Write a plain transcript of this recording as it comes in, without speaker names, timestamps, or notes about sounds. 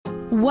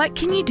What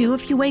can you do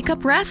if you wake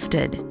up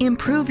rested?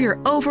 Improve your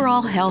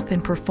overall health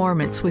and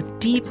performance with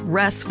deep,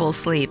 restful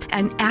sleep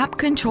and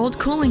app-controlled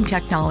cooling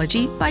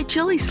technology by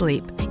Chili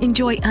Sleep.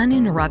 Enjoy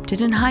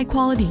uninterrupted and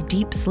high-quality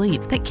deep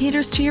sleep that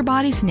caters to your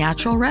body's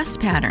natural rest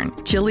pattern.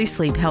 Chili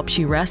Sleep helps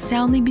you rest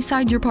soundly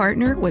beside your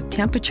partner with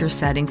temperature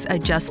settings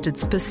adjusted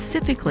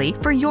specifically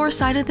for your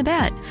side of the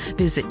bed.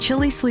 Visit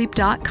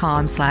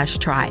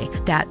chilisleep.com/try.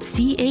 That's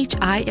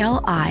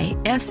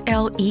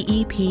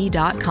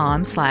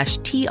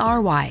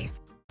CHILISLEEP.com/TRY.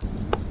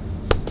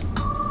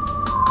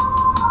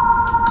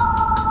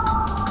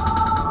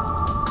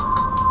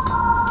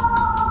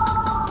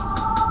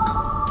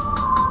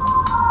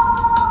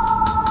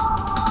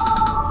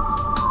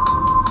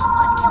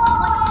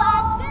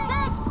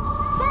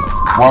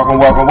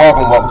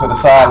 Welcome to the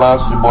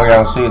sidelines. It's your boy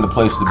LC, and the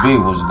place to be.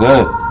 What's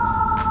good?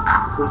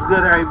 What's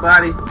good,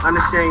 everybody?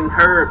 Unashamed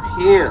Herb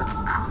here.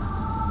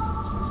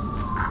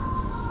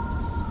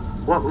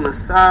 Welcome to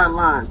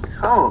Sideline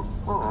Talk.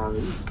 Oh,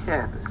 you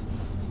capping.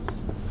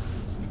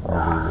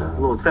 A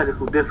little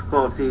technical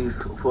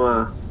difficulties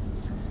for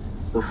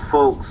the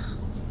folks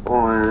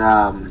on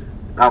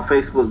our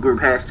Facebook group,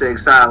 hashtag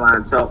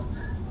Sideline Talk.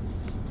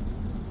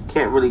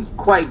 Can't really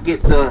quite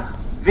get the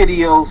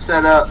video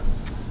set up.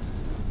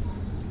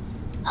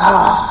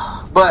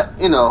 But,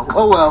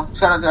 oh well.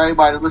 Shout out to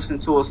everybody that's listening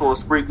to us on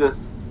Spreaker.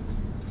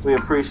 We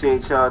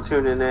appreciate y'all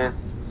tuning in.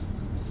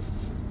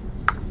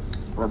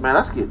 But, man,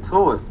 let's get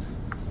to it.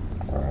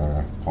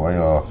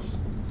 Playoffs.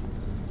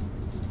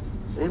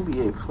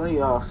 NBA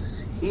playoffs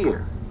is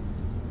here.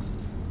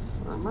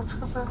 Am I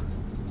tripping?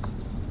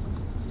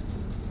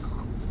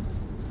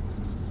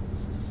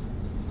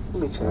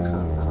 Let me check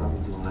something out.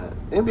 I'm doing that.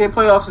 NBA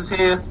playoffs is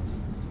here.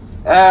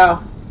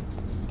 Al.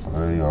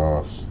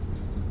 Playoffs.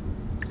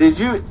 Did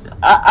you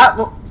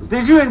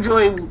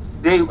enjoy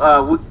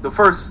the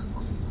first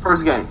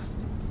game?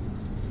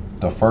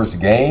 The first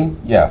game?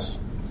 Yes.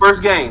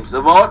 First games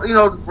of all,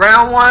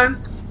 round one,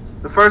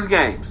 the first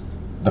games.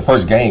 The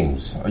first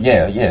games.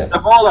 Yeah.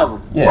 Of all of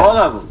them. Yeah. All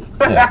of them.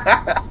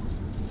 Yeah.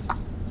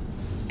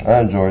 I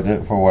enjoyed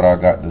it for what I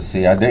got to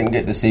see. I didn't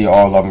get to see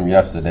all of them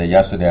yesterday.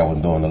 Yesterday I was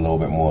doing a little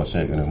bit more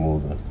shaking and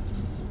moving.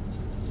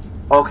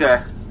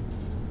 Okay.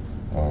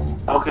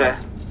 Okay.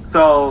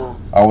 So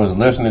I was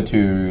listening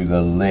to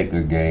the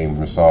Laker game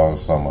and saw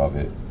some of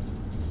it.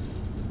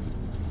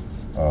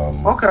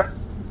 Okay.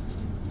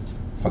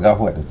 Forgot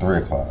who at the 3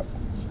 o'clock.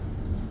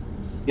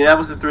 Yeah, that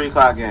was the 3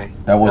 o'clock game.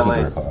 That was the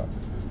 3 o'clock.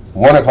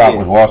 1 o'clock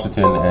was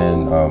Washington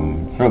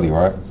and Philly,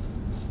 right?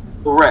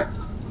 Correct.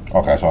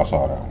 Okay, so I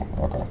saw that one.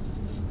 Okay.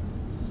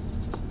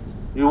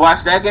 You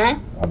watched that game?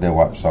 I did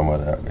watch some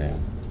of that game.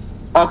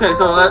 Okay,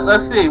 so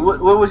let's see.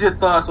 What was your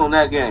thoughts on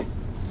that game?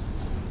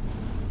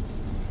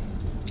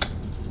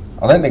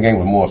 I think the game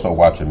was more so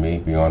watching me,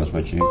 be honest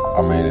with you.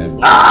 I mean,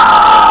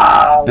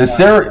 the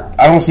series,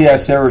 I don't see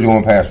that series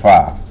going past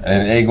 5.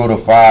 And they go to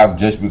 5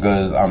 just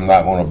because I'm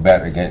not going to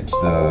bet against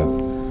the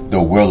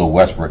will of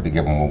Westbrook to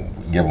give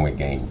them a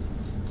game.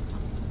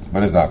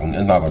 But it's not going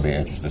to be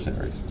an interesting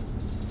series.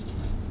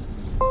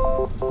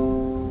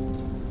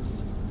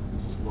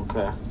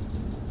 Okay.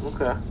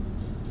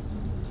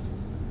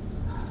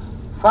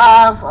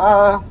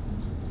 5,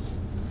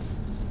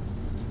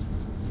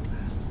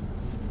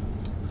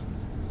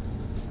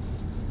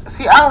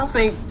 see, I don't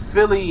think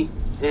Philly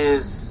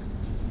is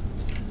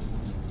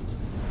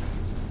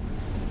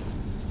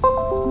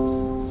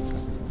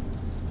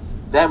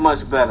that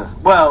much better.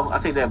 Well, I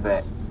take that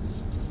back.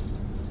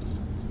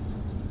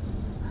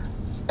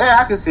 Yeah,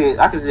 I can see it.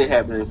 I can see it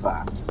happening in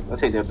 5. I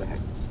take that back.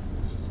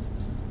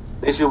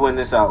 They should win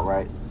this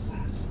outright.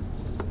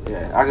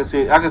 Yeah, I can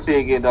see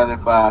it getting done in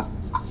 5.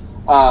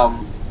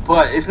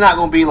 But it's not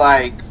gonna be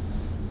like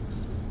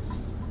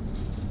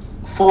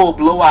full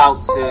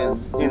blowouts and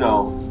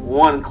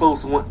one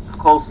close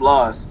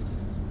loss.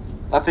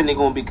 I think they're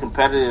gonna be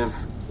competitive.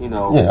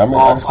 Yeah, I mean,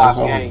 all 5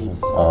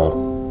 games.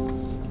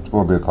 It's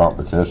gonna be a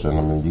competition.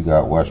 I mean, you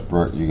got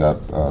Westbrook, you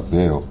got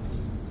Bill.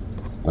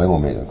 They're gonna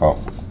make it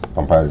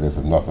competitive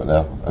if nothing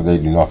else. If they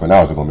do nothing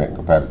else, they're gonna make it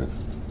competitive.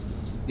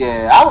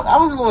 Yeah, I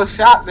was a little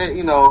shocked that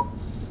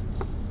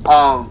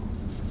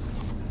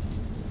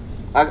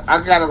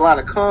I got a lot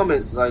of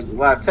comments, like a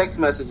lot of text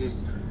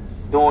messages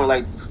during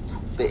like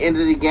the end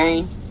of the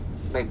game,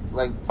 like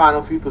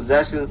final few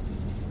possessions.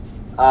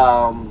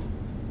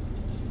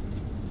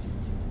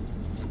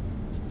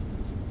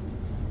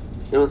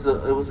 It was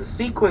a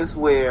sequence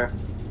where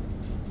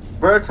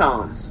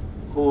Bertans,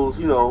 who's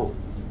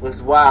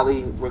was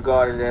widely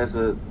regarded as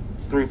a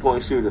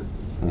 3-point shooter,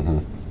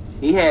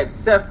 he had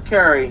Seth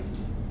Curry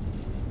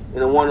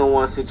in a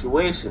one-on-one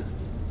situation.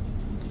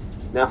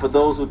 Now, for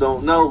those who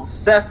don't know,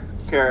 Seth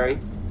Curry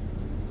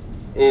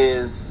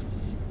is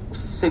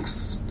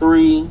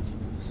 6'3",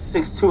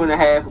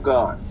 6'2.5"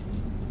 guard.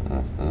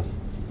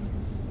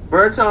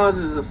 Bertans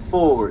is a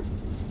forward,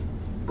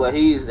 but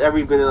he's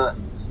every bit of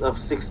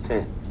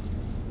 6'10",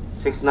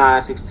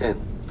 6'9", 6'10",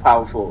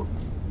 power forward.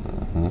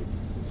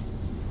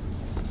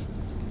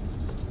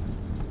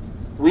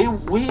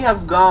 We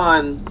have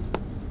gone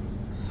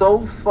so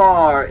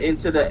far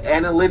into the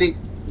analytic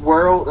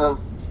world of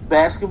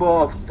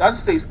basketball, I'll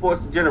just say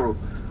sports in general,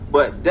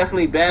 but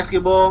definitely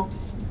basketball,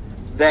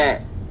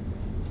 that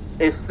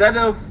instead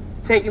of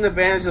taking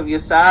advantage of your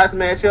size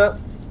matchup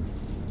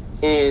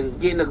and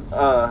getting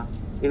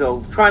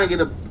trying to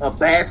get a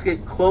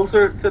basket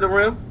closer to the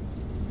rim,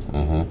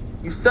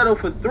 you settle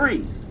for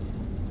threes.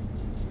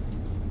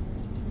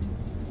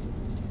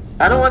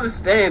 I don't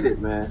understand it,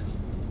 man.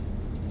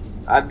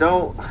 I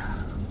don't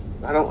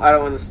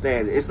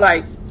understand it. It's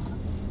like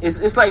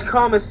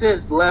common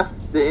sense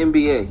left the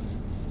NBA.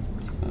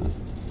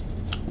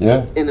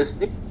 Yeah.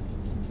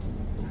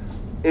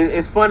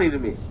 It's funny to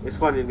me. It's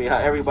funny to me how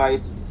everybody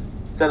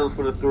settles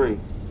for the three.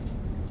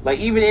 Like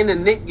even in the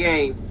Knicks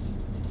game,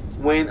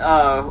 when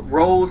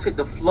Rose hit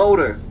the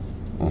floater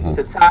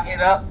to tie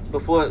it up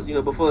before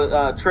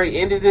Trey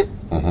ended it.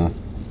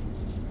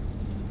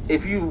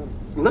 If you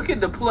look at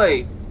the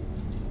play,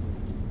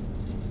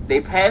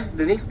 the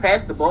Knicks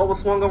passed, the ball was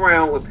swung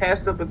around, it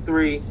passed up a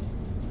three.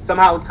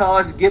 Somehow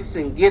Taj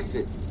Gibson gets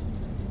it.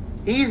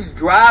 He's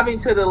driving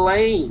to the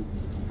lane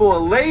for a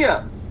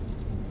layup.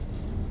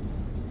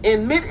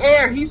 In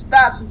midair, he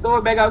stops and throws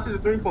it back out to the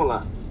 3-point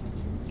line.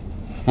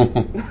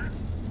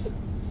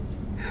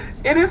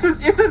 And it's a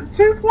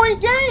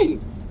 2-point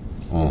game.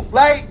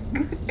 Like,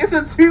 it's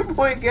a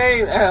 2-point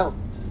game, Al.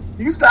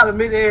 You stop in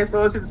midair and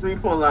throw it to the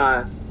 3-point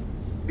line.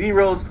 D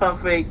Rose pump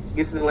fake,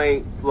 gets in the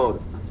lane,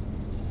 floater.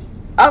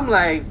 I'm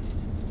like,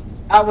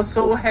 I was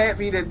so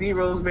happy that D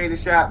Rose made the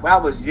shot, but I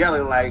was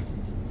yelling like,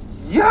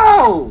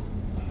 yo,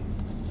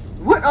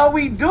 what are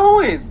we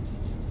doing?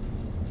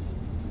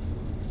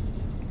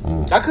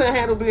 I couldn't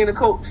handle being a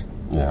coach.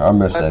 Yeah, I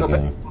missed that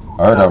game.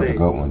 I heard that was a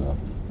good one, though.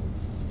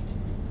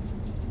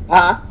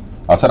 Huh?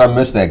 I said I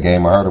missed that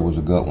game. I heard it was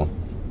a good one.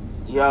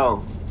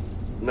 Yo,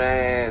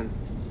 man,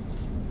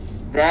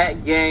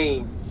 that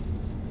game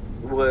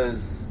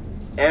was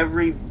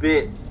every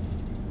bit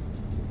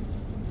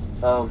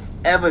of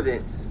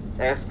evidence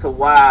as to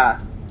why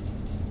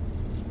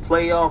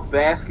playoff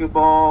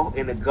basketball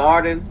in the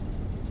Garden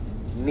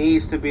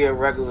needs to be a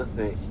regular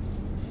thing.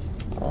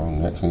 Oh,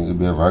 next needs to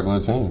be a regular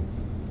team.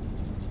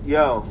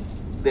 Yo,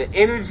 the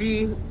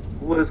energy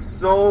was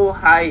so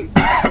hyped.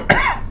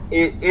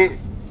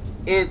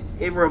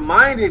 It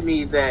reminded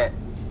me that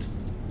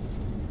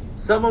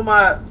some of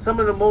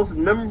the most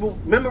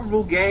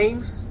memorable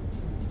games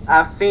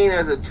I've seen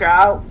as a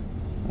child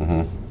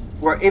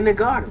were in the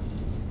Garden.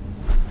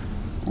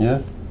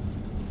 Yeah.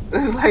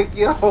 It's like,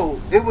 it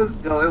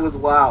was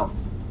wild.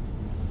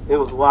 It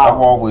was wild. I've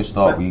always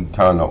thought we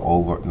kind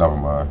of never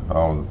mind. I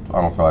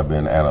don't feel like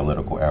being an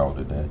analytical owl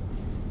today.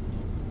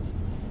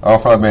 I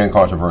don't feel like being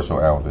controversial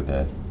owl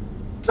today.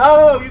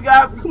 No,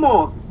 come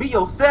on, be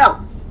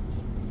yourself.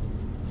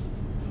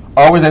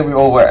 I always think we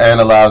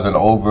overanalyze and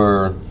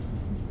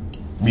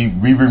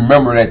we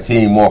remember that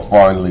team more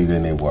fondly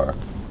than they were.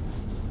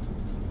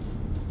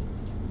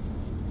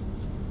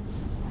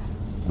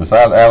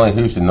 Besides Allen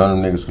Houston, none of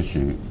them niggas could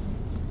shoot.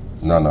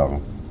 None of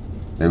them.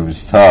 They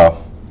was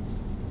tough.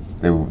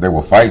 They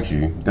will fight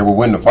you. They will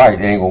win the fight.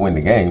 They ain't gonna win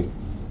the game.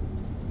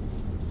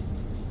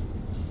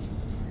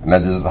 And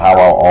that's just how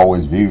I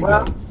always viewed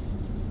them.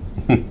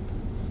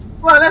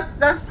 Well,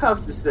 that's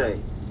tough to say.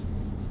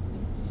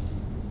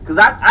 Because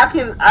I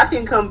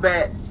can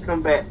combat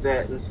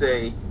that and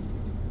say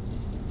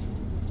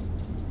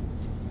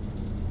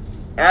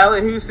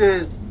Allen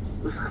Houston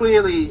was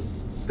clearly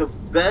the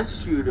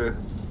best shooter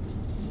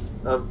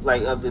of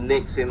the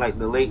Knicks in like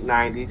the late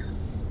 90s,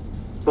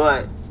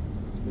 but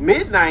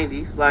mid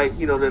 90s, like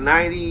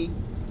the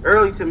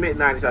early to mid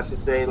 90s, I should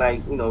say,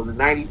 like the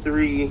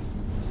 93,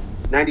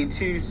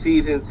 92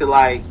 season to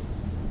like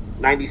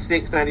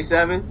 96,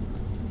 97.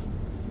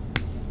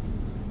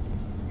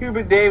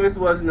 Hubert Davis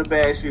wasn't a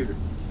bad shooter.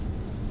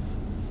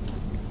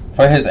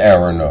 For his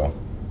era, no.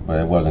 But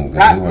it wasn't good.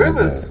 Doc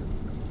Rivers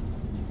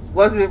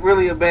wasn't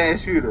really a bad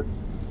shooter.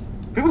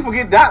 People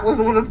forget Doc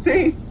was on the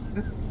team.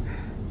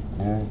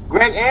 Yeah.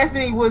 Greg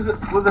Anthony was a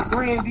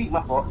 3-and-D.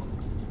 My fault.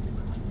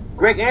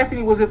 Greg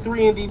Anthony was a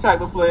 3-and-D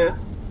type of player.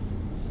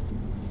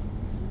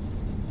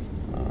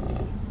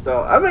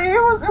 So I mean,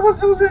 it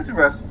was interesting.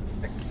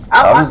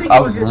 I think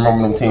it was just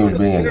remember them teams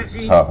being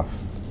energy,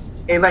 tough,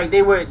 and like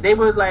they were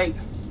like,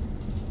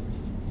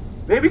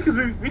 maybe because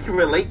we can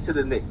relate to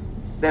the Knicks,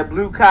 that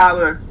blue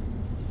collar.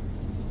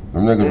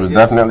 Them niggas was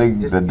definitely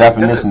the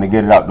definition to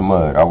get it out the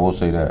mud. I will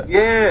say that.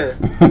 Yeah.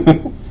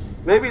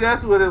 Maybe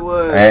that's what it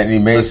was. Anthony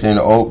Mason,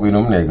 Oakley,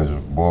 them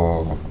niggas,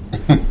 boy.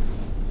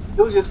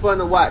 It was just fun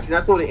to watch, and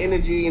I thought the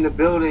energy in the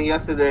building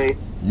yesterday.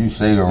 You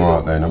say the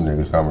wrong thing, them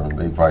niggas coming,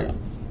 they fighting.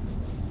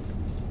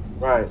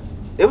 Right.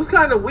 It was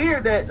kind of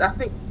weird that I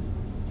think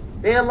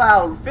they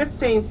allowed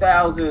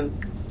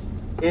 15,000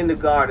 in the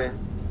Garden,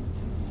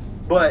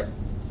 but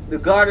the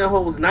Garden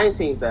holds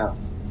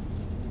 19,000.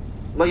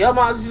 Like, y'all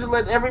might as well just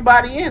let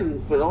everybody in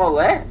for all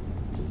that.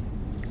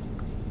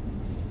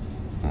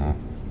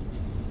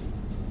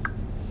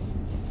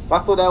 I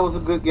thought that was a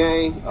good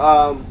game.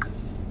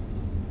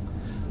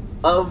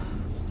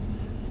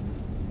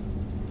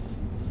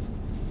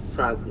 Trying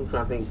trying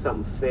to think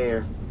something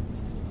fair.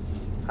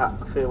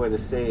 A fair way to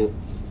say it.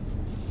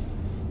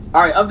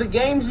 All right, of the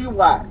games you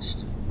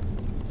watched,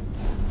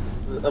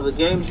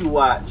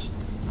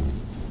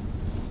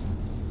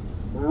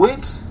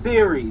 which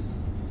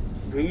series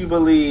do you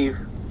believe?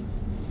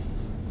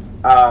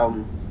 How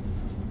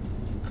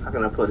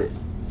can I put it?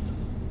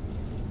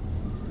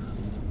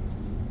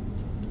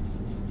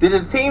 Did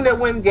the team that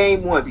win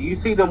game 1, do you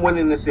see them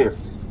winning the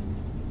series?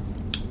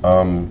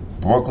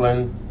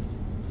 Brooklyn,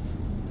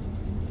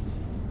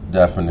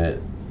 definite.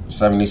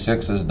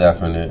 76ers,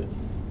 definite.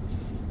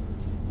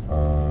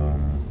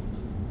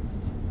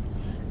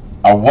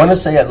 I want to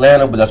say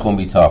Atlanta, but that's going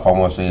to be tough. I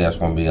want to say that's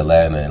going to be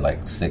Atlanta in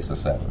like 6 or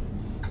 7.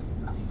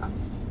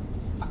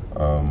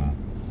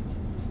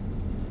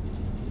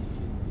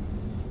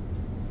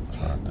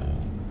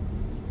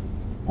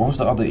 What was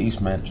the other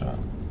East matchup?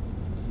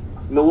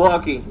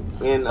 Milwaukee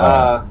and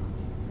yeah,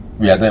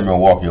 I think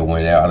Milwaukee will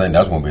win that. I think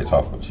that's going to be a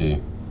tough one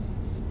too.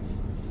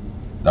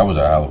 That was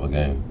a hell of a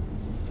game.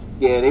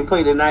 Yeah, they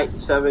played tonight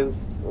 7,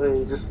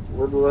 just a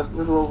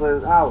little over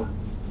an hour.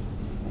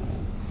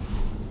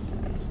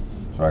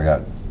 So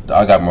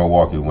I got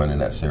Milwaukee winning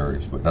that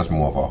series, but that's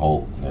more of a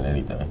hope than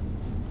anything.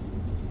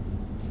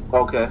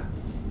 Okay.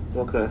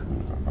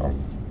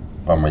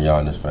 I'm a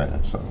Giannis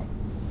fan, so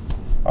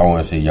I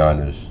want to see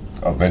Giannis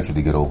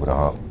eventually get over the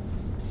hump.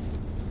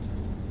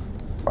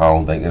 I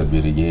don't think it'll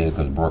be the year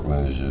because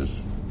Brooklyn is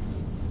just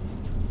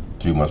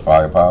too much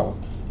firepower.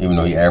 Even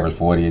though he averaged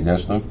 40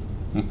 against them,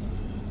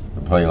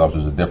 the playoffs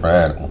is a different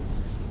animal.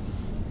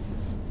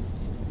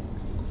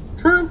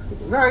 True,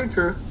 very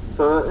true.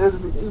 So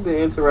it'll be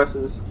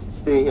interesting to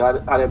see how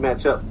that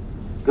match up.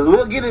 Because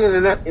we'll get it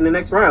in the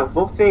next round.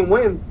 Both team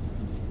wins.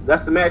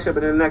 That's the matchup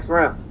in the next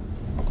round.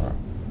 Okay.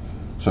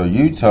 So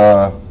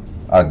Utah,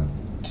 I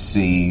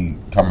see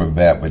coming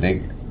back, but I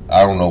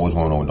don't know what's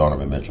going on with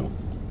Donovan Mitchell.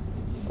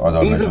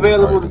 He's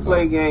available to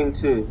play game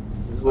 2.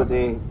 Is what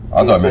they.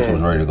 I thought Mitchell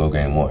was ready to go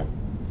game 1.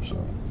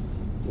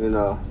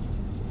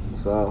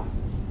 So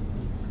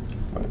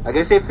I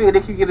guess they figured they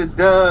could get a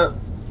dub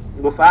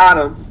without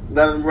him.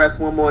 Let him rest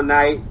one more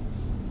night.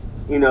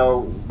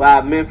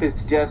 By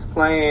Memphis just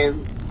playing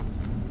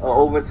an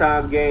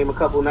overtime game a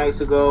couple nights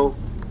ago.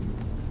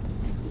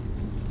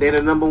 They're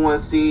the number 1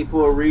 seed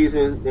for a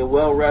reason. They're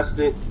well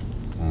rested.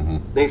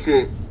 Mm-hmm. They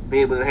should be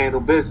able to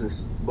handle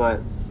business,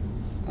 but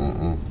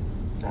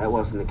that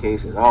wasn't the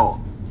case at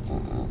all.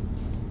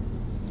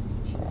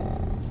 So,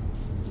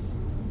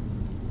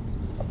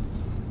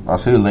 I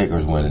see the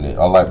Lakers winning it.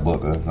 I like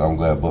Booker. I'm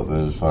glad Booker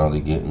is finally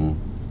getting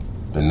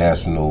the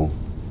national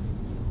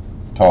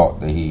talk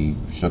that he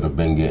should have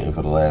been getting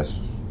for the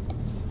last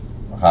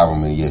however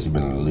many years he's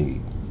been in the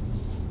league.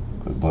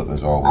 Because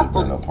Booker's always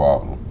been a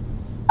problem.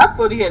 I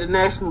thought he had a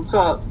national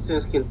talk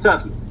since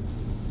Kentucky.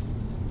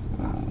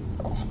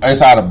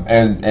 Inside of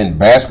in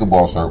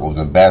basketball circles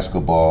and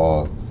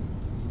basketball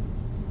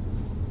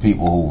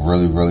people who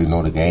really, really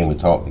know the game and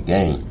talk the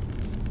game.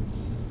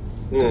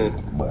 Yeah.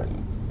 But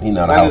he's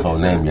not a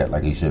household name yet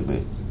like he should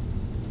be.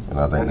 And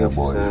I think that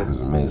boy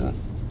is amazing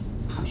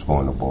for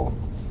scoring the ball.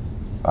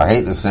 I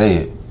hate to say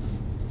it,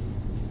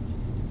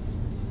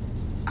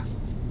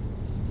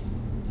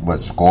 but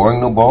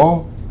scoring the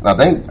ball, I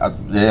think,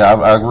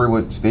 I agree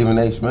with Stephen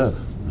A. Smith.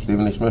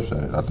 Stephen A. Smith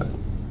said it, I think.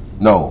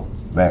 No,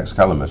 Max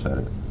Kellerman said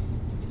it.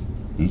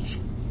 He's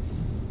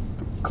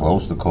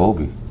close to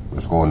Kobe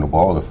with scoring the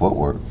ball, the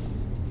footwork.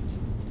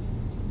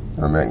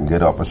 I mean, can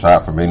get up a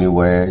shot from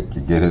anywhere,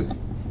 can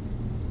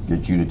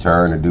get you to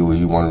turn and do what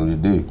you want him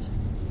to do.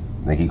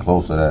 I think he's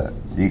close to that.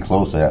 He's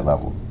close to that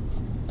level,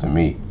 to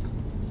me.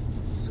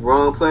 It's the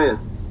wrong player.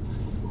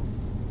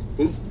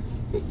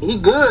 He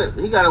good.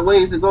 He got a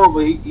ways to go,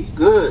 but he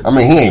good. I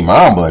mean, he ain't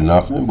Mamba or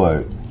nothing,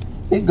 but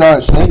he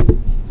guard snake.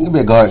 He can be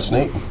a guard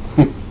snake.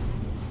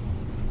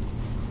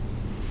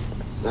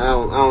 I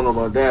don't know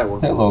about that one.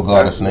 That little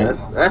guard snake.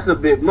 That's a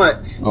bit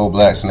much. Little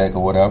black snake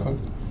or whatever.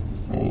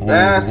 He ain't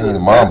a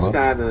Mamba. That's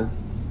kind of.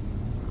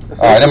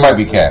 All right, that might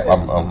be cap.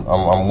 I'm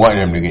wanting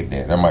him to get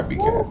there. That might be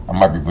cap. I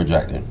might be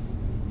projecting.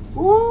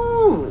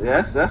 Ooh,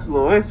 that's a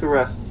little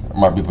interesting. I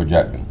might be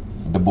projecting.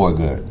 The boy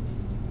good.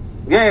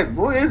 Yeah, the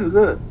boy is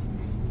good.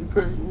 He's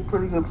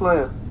pretty good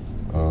player.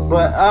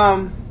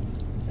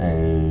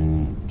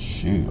 And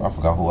shoot, I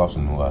forgot who else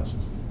in the West.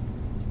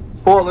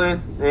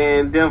 Portland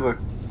and Denver.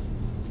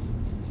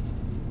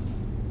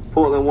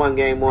 Portland won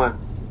game 1.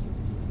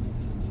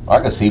 I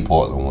can see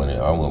Portland win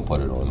it. I'm gonna put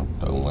it on them.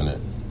 They'll win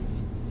it.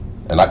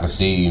 And I can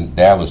see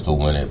Dallas to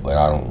win it, but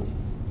I don't.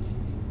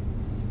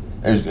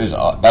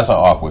 That's an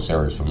awkward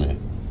series for me.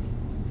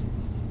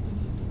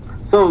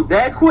 So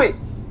that quick,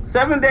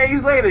 7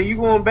 days later, you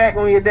going back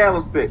on your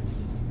Dallas pick?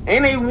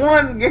 Ain't they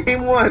won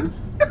game 1?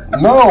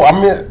 No, I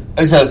mean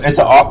it's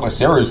an awkward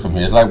series for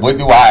me. It's like, what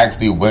do I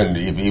actually win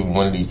if even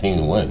one of these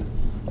teams win?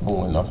 I don't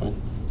win nothing.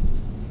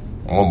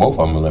 I want both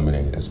of them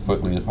eliminated as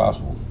quickly as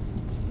possible.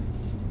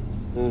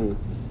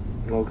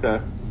 Okay.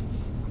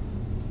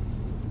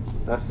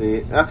 I see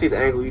it. I see the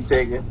angle you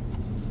taking.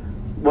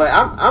 But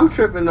I'm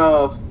tripping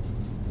off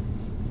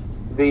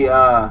the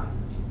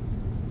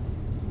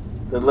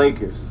the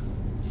Lakers.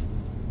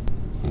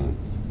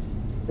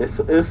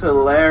 It's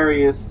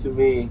hilarious to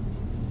me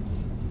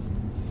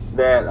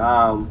that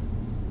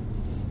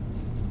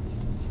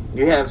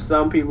you have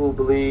some people who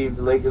believe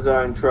the Lakers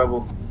are in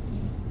trouble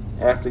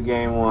after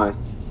Game 1.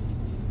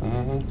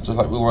 Mm-hmm. Just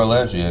like we were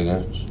last year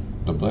against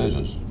the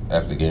Blazers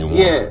after Game 1.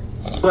 Yeah,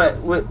 but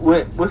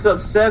what's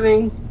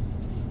upsetting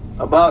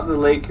about the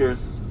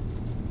Lakers,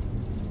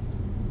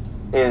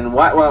 and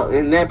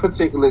in that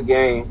particular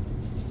game,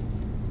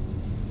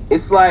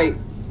 it's like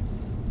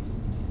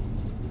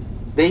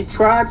they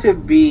try to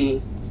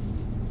be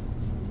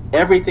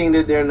everything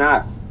that they're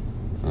not.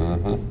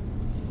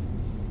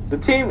 Mm-hmm. The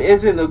team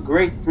isn't a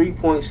great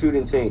 3-point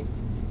shooting team,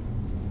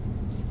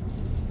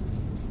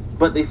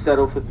 but they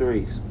settle for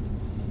threes.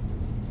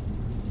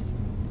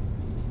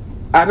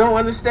 I don't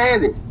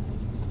understand it.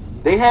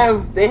 They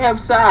have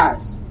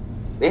size.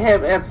 They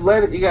have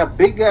athletic. You got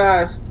big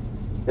guys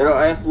that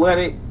are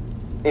athletic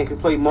and can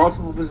play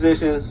multiple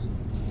positions,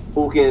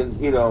 who can,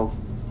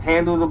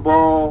 handle the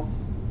ball,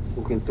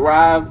 who can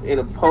thrive in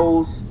a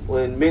post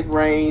or in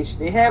mid-range.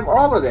 They have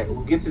all of that.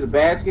 Who get to the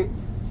basket.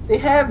 They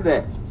have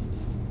that.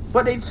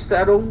 But they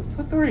settle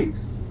for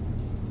threes.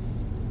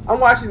 I'm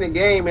watching the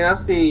game and I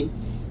see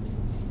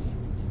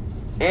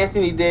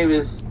Anthony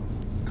Davis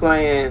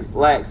playing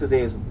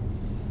lackadaisical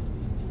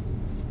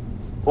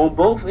on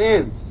both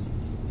ends.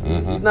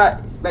 Mm-hmm. He's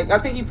not, I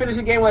think he finished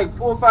the game with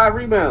 4 or 5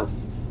 rebounds.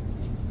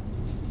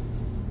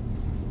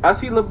 I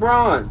see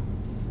LeBron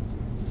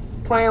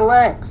playing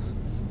lax.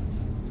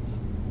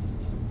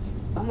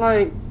 I'm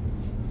like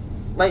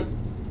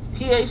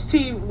THT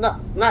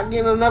not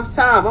getting enough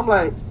time. I'm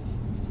like,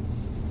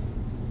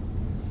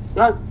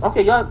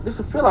 y'all, this is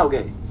a fill-out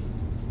game.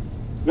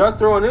 Y'all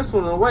throwing this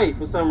one away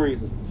for some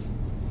reason.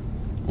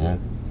 Yeah.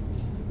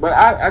 But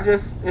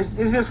it's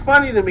just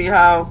funny to me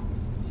how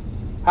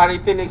they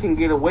think they can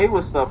get away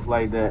with stuff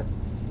like that.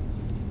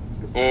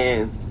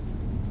 And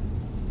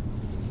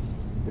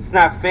it's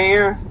not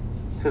fair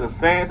to the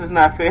fans. It's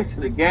not fair to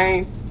the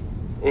game.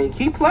 And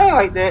keep playing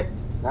like that.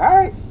 All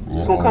right.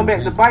 It's going to come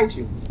back to bite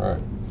you. All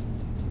right.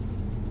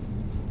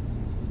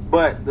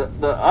 But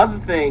the other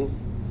thing,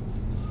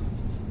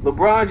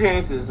 LeBron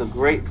James is a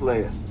great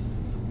player.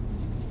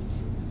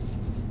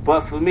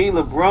 But for me,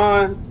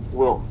 LeBron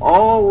will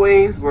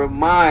always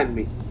remind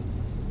me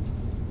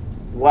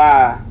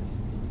why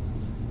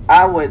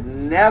I would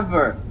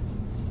never,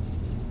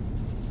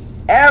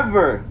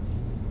 ever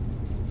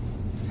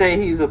say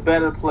he's a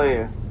better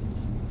player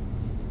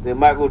than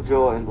Michael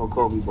Jordan or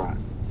Kobe Bryant.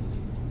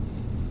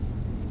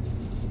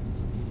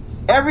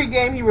 Every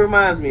game he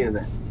reminds me of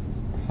that.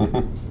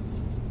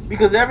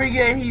 Because every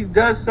game he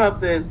does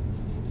something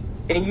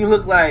and you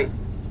look like,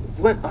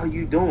 what are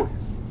you doing?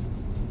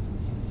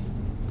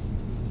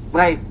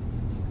 Like,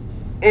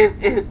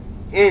 it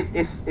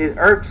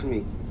irks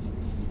me.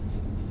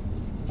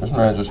 This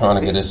man just trying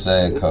to get his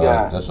SAG card.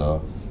 Guy. That's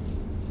all.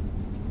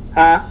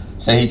 Huh?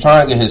 Say he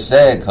trying to get his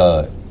SAG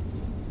card.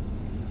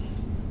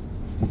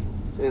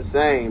 It's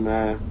insane,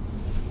 man.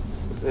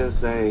 It's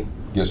insane.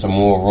 Get some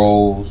more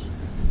roles.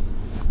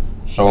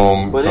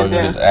 Show you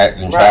his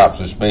acting chops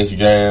in Space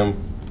Jam,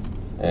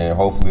 and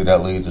hopefully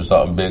that leads to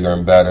something bigger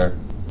and better.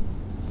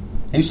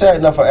 He's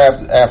setting up for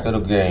after the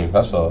game.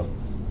 That's all.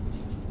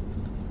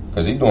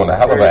 Because he's doing a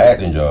hell of an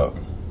acting job.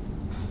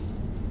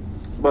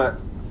 But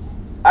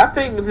I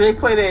think if they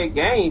play their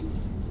game,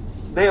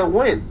 they'll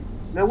win.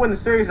 They'll win the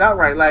series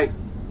outright. Like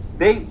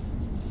they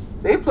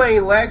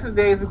played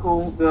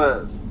lackadaisical.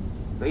 The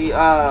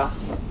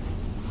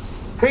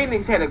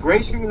Phoenix had a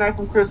great shooting night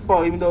from Chris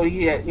Paul, even though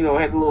he had a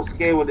little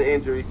scare with the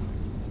injury.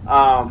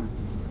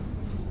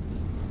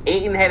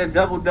 Ayton had a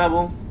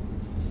double-double.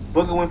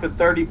 Booker went for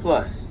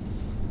 30+.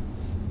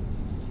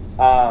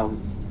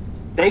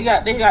 They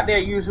got their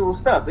usual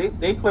stuff.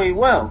 They played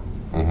well,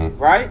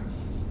 right?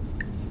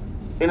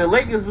 And the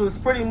Lakers was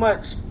pretty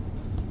much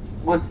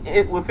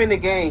within the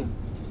game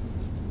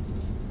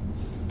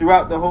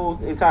throughout the whole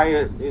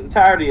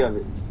entirety of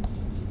it.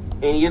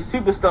 And your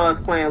superstars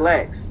playing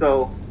lax.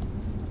 So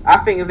I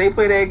think if they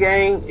play that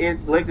game,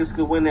 Lakers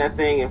could win that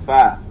thing in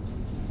 5.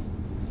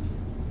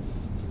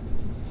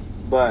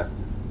 But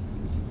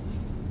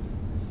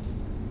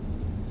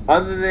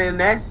other than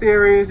that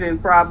series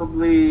and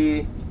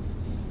probably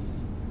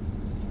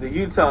the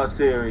Utah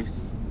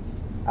series,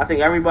 I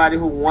think everybody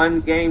who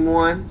won Game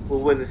 1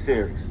 will win the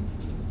series.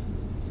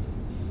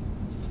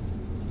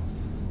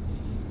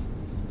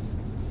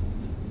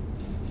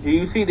 Do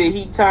you see the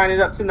Heat tying it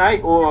up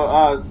tonight,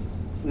 or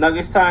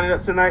Nuggets tying it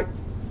up tonight?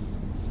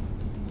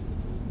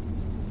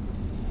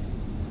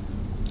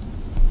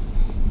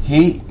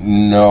 Heat,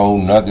 no.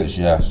 Nuggets,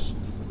 yes.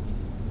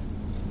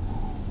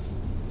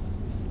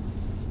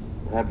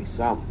 That'd be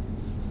something.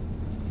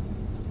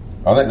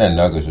 I think that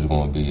Nuggets is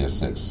going to be a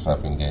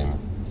 6-7 game.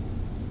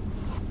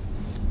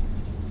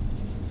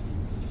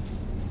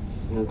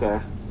 Okay.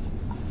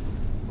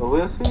 But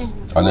we'll see.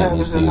 I think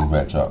these teams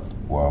match up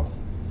well.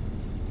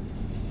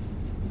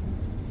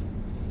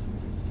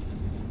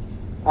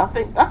 I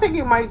think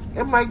it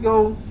might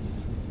go.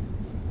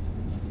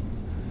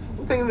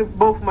 I think think that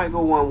both might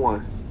go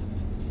 1-1.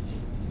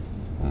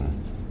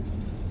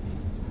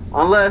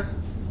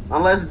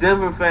 Unless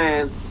Denver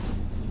fans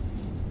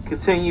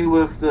continue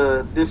with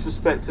the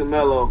disrespect to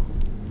Melo,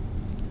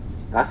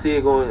 I see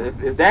it going.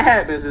 If that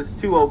happens, it's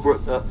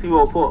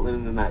 2-0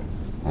 Portland tonight.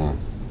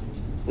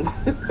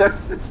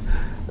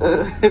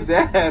 If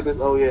that happens,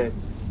 oh yeah,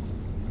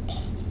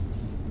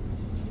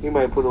 he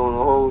might put on a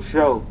whole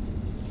show.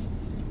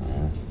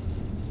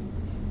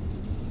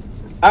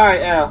 All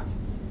right, Al.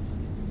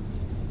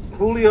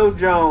 Julio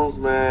Jones,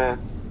 man.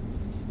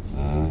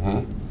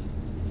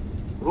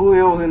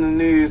 Julio's in the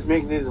news,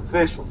 making it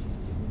official.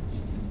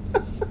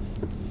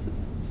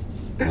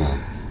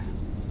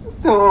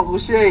 Tell Uncle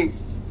Shay,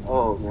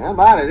 oh man, I'm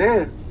out of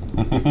there.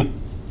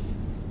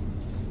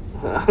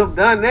 I'm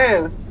done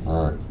there.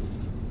 All right.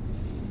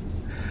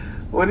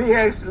 When he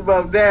asked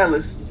about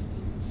Dallas,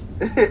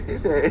 he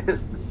said,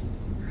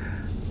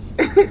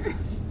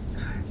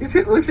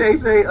 what Shay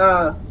say?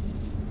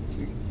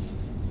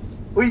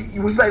 Would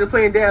you like to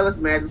play in Dallas,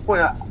 man? At this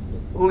point,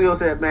 Julio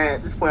said, man,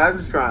 at this point, I'm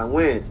just trying to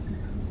win.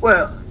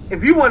 Well,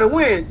 if you want to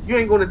win, you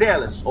ain't going to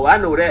Dallas. Oh, I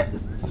know that.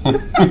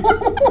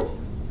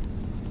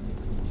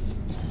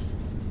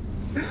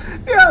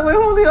 Yeah, when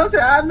Julio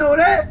said, I know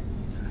that,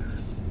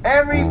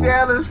 every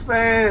Dallas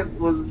fan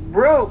was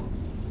broke.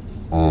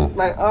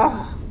 Like,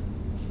 oh,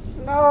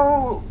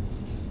 no.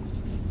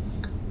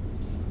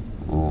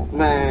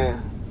 Man.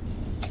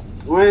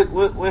 Where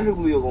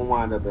Julio going to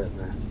wind up at,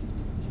 man?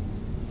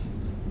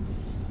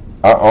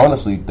 I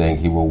honestly think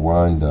he will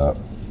wind up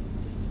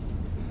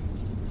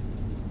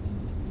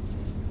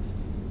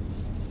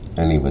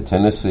in either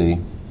Tennessee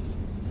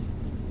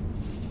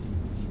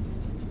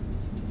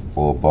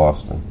or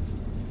Boston.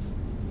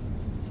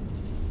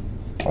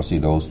 I see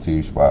those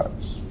two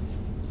spots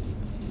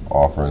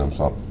offering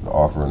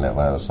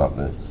Atlanta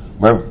something.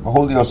 But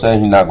Julio saying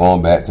he's not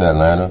going back to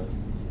Atlanta,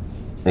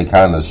 it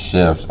kind of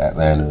shifts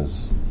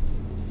Atlanta's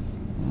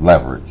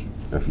leverage,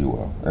 if you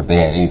will. If they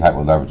had any type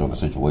of leverage on the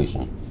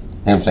situation,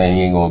 him saying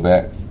he ain't going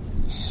back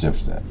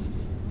shifts that.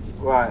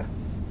 Right.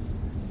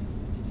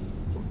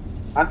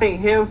 I think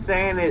him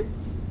saying it,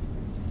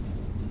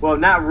 well,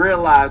 not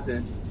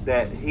realizing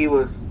that he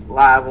was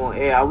live on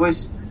air. I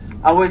wish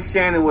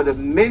Shannon would have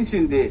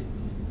mentioned it,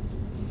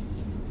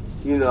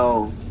 you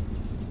know,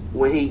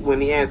 when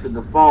he answered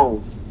the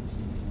phone,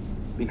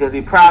 because he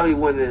probably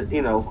wouldn't have,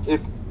 you know,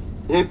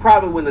 he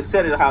probably wouldn't have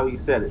said it how he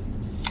said it.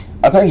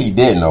 I think he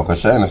did know,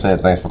 because Shannon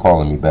said, "Thanks for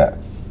calling me back."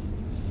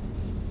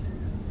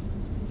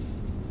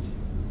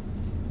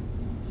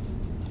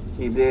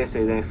 He did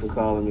say, "Thanks for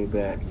calling me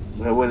back,"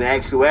 but when in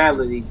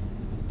actuality,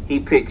 he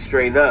picked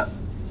straight up.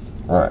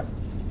 Right.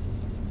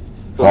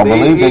 So I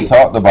believe they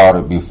talked about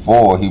it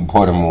before he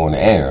put him on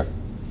air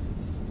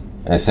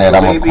and said,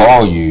 "I'm gonna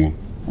call you.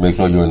 Make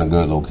sure you're in a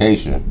good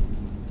location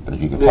that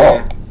you can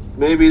talk."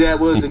 Maybe that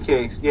was the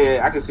case.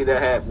 Yeah, I can see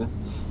that happening.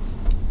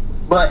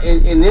 But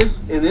in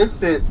this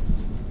sense,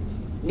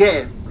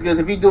 yeah, because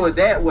if you do it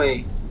that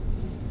way,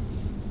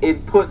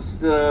 it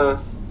puts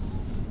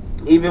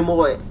even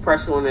more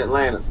pressure on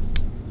Atlanta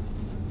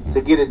to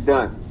get it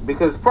done.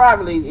 Because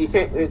probably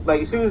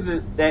as soon as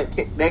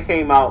that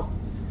came out,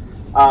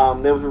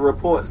 there was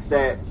reports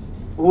that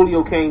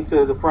Julio came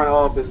to the front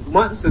office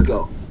months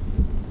ago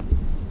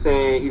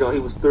saying, you know, he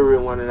was through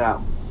and wanted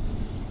out.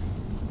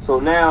 So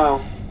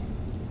now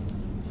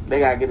they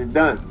gotta get it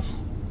done.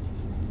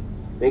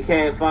 They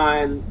can't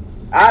find.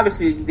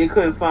 Obviously, they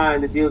couldn't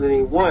find the deal that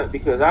they want,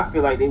 because I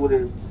feel like they would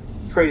have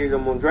traded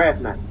him on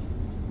draft night,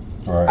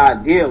 right.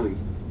 Ideally.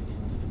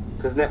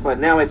 But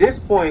now at this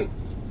point,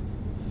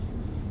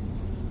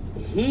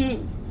 it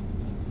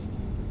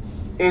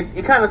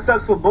kind of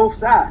sucks for both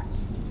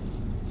sides.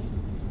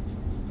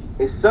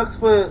 It sucks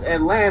for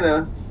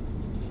Atlanta.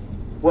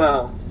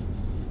 Well,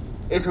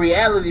 it's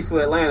reality for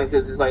Atlanta,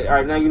 because it's like, all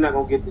right, now you're not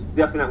gonna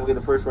definitely not gonna get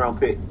a first round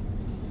pick.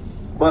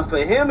 But for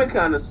him, it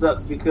kind of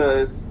sucks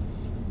because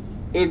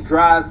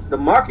the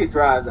market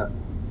dried up.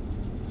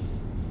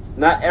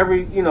 Not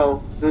every, you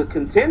know, the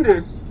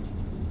contenders,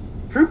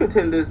 true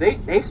contenders,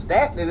 they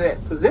stacked in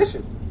that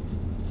position.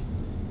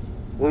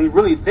 When you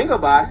really think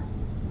about it,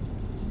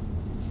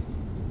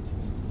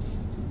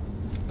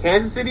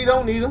 Kansas City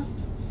don't need him.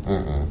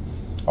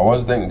 I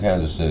wasn't thinking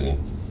Kansas City.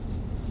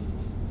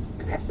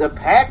 The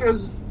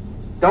Packers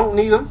don't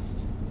need him.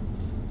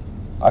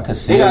 I could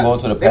see him going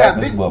to the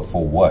Packers, but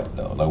for what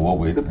though? Like what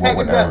would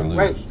Aaron lose?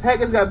 Right,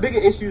 Packers got bigger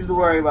issues to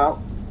worry about.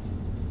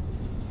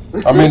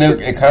 I mean,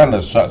 it kind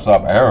of shuts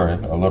up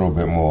Aaron a little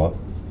bit more.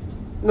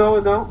 No,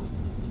 it don't.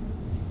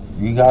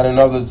 You got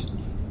another.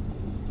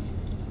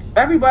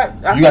 Everybody.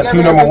 You got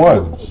two number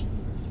ones.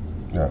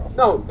 Yeah.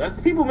 No,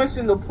 people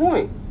missing the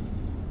point.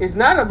 It's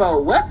not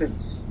about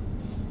weapons.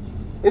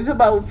 It's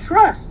about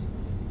trust.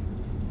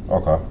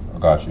 Okay, I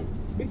got you.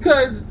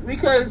 Because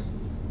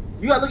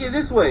you got to look at it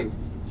this way.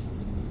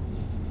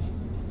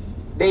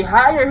 They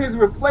hire his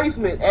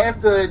replacement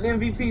after an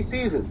MVP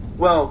season.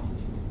 Well,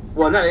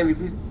 not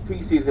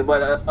MVP season,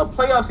 but a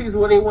playoff season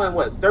where they won,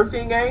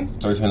 13 games?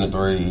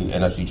 13-3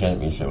 NFC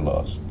Championship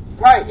loss.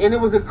 Right, and it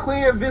was a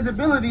clear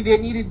visibility they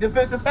needed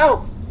defensive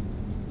help.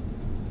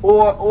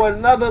 Or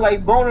another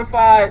like bona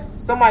fide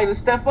somebody to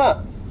step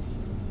up.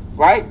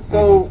 Right?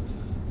 So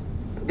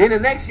then the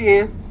next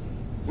year,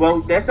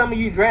 well, that's some of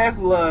you draft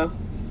Love,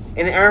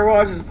 and then Aaron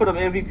Rodgers put up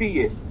MVP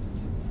yet.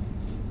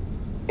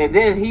 And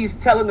then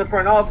he's telling the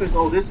front office,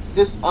 oh, this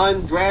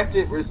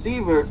undrafted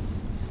receiver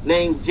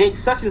named Jake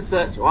such and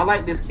such, oh, I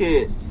like this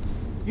kid.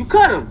 You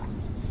cut him.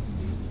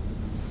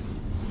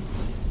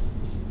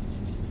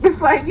 It's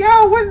like,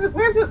 yo, where's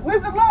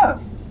the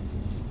love?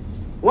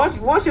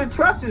 Once your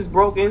trust is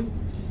broken,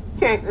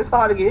 it's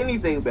hard to get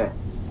anything back.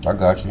 I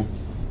got you.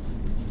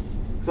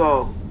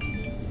 So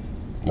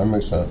that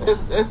makes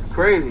sense. It's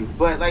crazy,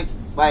 but like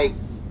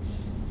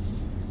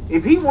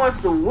if he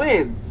wants to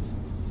win,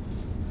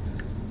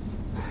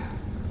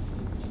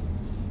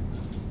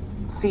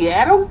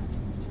 Seattle.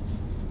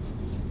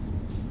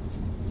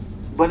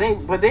 But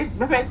in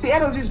fact,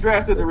 Seattle just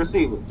drafted the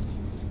receiver.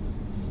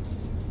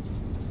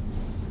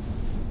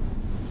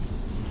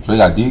 So you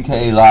got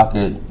DK,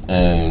 Lockett,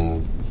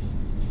 and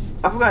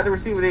I forgot the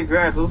receiver they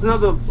drafted. It was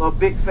another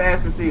big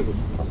fast receiver.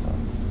 Okay.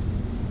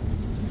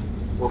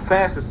 Well,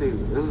 fast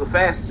receiver. It was a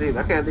fast receiver.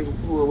 I can't think of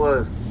who it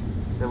was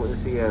that went to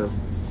Seattle.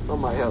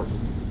 Somebody help me.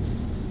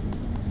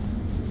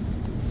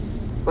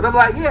 But I'm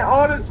like, yeah,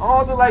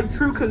 all the like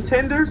true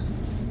contenders,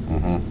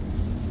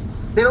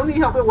 they don't need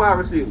help at wide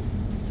receiver.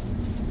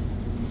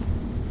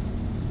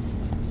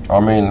 I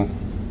mean,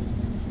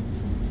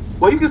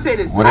 well, you can say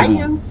the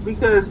Titans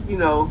because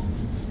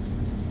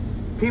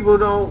people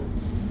don't.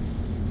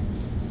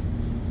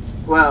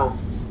 Well,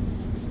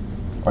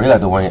 they got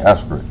Dwayne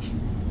Eskridge.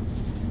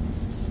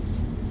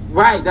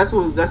 Right, that's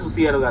what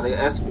Seattle got. The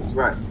Eskridge,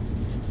 right?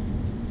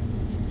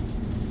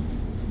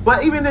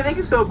 But even then, they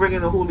can still bring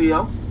in a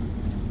Julio.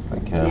 They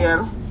can.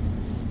 Seattle.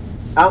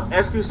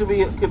 Eskridge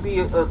could be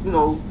a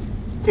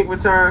kick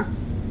return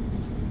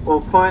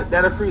or punt.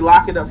 That'll free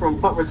Lockett up from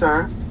punt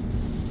return.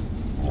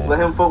 Yeah. Let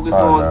him focus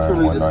on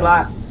truly the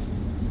slot.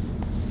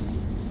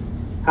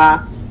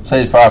 Huh?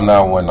 Say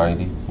 5'9",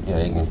 190.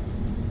 Yeah, he can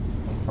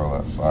throw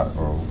that slot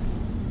role.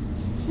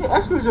 Yeah,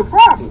 Eskridge's a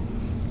problem.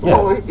 Yeah.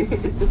 Oh,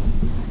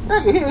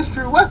 he's his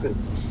true weapon.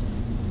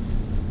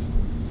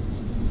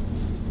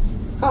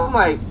 So I'm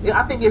like,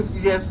 I think it's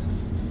just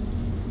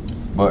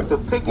the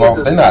pick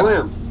is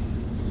slim.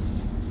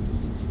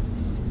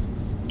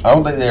 I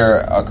don't think they're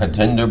a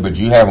contender, but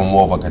you have them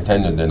more of a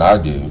contender than I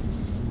do.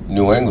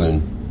 New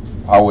England,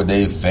 how would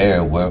they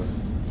fare with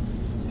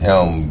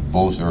him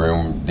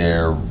bolstering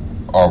their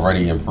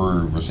already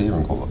improved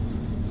receiving corps?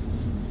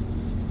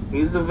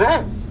 He's a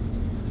vet.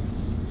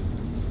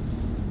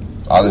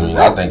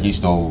 I think he's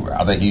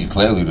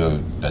clearly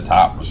the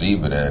top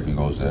receiver there if he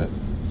goes there.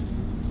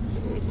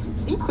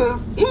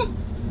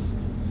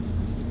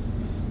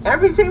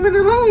 Every team in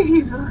the league,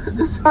 he's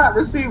the top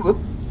receiver.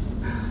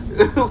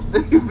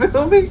 You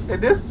feel me?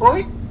 At this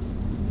point,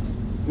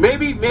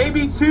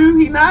 maybe two.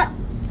 He not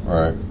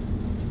right.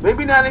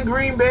 Maybe not in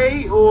Green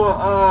Bay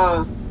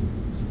or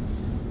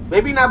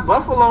maybe not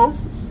Buffalo.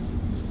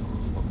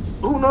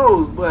 Who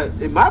knows? But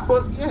in my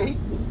book, yeah,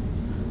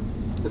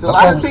 there's a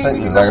lot of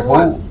teams. Like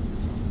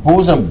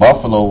who's in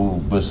Buffalo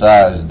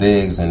besides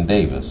Diggs and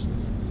Davis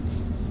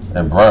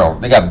and Brown?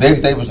 They got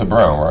Diggs, Davis, and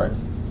Brown, right?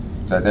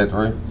 Is that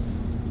three?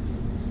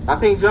 I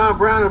think John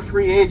Brown is a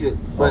free agent,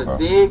 but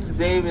Diggs,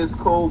 Davis,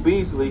 Cole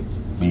Beasley.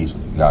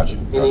 Got you.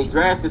 And they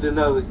drafted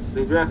another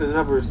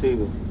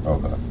receiver.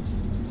 Okay.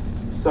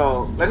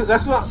 So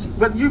that's what.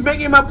 But you're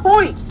making my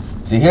point.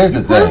 See, here's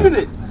the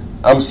thing.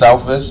 I'm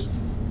selfish,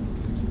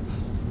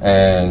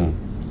 and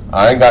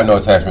I ain't got no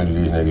attachment to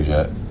these niggas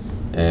yet.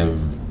 If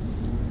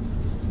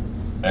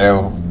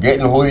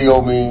getting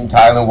Julio mean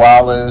Tylan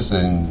Wallace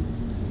and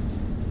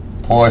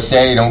poor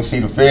Shea don't see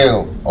the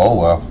field, oh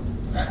well.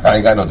 I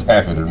ain't got no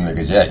attachment to them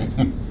niggas yet.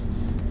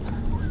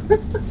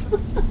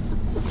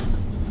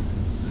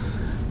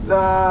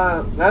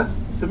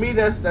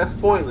 That's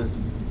pointless.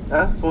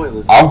 That's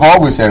pointless. I've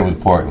always said it was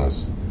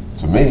pointless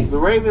to me. The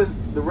Ravens.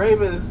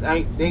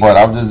 But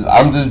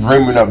I'm just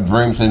dreaming up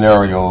dream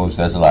scenarios.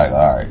 That's like,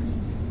 all right,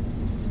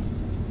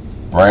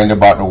 Brandon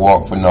about to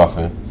walk for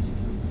nothing.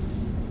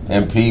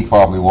 MP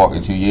probably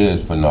walking 2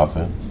 years for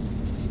nothing.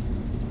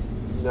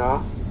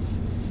 No.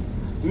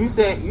 You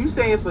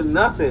saying for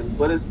nothing,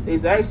 but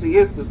it actually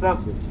is for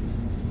something.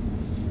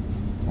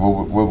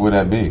 What would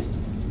that be?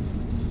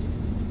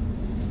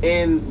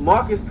 In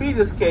Marcus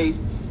Peters'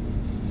 case,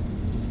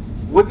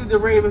 what did the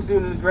Ravens do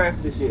in the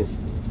draft this year?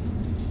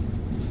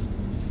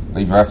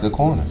 They drafted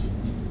corners.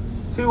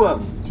 Two of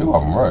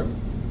them, right.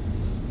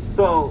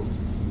 So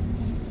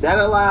that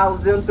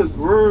allows them to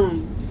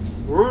groom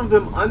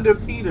them under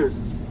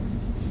Peters.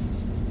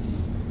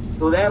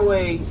 So that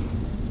way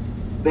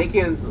they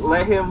can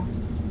let him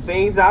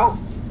phase out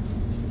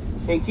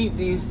and keep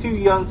these two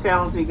young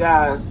talented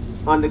guys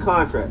under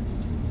contract.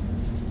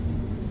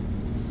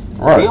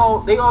 Right.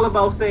 They all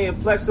about staying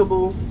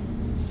flexible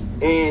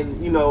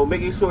and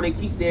making sure they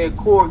keep their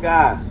core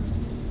guys,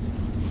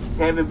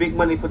 having big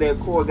money for their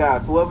core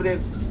guys, whoever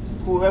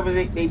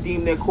they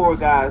deem their core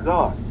guys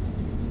are.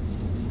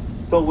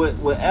 So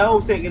with L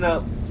taking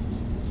up,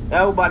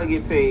 L about to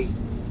get paid.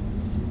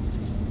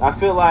 I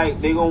feel like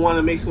they're gonna want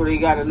to make sure they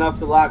got enough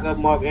to lock up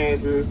Mark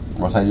Andrews.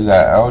 What's that? You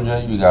got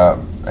LJ, you got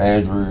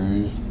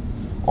Andrews.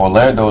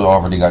 Orlando's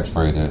already got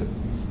traded.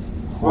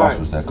 Who else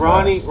was that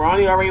class?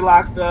 Ronnie already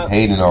locked up.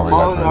 Hayden already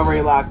got traded.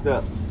 already locked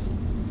up.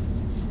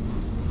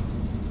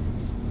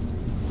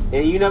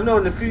 And you never know,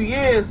 in a few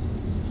years,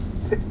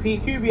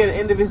 PQ be at the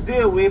end of his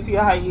deal. We'll see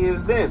how he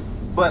is then.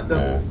 But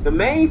the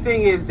main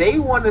thing is they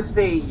want to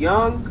stay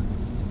young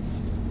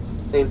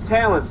and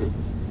talented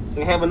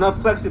and have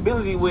enough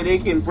flexibility where they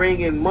can bring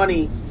in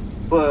money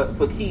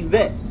for key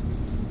vets.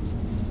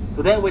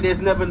 So that way there's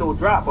never no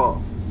drop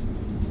off.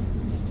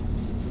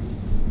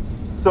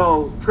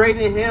 So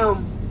trading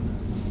an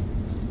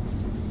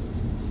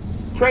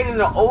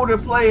older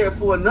player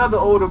for another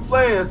older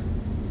player,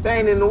 that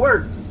ain't in the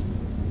works.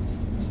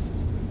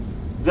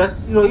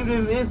 Just, even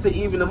if it is to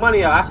even the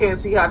money out, I can't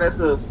see how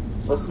that's a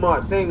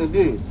smart thing to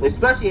do.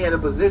 Especially at a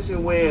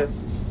position where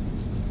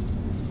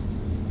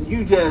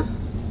you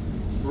just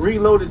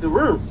reloaded the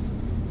room.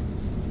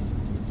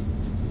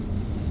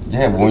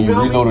 Yeah, but when you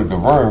reloaded the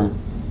room,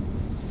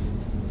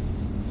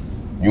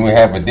 you ain't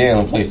have a deal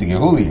in place to get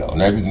Julio.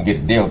 Now if you can get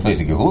a deal in place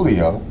to get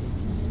Julio,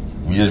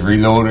 you just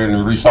reloaded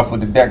and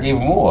reshuffled the deck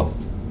even more.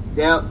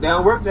 They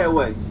don't work that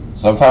way.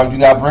 Sometimes you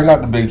gotta bring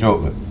out the big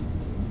joker.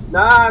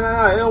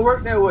 Nah, it don't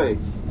work that way.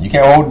 You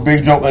can't hold the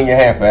big joker in your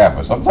hand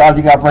forever. Sometimes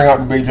you gotta bring out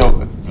the big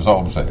joker. That's all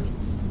I'm saying.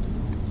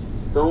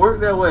 Don't work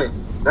that way.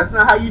 That's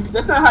not how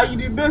you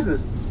do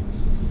business.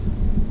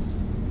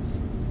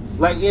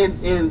 Like in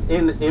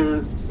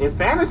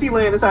fantasy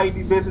land, that's how you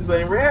do business,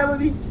 but in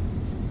reality,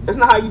 that's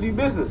not how you do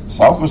business.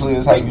 Selfishly,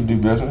 is how you do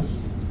business.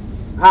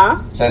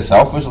 Huh? Said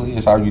selfishly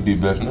is how you do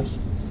business.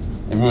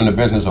 If you're in the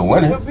business of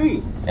winning Could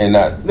be. and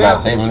not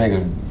saving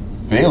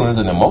niggas' feelings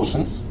and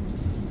emotions,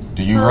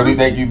 do you really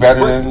think you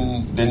better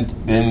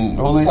than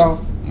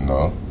Julio?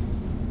 No,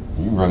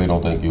 you really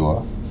don't think you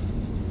are.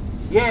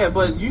 Yeah,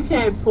 but you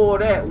can't pull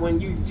that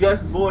when you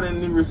just brought in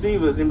new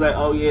receivers and be like,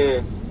 oh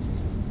yeah,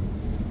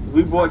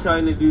 we brought y'all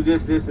in to do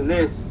this, this, and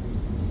this,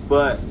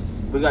 but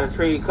we got to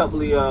trade a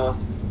couple of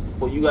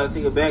or you got to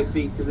take a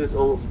backseat to the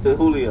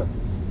Julio.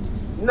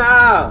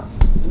 Nah,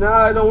 it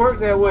don't work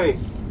that way.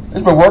 It's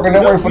been working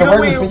that way for the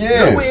Ravens for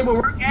years.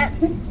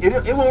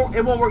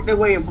 It won't work that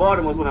way in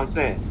Baltimore is what I'm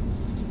saying.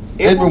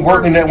 It's been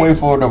working that way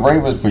for the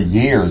Ravens for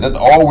years. That's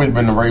always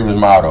been the Ravens'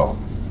 motto.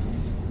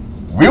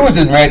 We was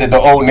just mad that the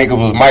old niggas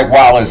was Mike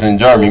Wallace and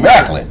Jeremy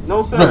Maclin.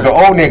 No, sir. Look, the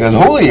old niggas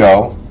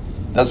Julio,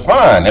 that's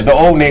fine. If the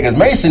old niggas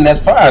Mason,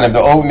 that's fine. If the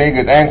old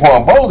niggas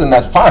Anquan Bolden,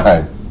 that's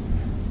fine.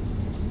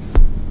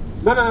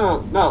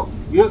 No.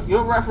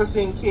 You're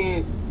referencing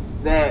kids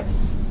that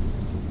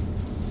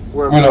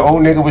were... When the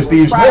old nigga was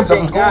Steve Smith, that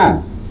was cool.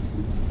 Guys.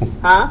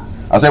 Huh?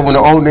 I said when the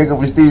old nigga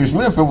was Steve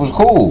Smith, it was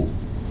cool.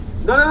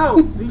 No.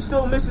 You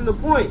still missing the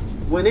point.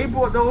 When they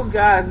brought those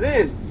guys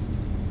in,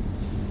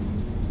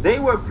 they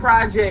were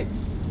project...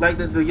 Like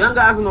the young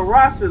guys on the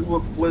rosters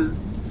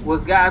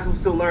was guys who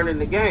still learning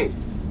the game.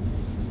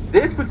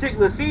 This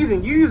particular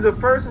season, you used a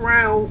first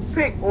round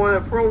pick on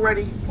a pro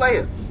ready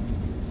player.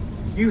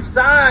 You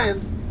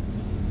signed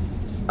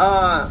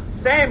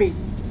Sammy,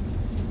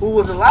 who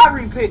was a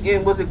lottery pick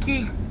and was a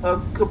key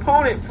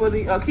component for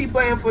the key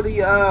player for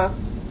the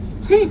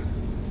Chiefs.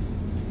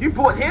 You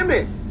brought him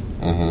in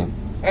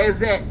as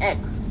that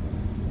X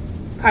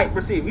type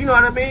receiver. You know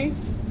what I mean?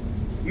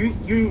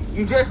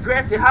 You just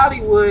drafted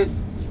Hollywood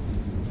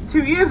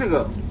 2 years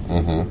ago,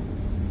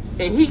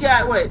 and he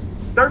got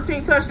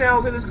 13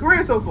 touchdowns in his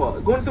career so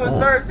far, going into his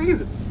third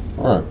season.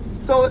 Right.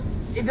 So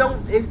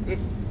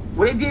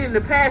what they did in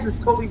the past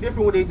is totally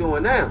different what they're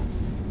doing now.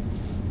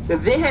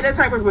 If they had that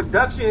type of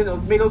production or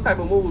made those type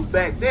of moves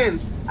back then,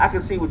 I can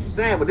see what you're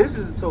saying, but this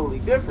is totally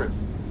different.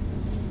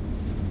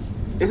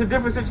 It's a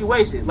different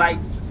situation.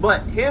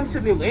 But him to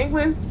New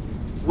England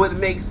would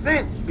make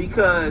sense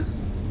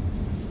because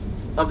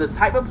of the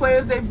type of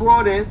players they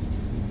brought in.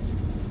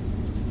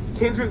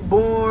 Kendrick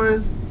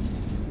Bourne,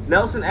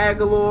 Nelson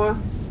Aguilar,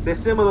 they're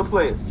similar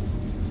players.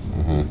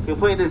 Can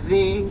play the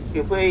Z,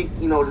 can play,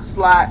 the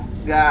slot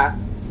guy.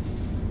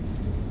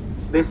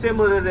 They're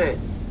similar to that.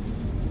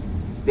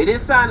 They didn't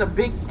sign a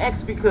big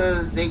X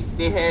because they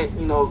had,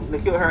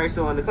 N'Keal Harry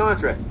still under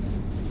contract.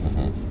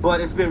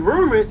 But it's been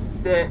rumored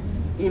that,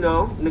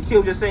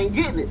 N'Keal just ain't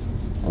getting it.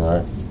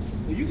 Right.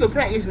 So you can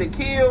package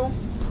N'Keal,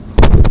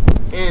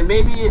 and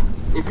maybe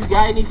if you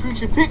got any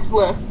future picks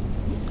left,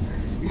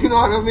 you know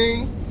what I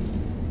mean?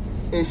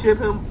 And ship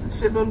him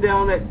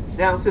down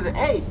to the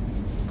A.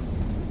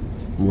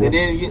 Yeah.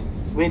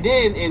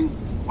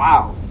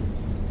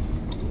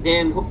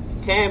 Then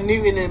Cam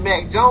Newton and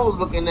Mac Jones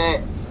looking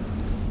at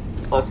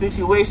a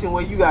situation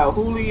where you got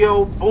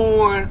Julio,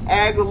 Bourne,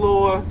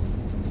 Aguilar,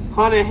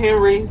 Hunter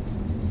Henry,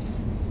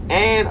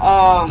 and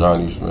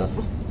Johnny Smith.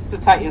 What's the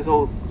Titans'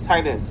 old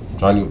tight end?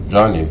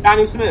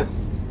 Johnny Smith.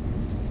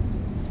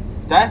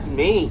 That's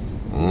me.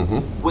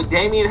 With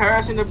Damian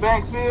Harris in the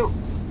backfield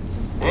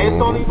and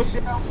Sony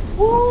Michel.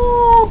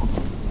 Woo!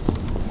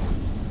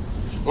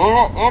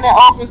 And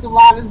that offensive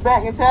line is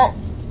back intact.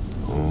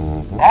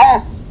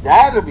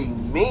 That'd be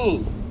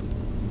mean.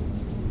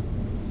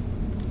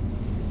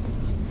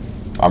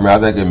 I mean, I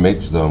think it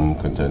makes them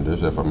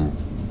contenders. If I'm,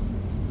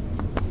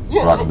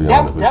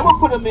 that would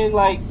put them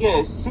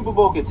in Super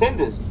Bowl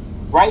contenders.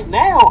 Right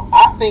now,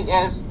 I think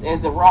as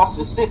the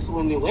roster sits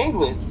with New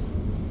England,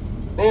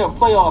 they're a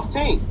playoff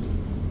team.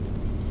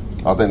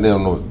 I think they're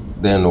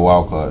in the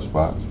wild card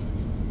spot.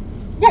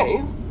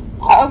 Yeah,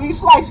 however you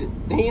slice it,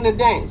 they in the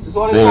dance. That's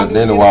all they're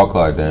in the wild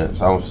card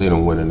dance. I don't see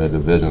them winning their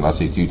division. I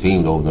see two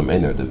teams over them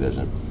in their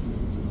division.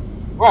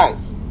 Right,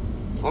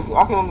 I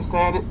can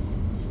understand it,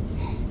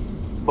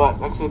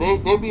 but like I said,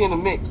 they be in the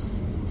mix.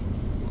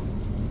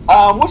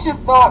 What's your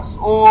thoughts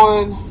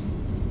on?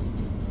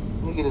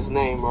 Let me get his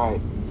name right.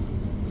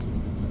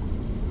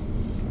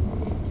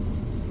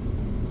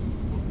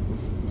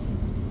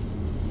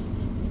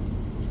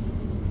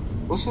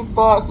 What's your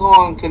thoughts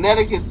on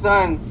Connecticut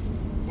Sun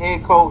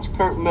head coach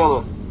Curt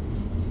Miller?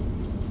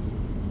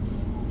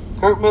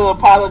 Curt Miller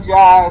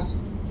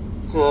apologized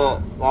to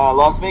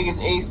Las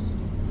Vegas Ace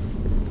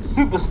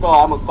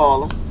superstar, I'm going to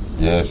call him.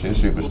 Yeah,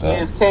 she's a superstar.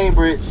 Liz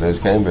Cambridge. Liz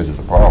Cambridge is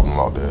a problem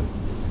out there.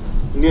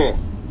 Yeah.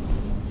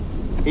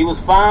 He was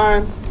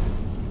fined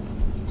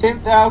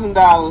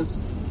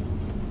 $10,000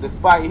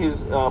 despite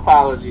his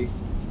apology.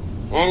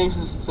 And he was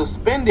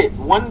suspended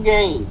 1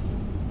 game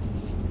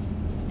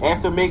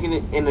after making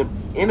an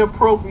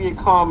inappropriate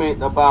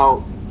comment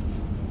about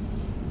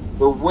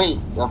the weight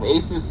of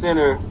Aces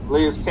center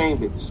Liz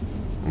Cambridge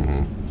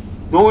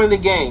during the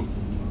game.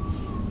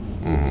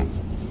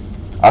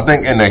 I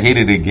think in the heat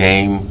of the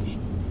game,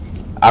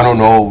 I don't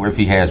know if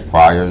he has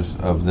priors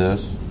of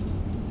this.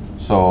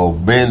 So,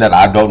 being that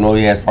I don't know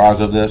he has priors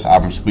of this,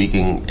 I'm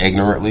speaking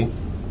ignorantly.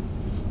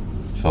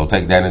 So,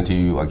 take that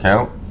into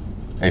account.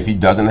 If he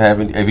does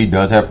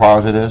have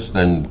priors of this,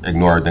 then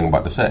ignore everything I'm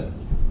about to say.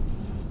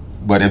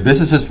 But if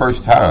this is his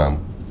first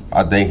time,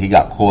 I think he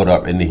got caught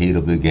up in the heat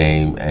of the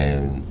game,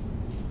 and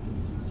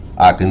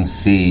I can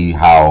see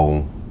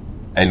how,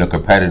 in a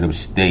competitive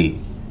state,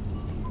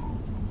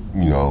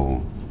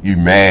 you're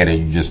mad and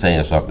you just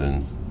saying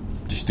something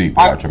stupid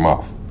out your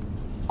mouth.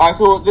 All right,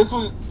 so this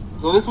was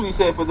what he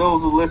said for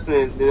those who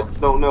listening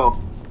that don't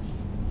know.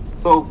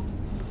 So,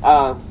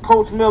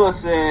 Coach Miller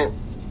said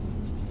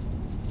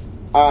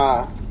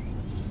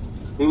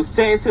he was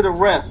saying to the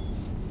ref,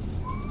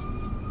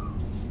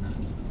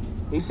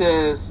 he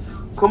says,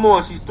 "Come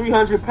on, she's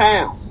 300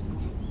 pounds.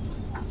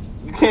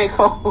 You can't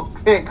call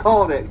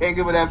that. Can't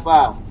give her that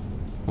foul."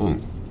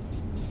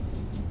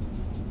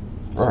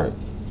 Right.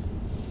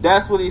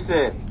 That's what he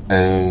said.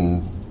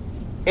 And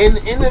in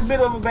the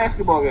middle of a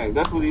basketball game,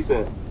 that's what he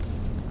said.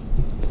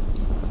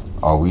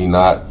 Are we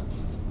not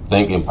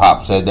thinking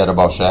Pop said that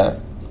about Shaq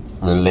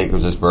when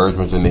Lakers and Spurs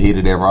was in the heat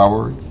of their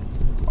rivalry?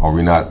 Are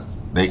we not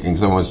thinking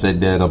someone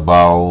said that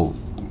about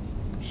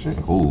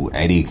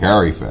Eddie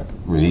Carey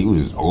when he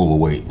was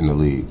overweight in the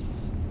league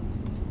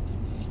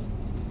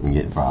and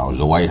getting fouls?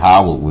 Dwight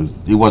Howard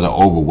he wasn't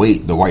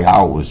overweight. Dwight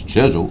Howard was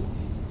chiseled,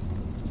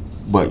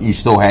 but you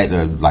still had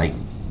to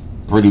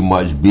pretty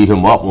much beat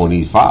him up on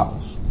these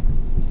fouls.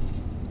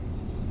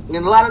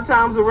 And a lot of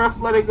times the refs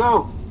let it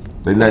go.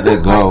 They let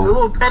that go. The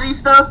little petty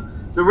stuff,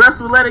 the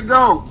refs would let it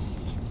go.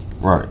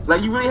 Right.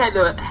 You really had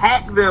to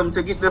hack them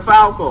to get the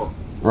foul call.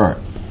 Right.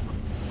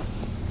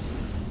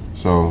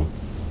 So,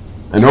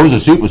 and those are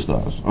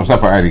superstars,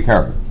 except for Eddie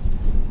Carey.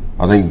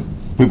 I think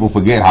people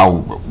forget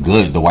how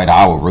good Dwight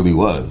Howard really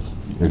was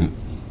in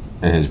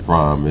his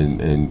prime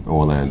in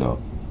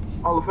Orlando.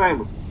 Hall of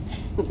Famer.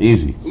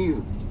 Easy.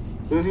 Easy.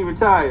 As soon as he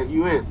retired,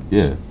 you in.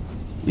 Yeah.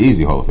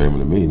 Easy Hall of Famer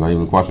to me. Not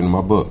even a question in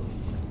my book.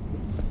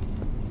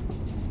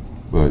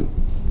 But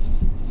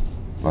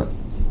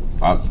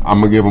I'm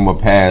going to give him a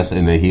pass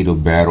in the heat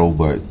of battle,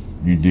 but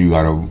you do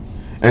got to...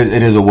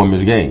 It is a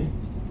women's game.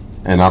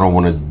 And I don't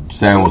want to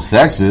sound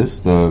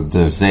sexist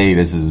to say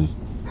this is...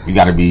 You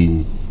got to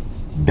be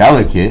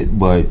delicate,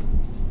 but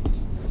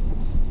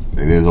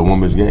it is a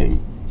women's game.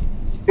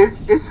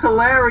 It's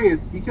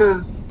hilarious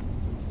because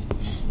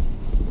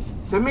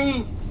to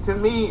me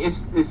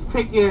it's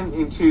picking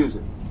and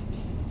choosing.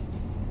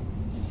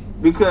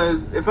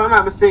 Because if I'm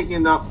not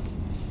mistaken,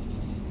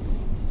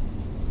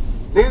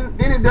 didn't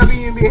the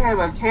WNBA have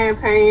a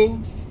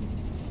campaign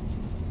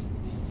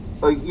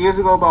years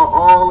ago about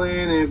all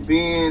in and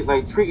being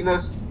treating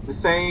us the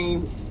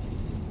same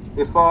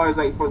as far as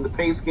from the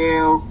pay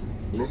scale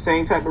and the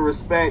same type of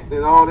respect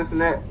and all this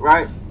and that,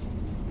 right?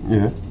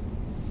 Yeah.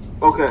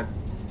 Okay.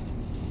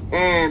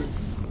 And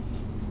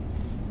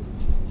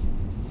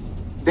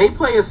they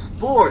play a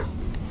sport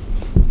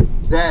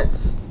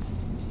that's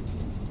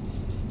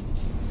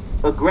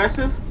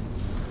aggressive.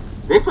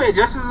 They play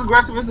just as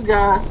aggressive as the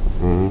guys.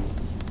 Mm-hmm.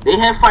 They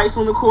have fights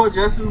on the court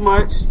just as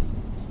much.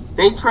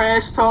 They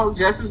trash talk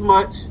just as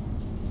much.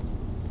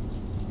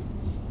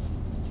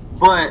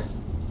 But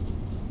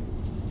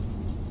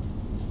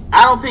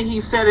I don't think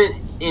he said it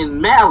in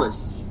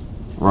malice.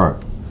 Right.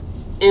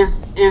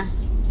 It's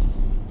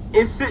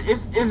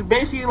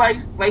basically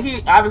like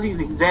he obviously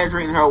he's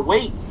exaggerating her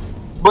weight.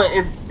 But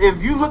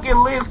if you look at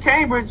Liz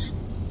Cambridge,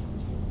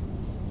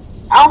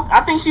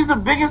 I think she's the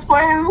biggest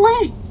player in the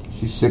league.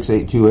 She's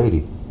 6'8",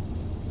 280.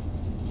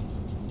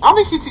 I don't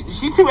think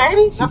she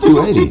 280. She's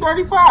 280.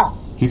 235.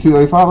 She's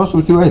 285. Let's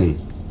do 280.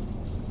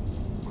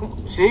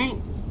 She.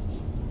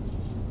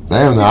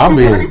 Damn, now I'm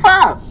being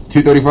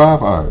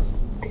 235. All right.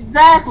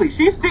 Exactly.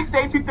 She's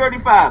 6'8",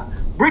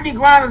 235. Brittany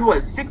Griner's what,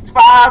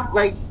 6'5",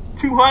 like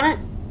 200.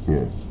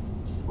 Yeah.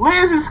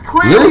 Liz is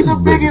clearly the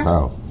biggest.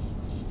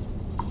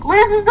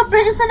 Liz is the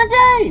biggest in the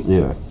game.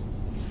 Yeah.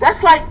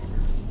 That's like,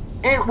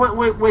 and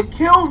what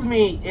kills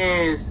me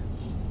is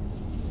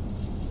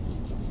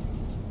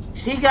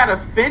she got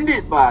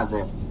offended by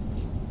that.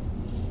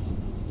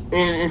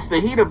 And it's the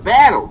heat of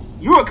battle.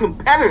 You're a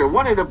competitor,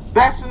 one of the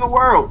best in the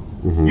world.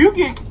 Mm-hmm. You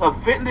get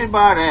offended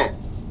by that.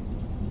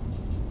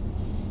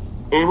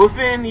 And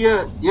within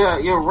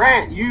your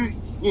rant, you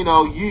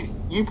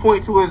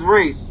point to his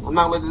race. I'm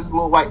not letting this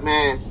little white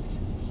man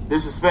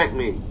disrespect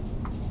me.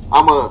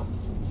 I'm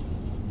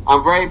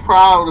very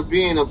proud of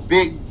being a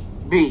big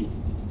B,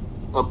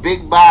 a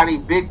big body,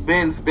 Big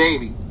Ben's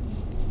baby.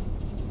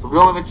 So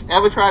don't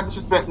ever try to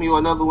disrespect me or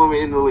another woman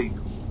in the league.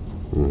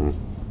 Mm-hmm.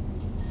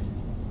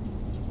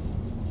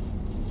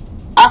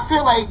 I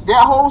feel like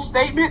that whole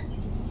statement,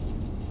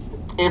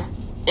 if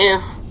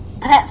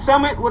Pat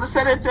Summitt would have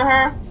said it to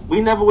her,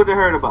 we never would have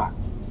heard about it.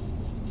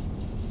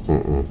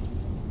 Mm-mm.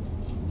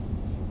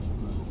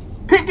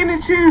 Picking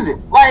and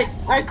choosing, like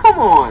come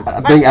on.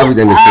 I think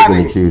everything is picking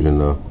and choosing,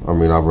 though. I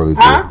mean, I really do.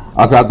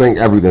 I think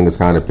everything is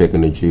kind of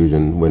picking and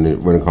choosing when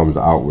it comes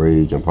to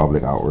outrage and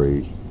public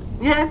outrage.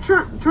 Yeah,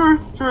 true.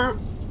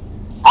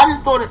 I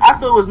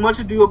thought it was much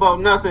ado about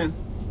nothing.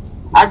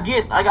 I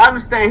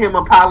understand him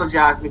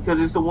apologizing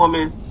because it's a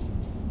woman,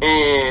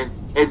 and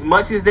as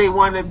much as they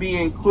want to be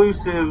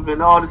inclusive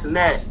and all this and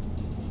that,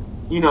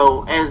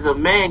 as a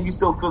man, you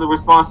still feel the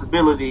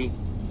responsibility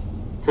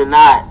to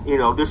not,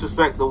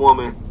 disrespect the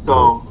woman.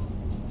 So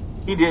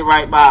he did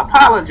right by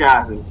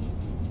apologizing.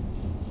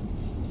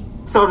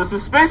 So the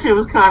suspension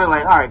was kind of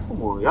like, all right,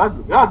 come on,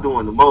 y'all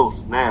doing the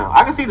most now.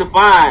 I can see the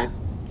fine,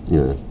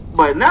 yeah,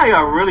 but now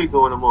y'all really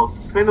doing the most.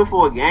 Suspended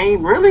for a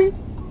game, really?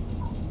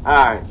 All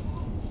right,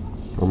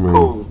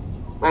 cool.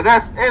 Like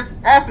that's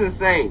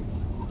insane.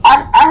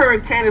 I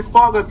heard Candace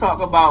Parker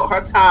talk about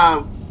her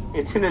time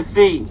in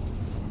Tennessee,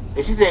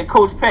 and she said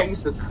Coach Pat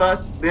used to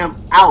cuss them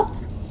out.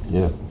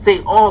 Yeah.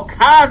 Say all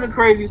kinds of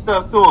crazy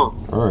stuff to him.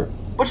 All right.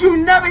 But you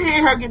never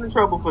hear her get in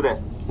trouble for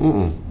that.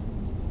 Mm-mm.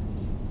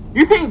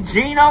 You think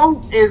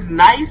Gino is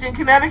nice in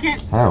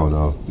Connecticut? Hell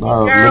no.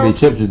 How many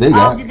chips did they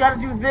got? You got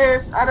to do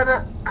this.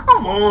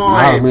 Come on.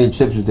 How many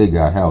chips did they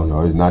got? Hell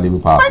no. It's not even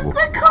possible.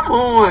 Like, come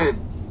on.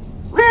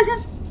 Liz,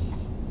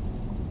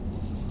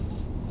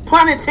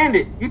 pun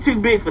intended. You too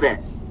big for that.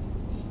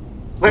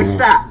 Like,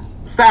 Stop,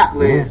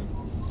 Liz. Yeah.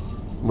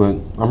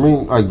 But, I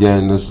mean,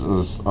 again, this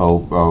is a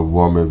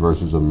woman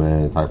versus a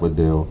man type of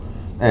deal.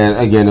 And,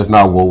 again, it's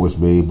not woe with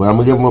me, but I'm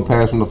going to give him a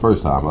pass from the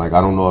first time. Like,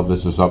 I don't know if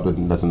this is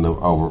something that's a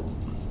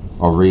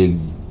reoccurring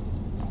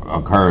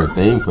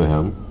thing for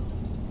him.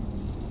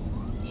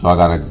 So I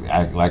got to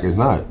act like it's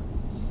not.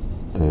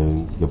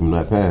 And give him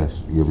that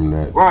pass. Give him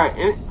that.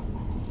 Right.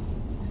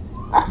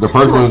 The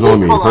first one's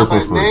on me. The first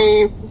one's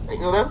free.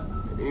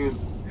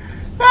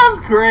 That's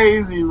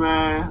crazy,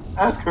 man.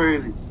 That's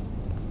crazy.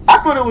 I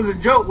thought it was a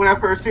joke when I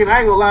first seen it. I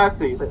ain't gonna lie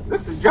to you. Like,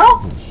 this is a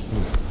joke?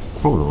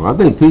 Hold on. I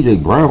think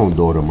PJ Brown's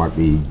daughter might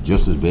be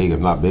just as big, if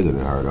not bigger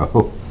than her,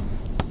 though.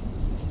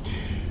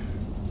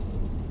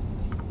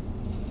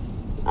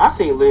 I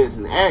seen Liz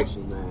in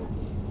action, man.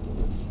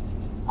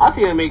 I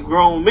seen her make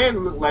grown men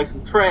look like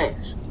some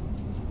trash.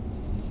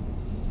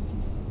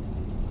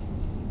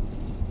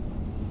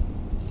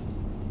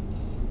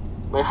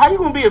 Like, how you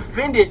gonna be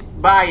offended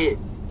by it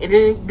and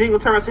then gonna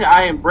turn around and say,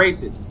 I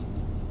embrace it?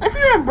 If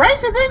you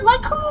embrace it, then,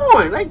 like, come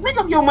on. Like, make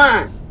up your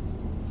mind.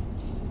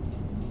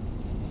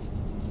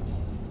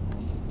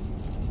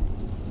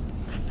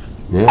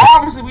 Yeah.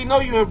 Obviously, we know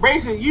you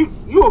embrace it. You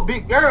a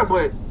big girl,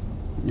 but...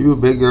 You a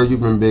big girl.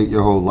 You've been big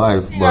your whole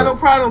life. You got no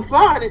problem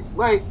flying it.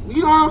 Like,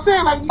 you know what I'm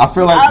saying? Like, I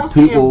feel like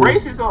people...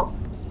 embrace it, so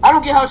I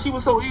don't get how she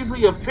was so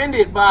easily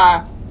offended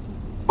by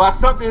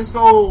something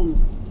so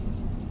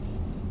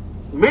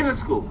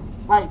minuscule.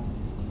 Like,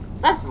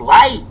 that's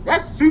light.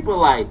 That's super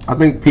light. I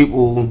think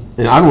people,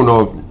 and I don't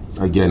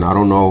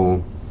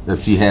know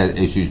if she had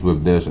issues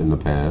with this in the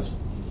past.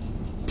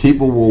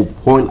 People will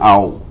point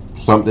out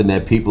something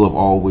that people have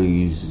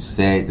always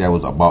said that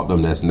was about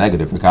them that's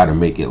negative and kind of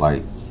make it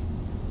like,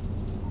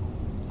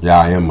 yeah,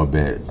 I am a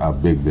big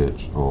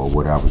bitch, or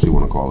whatever she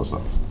want to call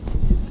herself.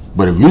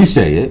 But if you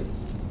say it,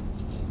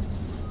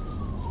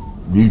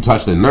 you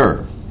touch the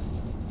nerve.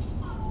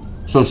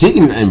 So she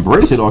can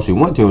embrace it all she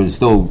wants to and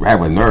still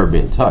have a nerve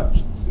being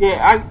touched.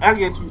 Yeah, I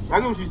get you. I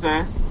get what you're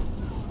saying.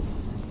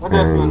 I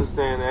definitely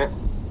understand that.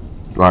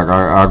 Like,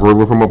 I agree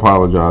with him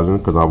apologizing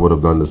because I would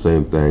have done the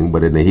same thing.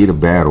 But in the heat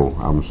of battle,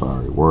 I'm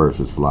sorry, words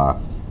just fly.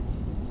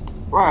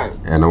 Right.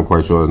 And I'm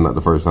quite sure it's not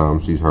the first time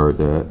she's heard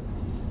that.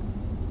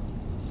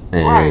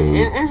 And right.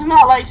 And it's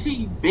not like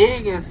she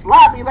big and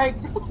sloppy.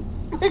 Like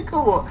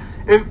come on.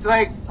 If,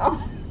 like,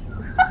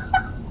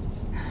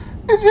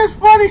 It's just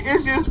funny.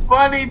 It's just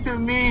funny to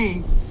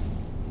me.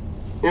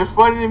 It's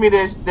funny to me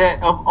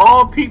that of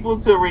all people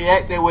to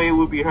react that way, it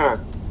would be her.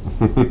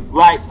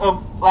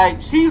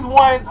 like she's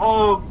one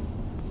of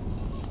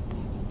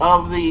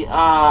the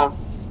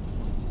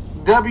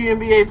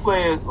WNBA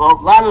players. Well,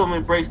 a lot of them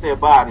embrace their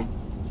body,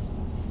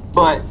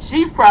 but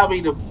she's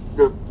probably the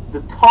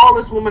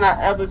tallest woman I've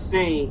ever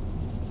seen.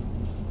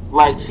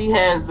 Like, she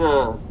has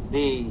the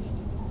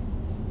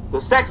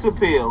sex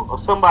appeal of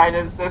somebody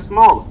that's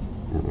smaller.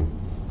 Mm-hmm.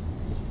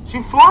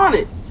 She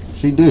flaunted.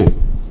 She did.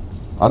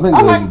 I think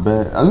that's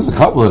bad. There's a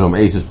couple of them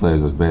Aces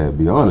players that's bad. To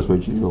be honest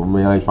with you, I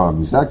mean, I ain't trying to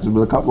be sexist,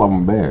 but a couple of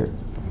them bad.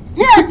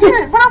 Yeah, I get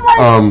it, but I'm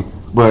like,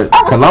 but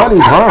Kalani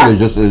Brown is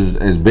just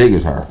as big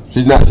as her.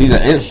 She's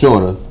an inch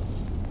shorter,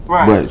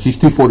 right? But she's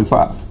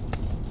 245.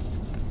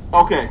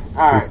 Okay,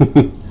 all right.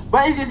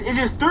 But it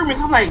just threw me.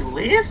 I'm like,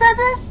 Liz said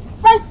this?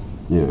 Like,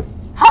 yeah.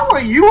 How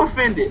are you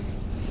offended?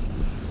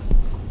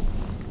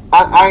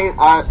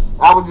 I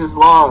was just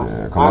lost.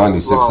 Yeah,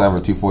 Kalani's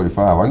 6'7",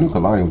 245. I knew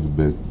Kalani was a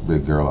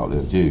big girl out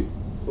there too.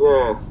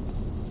 Yeah.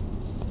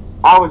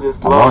 I was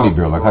just Kalani lost.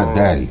 built like her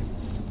daddy.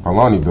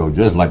 Kalani built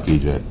just like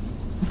PJ.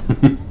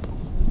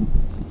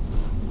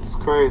 It's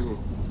crazy.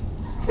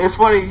 It's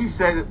funny you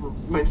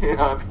mentioned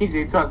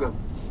PJ Tucker.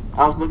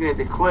 I was looking at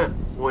the clip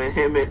when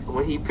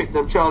he picked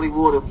up Charlie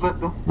Ward and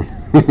flipped him.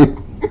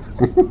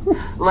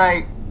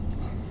 Like,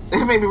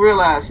 it made me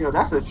realize,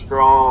 that's a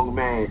strong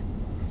man.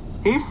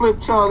 He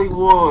flipped Charlie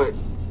Ward,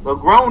 a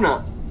grown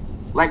up,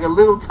 like a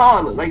little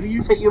toddler. Like,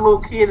 you take your little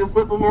kid and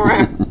flip him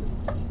around.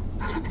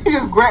 He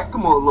just grabbed,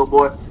 come on, little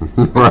boy.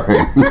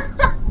 Right.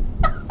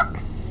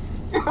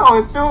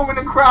 And threw him in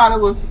the crowd.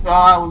 It was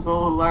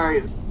so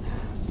hilarious.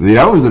 See,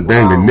 that was the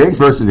thing. The Knicks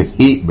versus the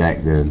Heat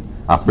back then,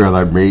 I feel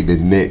like made the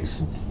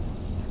Knicks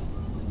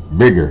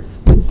bigger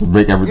to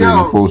make everything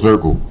in full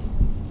circle.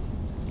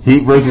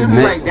 Heat versus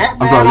Knicks.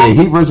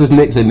 Heat versus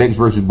Knicks and Knicks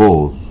versus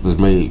Bulls was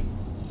made.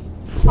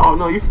 Oh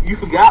no, you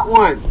forgot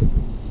one.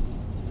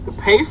 The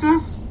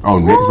Pacers. Oh,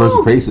 Knicks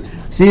versus Pacers.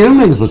 See, them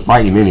niggas was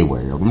fighting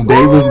anyway. Them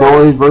Davis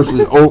boys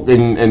versus Oak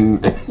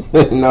and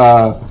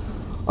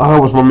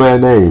what's my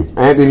man's name?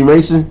 Anthony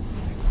Mason.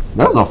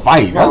 That was a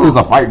fight. That was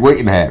a fight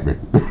waiting to happen.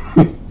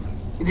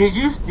 Did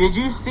you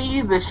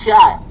see the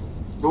shot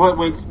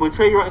when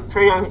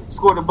Trae Young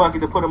scored the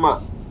bucket to put him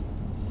up?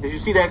 Did you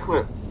see that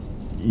clip?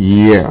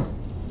 Yeah.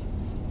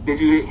 Did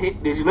you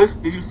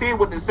listen? Did you see it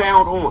with the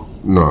sound on?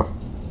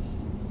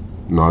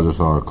 No, I just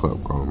saw a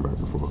clip going back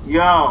and forth.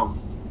 Yo,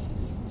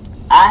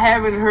 I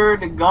haven't heard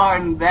the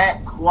Garden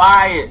that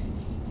quiet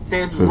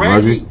since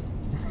Reggie.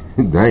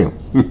 Damn.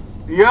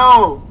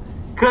 Yo,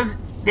 cause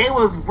they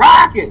was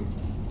rocking.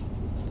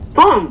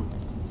 Boom.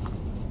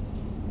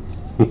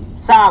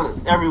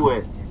 Silence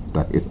everywhere.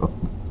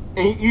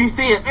 And you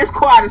see it. It's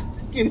quiet as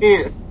fucking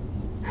here.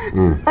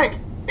 Like,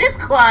 it's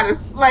quiet as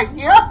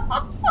yo.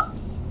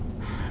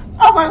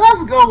 I'm like,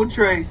 let's go with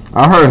Trae.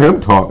 I heard him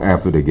talk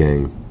after the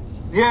game.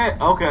 Yeah,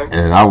 okay.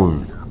 And I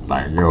was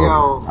like,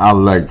 yo. I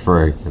like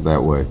Trae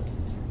that way.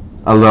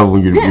 I love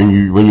when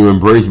you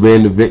embrace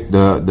being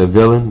the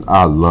villain.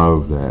 I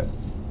love that.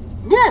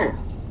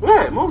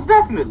 Yeah, most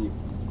definitely.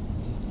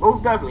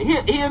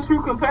 He a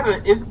true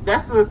competitor.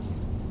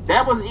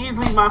 That was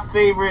easily my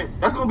favorite.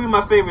 That's gonna be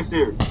my favorite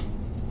series.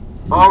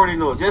 I already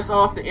know, just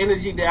off the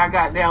energy that I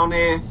got down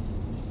there.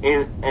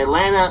 And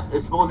Atlanta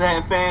is supposed to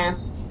have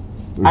fans.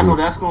 Mm-hmm. I know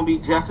that's going to be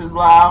just as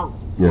loud.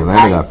 Yeah,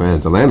 Atlanta got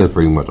fans. Atlanta's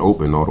pretty much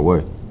open all the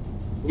way.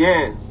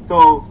 Yeah,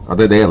 so I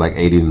think they had like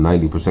 80 to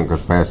 90%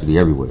 capacity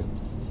everywhere.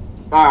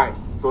 All right,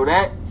 so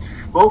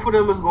both of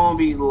them is going to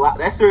be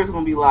that series is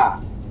going to be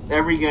live.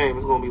 Every game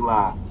is going to be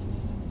live.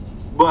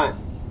 But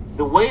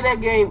the way that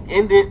game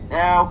ended,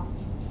 Al,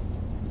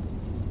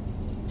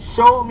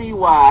 showed me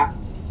why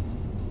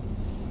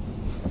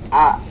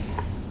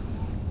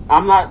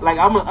I'm not like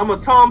I'm a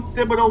Tom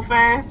Thibodeau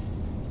fan,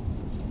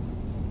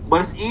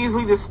 but it's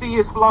easily to see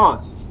his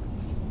flaws.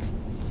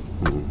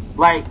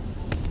 Like,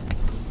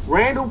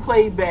 Randall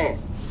played bad.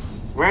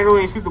 Randall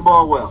didn't shoot the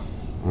ball well.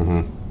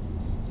 Mm-hmm.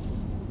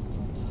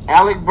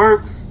 Alec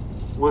Burks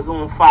was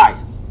on fire.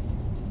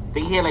 I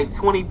think he had like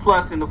 20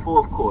 plus in the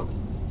fourth quarter.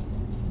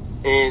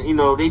 And,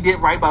 they did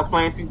right by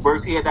playing through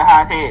Burks. He had the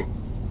hot hand.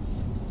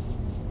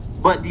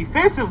 But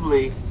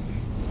defensively,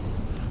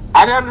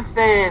 I didn't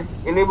understand,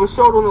 and it was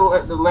showed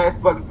on the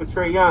last bucket for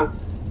Trae Young.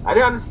 I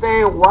didn't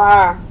understand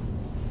why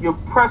you're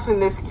pressing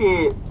this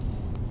kid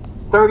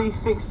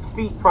 36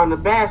 feet from the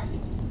basket.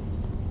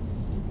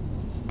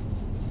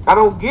 I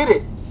don't get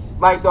it.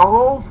 Like, the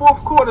whole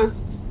fourth quarter,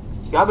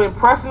 y'all been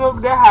pressing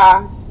him that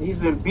high. He's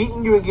been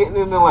beating you and getting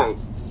in the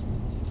lanes.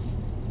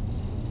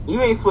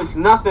 You ain't switched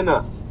nothing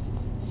up.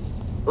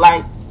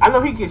 Like, I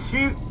know he can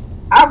shoot.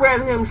 I'd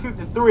rather him shoot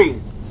the three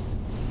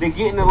than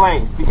get in the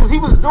lanes, because he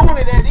was doing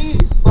it at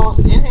ease. So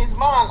in his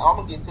mind, I'm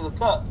gonna get to the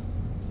cup.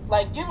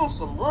 Like, give him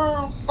some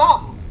room,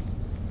 something.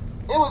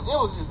 It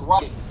was just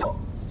wild.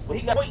 But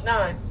he got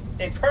 0.9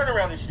 and turn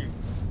around and shoot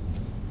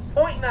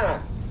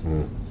 0.9,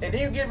 and then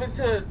you give it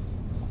to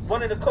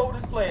one of the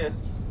coldest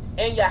players,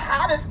 and your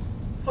hottest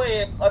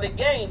player of the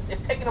game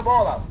is taking the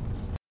ball out.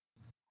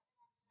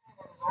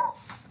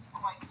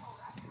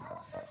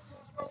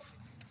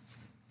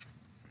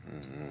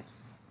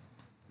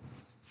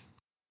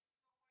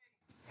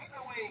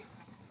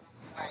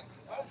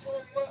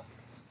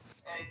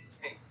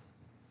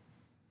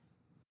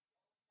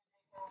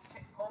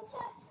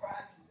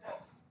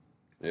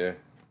 Yeah.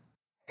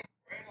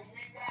 Brandon, we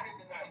got it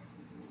tonight.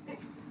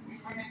 We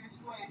ready to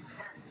play for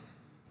Burgers.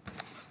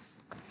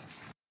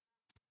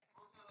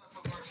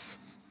 For Burgers.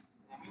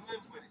 And we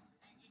live with it.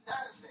 He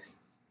got us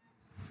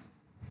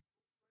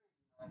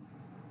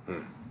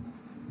there.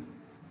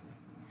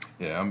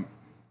 Yeah,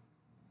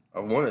 I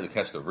wanted to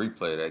catch the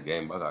replay of that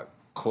game, but I got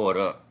caught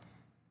up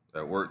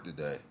at work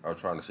today. I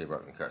was trying to see if I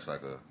can catch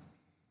like a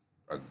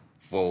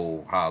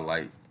full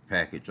highlight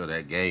package of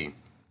that game.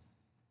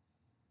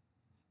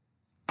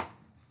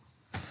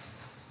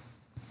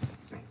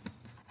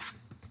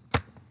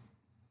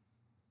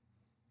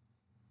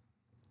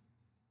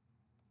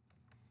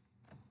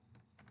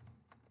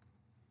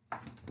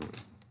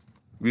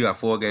 We got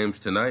 4 games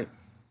tonight.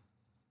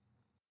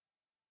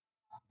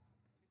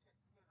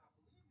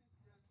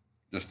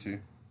 Just 2.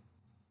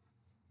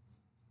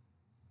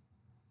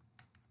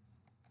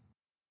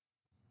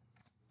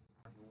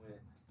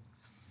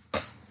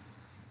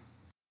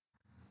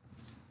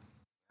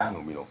 I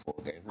don't be no 4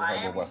 games. We'll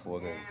have more about 4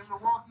 games. And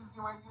Milwaukee's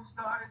getting ready to get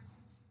started.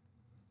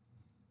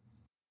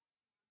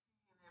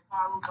 And then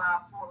followed by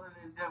Portland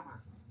and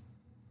Denver.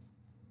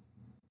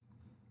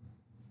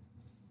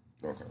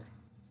 Okay.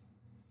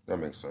 That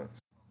makes sense.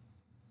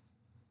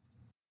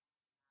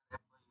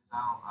 That plays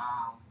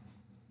out.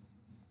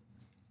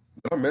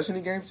 Did I miss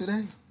any games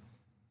today?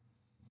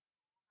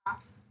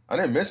 I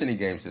didn't miss any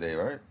games today,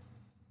 right?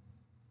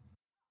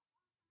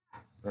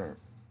 All right.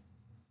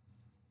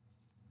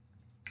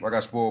 I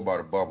got spoiled by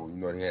the bubble. You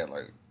know, they had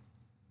like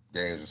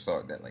games that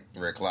started at like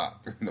 3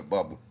 o'clock in the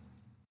bubble.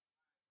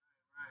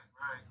 Right.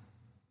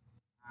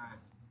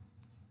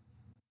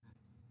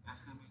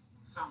 That's gonna be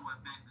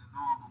somewhat back to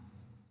normal.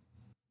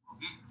 Well,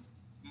 getting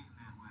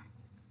that way.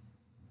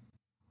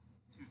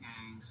 2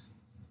 games,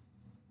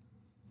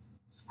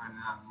 spread it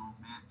out a little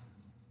bit.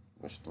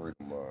 It's 3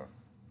 tomorrow.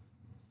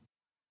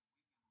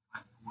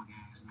 Like 4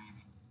 games,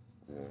 maybe.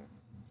 Yeah.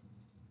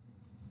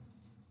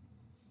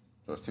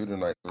 So it's 2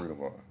 tonight, 3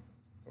 tomorrow.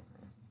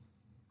 Okay.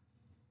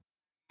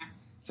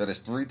 So there's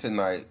 3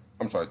 tonight.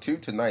 I'm sorry, 2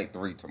 tonight,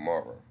 3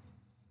 tomorrow.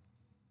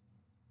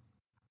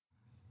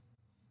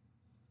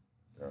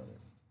 Got it.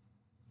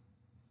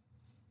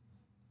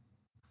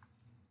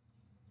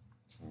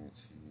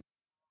 TNT.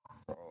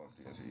 All of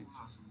TNT. Who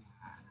else we got?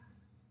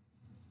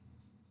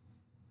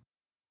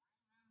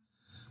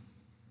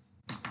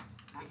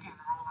 They're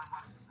getting rolling with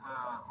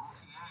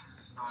OTAs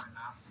is starting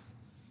now.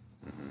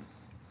 Mm-hmm.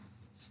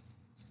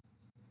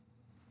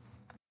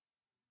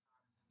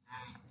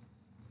 Today.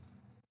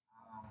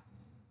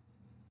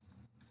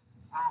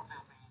 I don't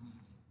think any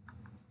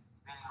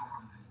video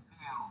from the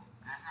field.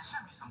 There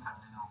should be some type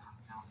of video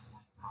from the field this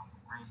week from the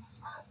Ravens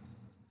side.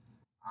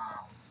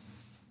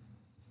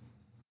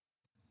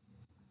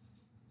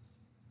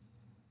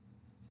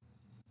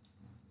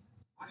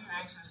 What are you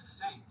anxious to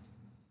see?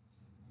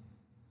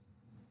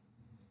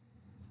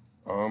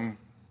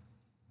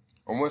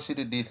 I want to see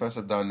the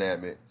defensive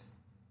dynamic.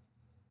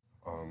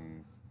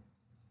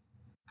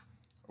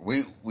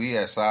 We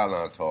at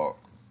Sideline Talk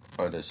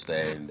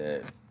understand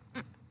that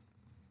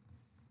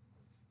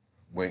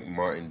Wink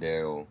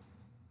Martindale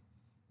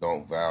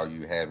don't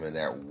value having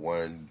that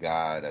one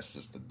guy that's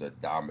just the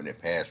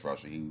dominant pass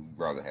rusher. He'd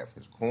rather have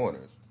his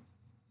corners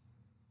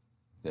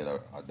than a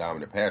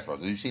dominant pass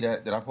rusher. Did you see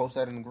that? Did I post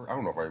that in the group? I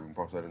don't know if I even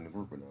posted that in the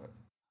group or not.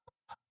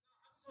 I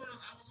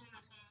was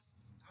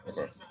on the phone.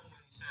 Okay. On the phone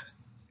when he said it.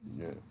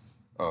 Yeah.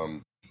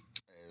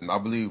 And I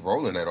believe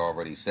Roland had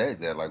already said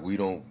that, like, we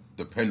don't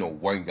depend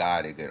on one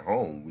guy to get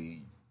home.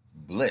 We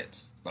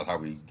blitz. That's how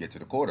we get to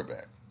the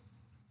quarterback.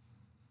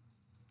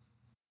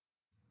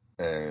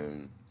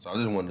 And so I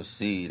just wanted to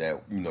see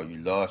that, you know,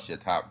 you lost your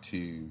top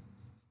 2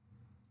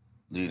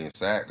 leading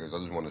sackers. I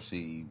just want to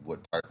see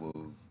what type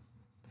of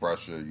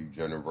pressure you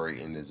generate,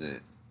 and is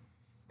it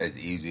as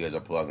easy as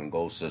a plug and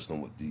go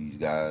system with these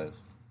guys?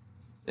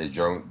 Is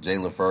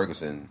Jalen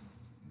Ferguson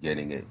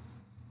getting it?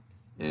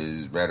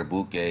 Is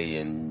Radabuke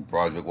and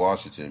Broderick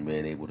Washington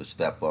being able to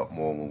step up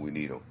more when we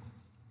need them?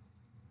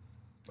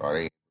 Are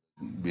they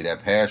be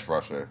that pass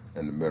rusher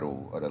in the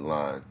middle of the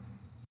line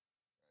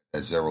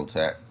at 0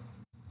 tech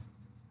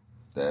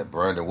that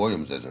Brandon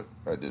Williams isn't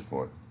at this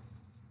point?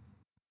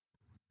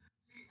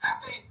 See, I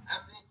think,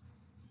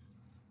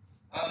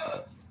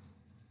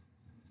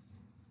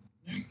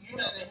 you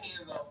had to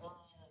hand the whole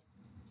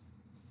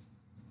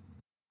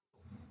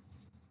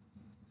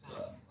to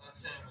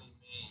Assembly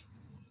made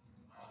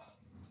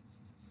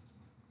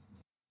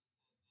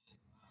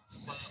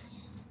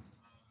sacks.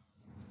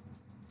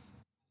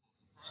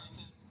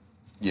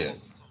 Yeah.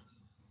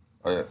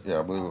 Oh, yeah,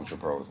 I believe it was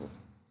Superlative.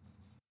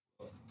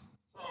 So,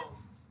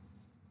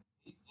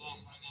 in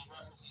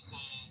reference, he said,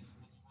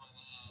 "What you want to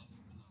have,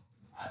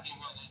 I hear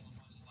what they do,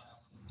 what you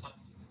got for the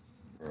company,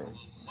 Right. and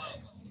then the sack."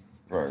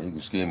 Right, you can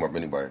scheme up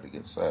anybody to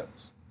get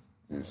sacks.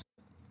 Yes.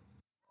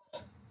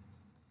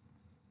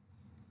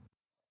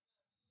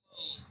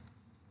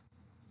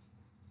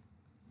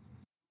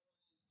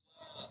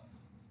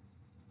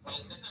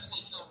 But that's not to say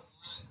he don't like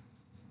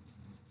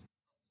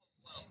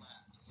sack by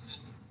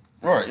consistent.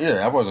 Right,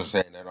 yeah, I wasn't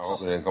saying that. I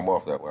hope it didn't come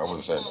off that way. I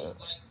wasn't saying that.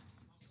 Like,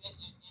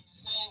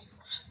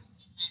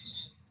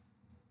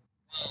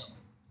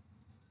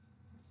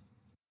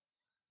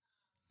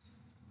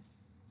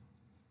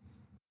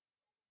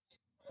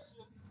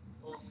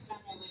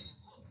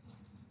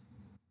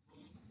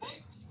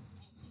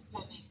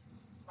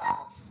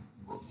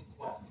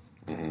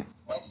 Mm-hmm.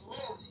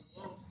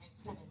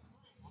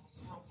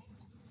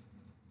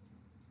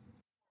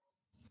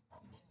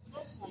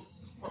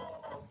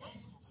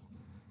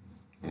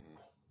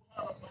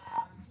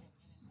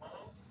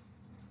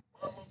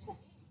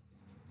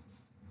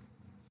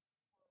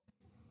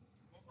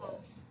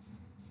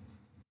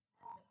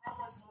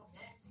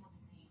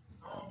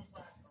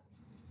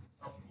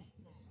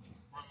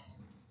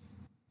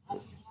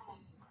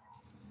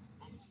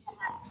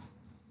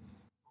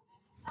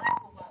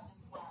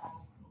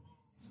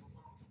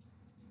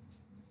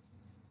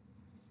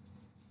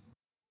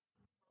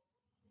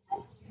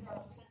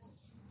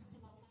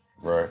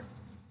 Right.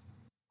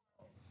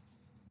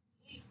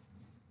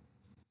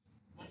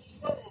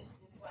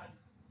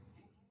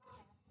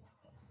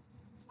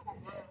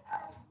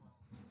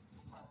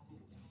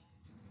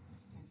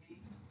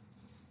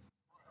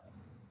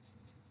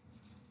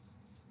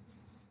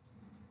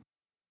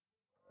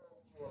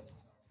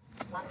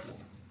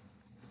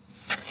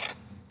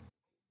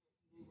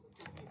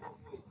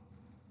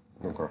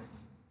 Okay.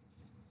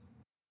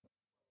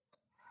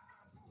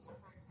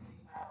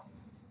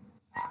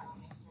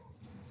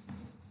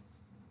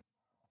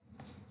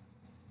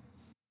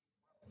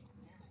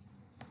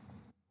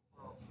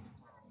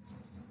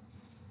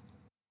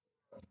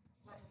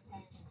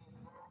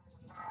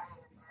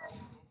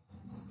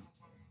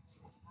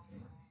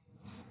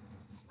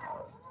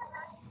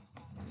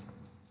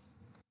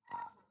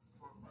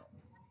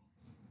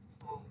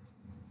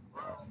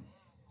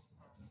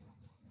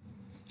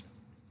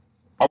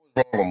 I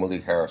was wrong on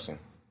Malik Harrison.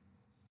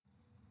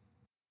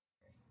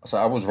 I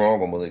said I was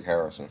wrong on Malik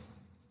Harrison.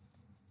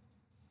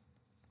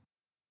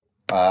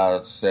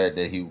 I said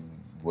that he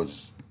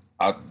was.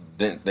 I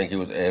didn't think he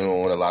was in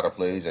on a lot of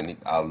plays, and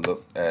I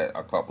looked at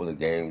a couple of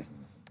games.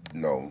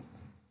 No,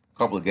 a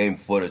couple of game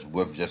footage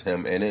with just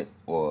him in it,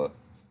 or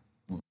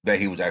that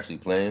he was actually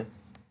playing.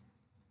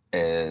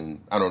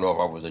 And I don't know if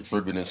I was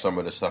attributing some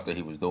of the stuff that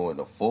he was doing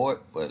to Ford,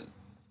 but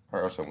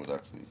Harrison was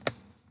actually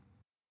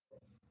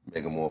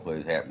making more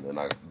plays happen than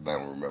I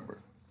remember.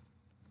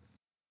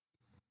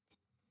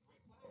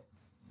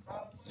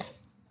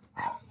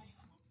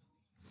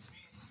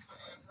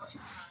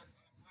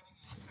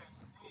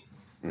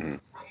 Hmm.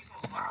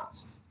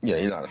 Yeah,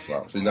 he's not a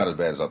slouch. He's not as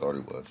bad as I thought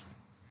he was.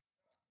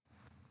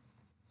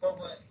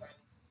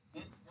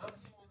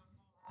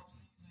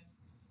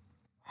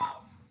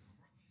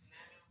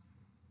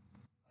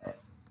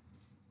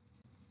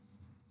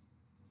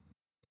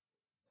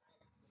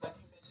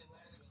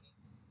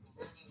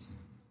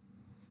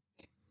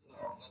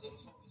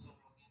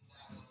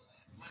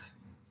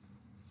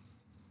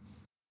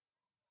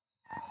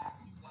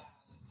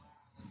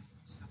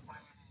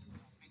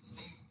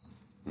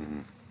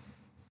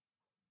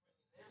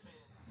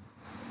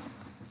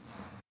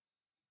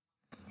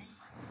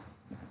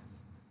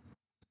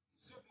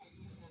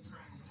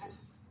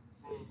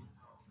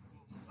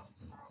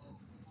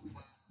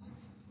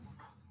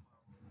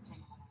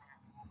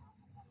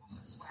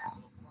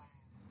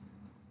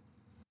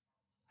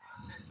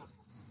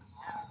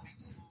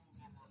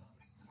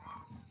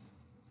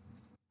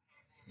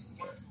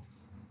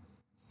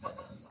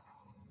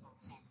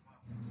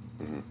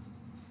 Hmm.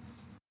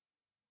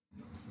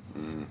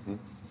 Hmm. Hmm.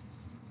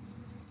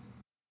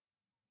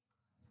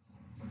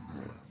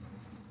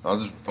 I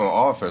just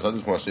on offense. I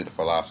just want to see the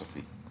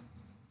philosophy.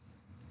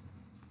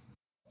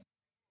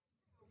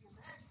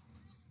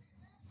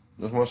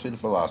 Just want to see the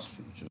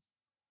philosophy. Just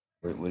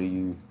what are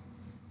you?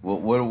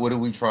 What are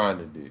we trying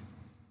to do?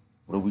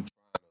 What are we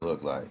trying to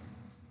look like?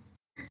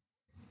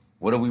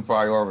 What are we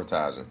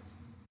prioritizing?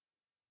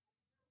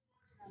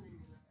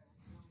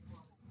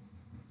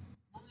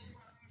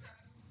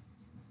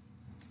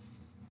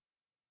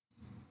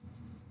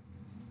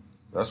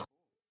 That's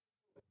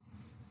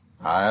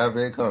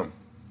however it come,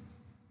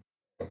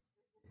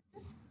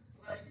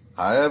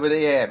 however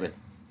they happen.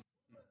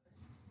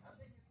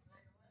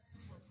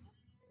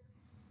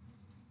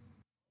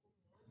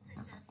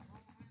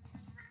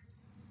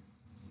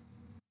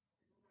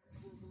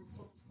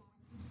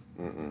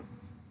 Mm-mm.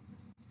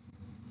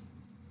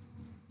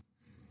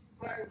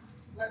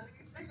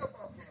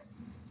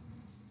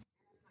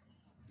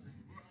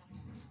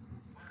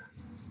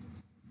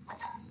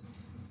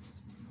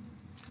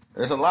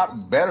 There's a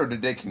lot better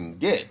that they can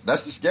get.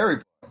 That's the scary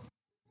part.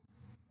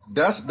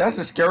 That's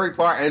the scary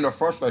part and the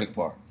frustrating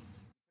part.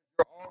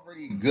 You're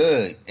already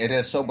good, and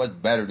there's so much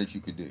better that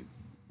you could do.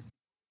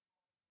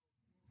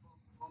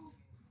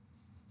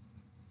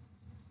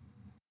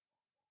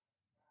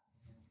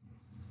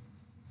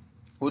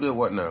 Who did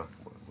what now?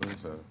 What is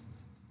that?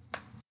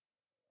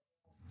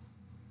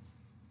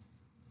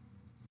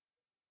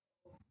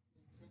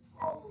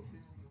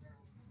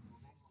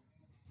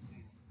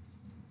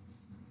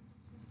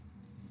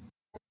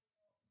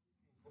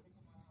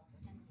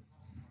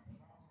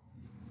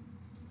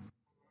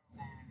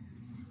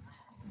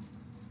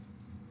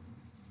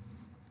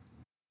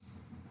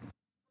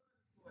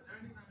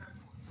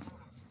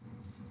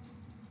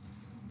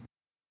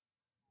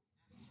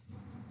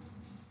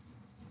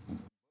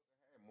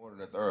 more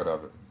than a third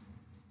of it.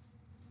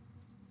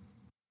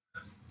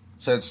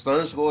 Said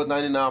Stern scored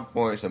 99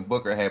 points and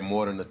Booker had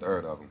more than a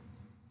third of them.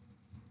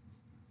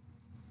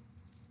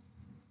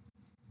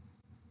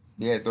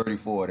 He had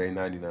 34, they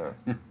 99.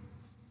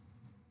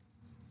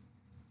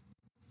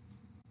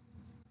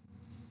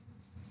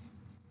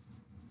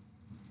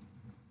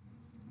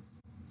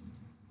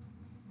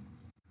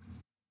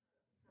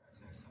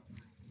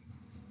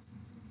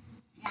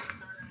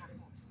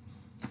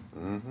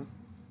 Mm-hmm.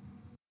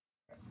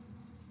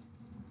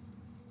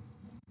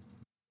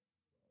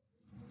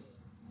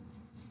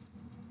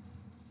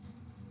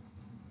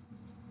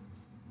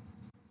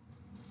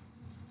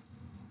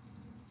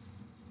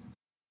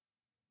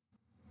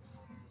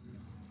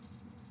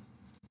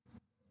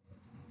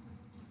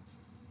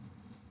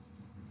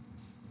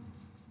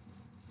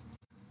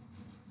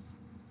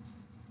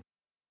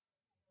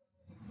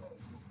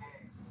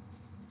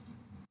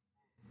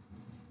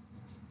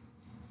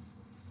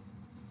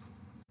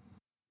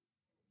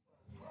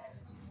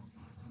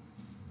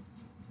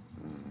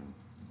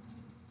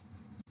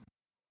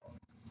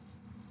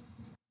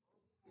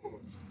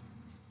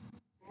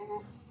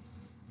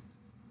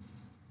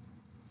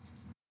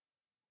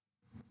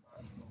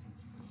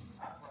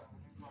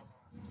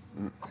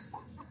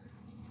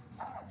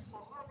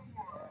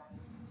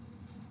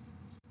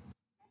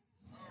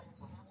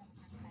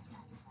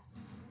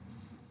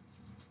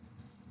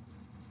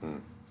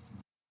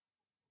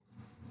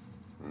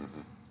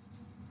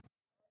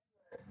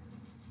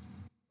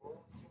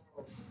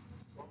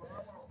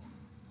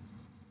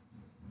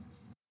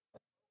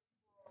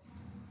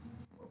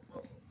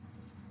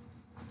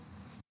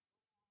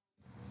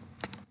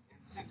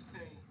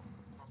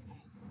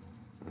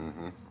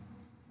 Mm-hmm.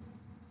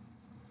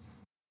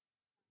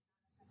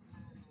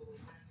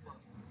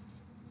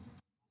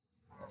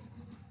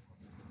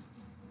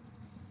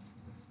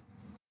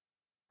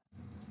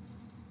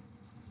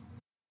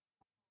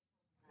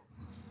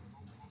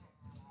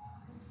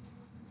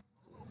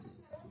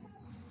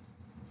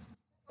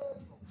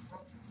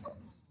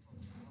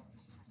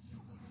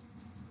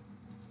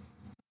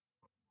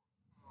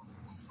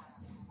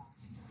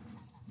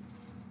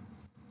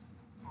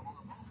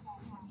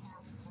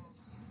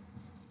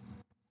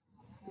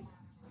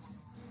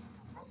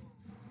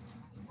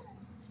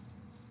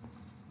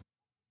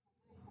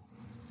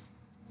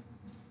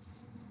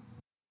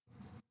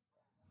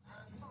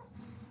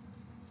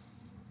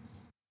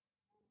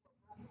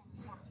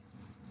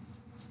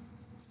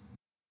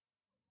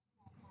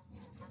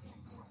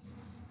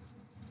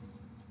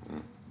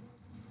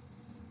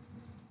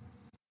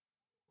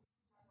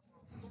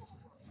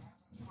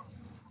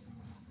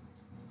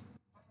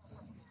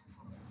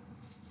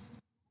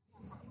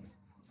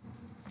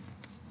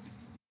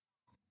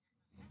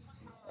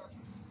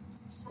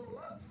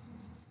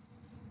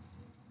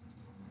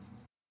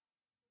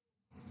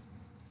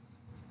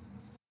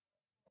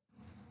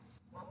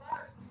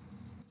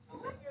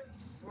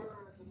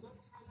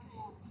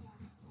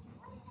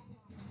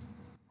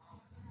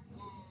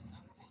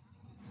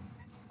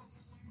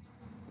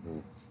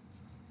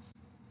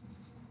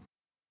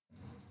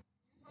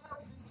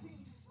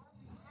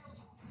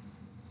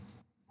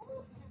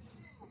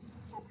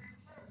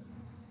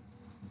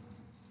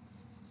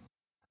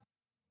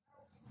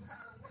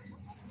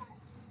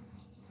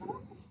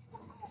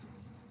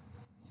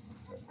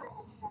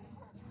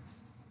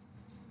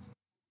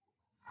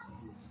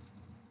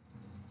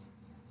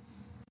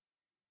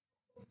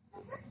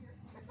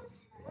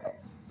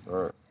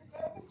 All right.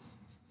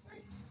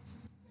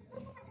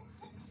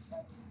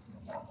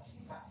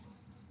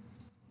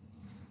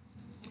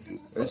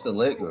 It's the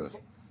Lakers.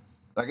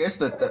 Like it's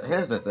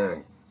here's the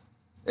thing.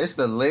 It's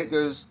the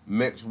Lakers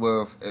mixed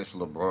with it's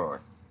LeBron.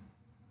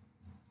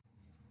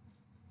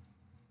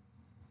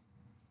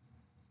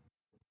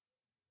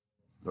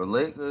 The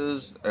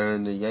Lakers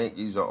and the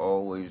Yankees are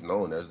always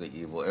known as the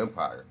evil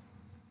empire.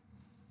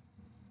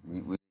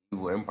 We the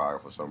evil empire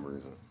for some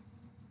reason.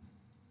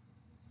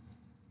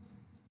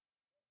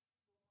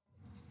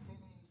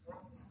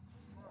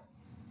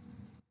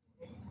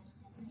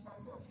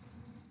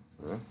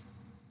 Yeah.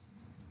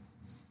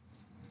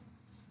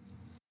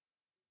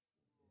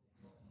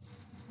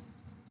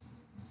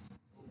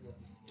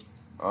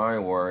 I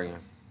ain't worrying.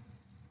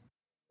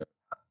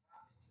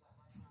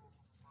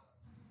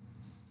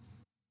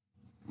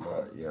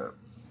 But yeah.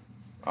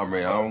 I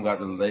mean, I don't got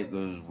the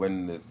Lakers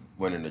winning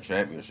the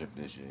championship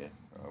this year.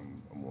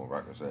 I'm more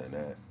rock saying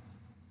that.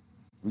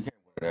 We can't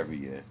win it every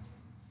year.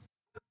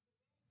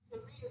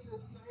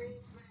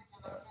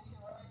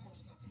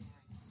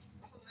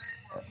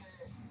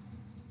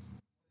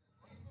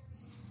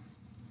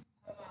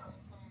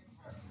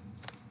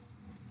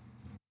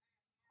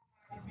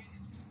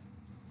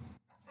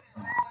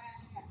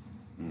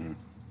 Mm-hmm.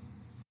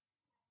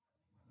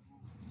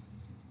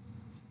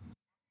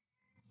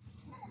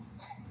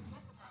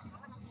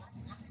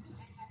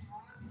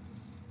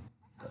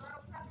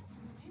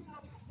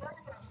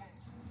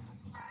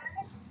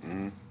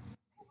 Mm-hmm.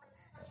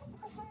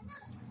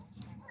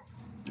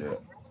 Yeah.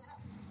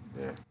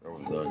 Yeah. That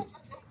was done.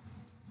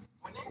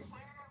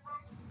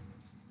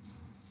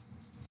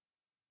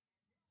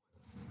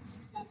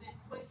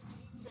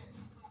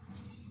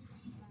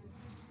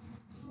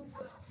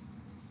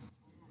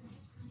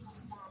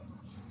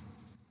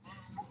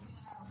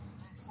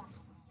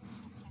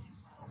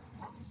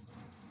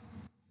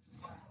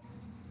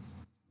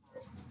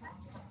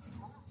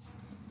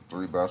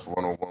 three best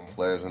 101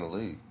 players in the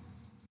league.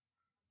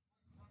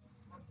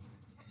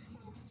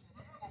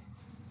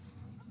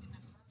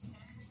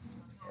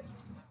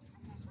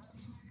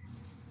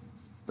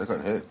 They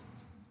couldn't hit.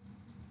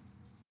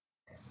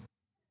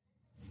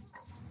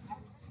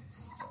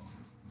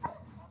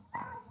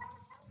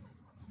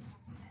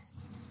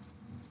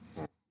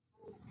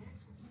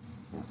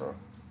 Okay.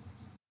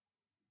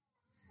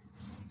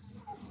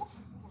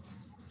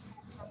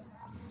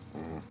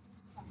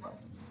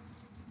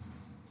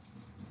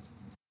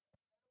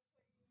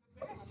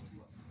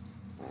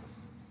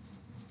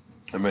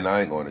 I mean,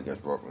 I ain't going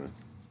against Brooklyn.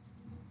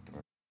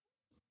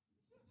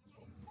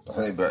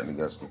 I ain't betting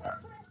against them.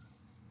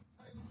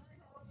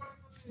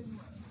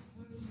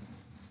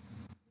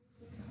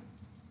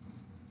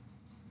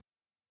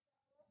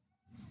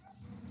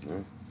 Yeah, I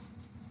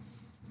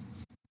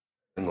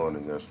ain't going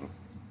against them.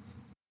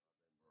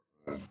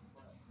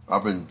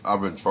 I've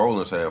been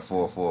trolling saying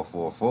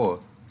 4-4-4-4,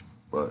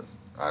 but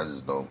I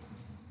just don't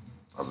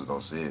I just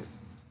don't see it.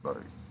 Like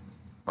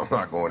I'm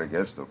not going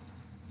against them.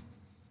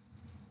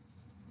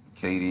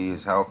 KD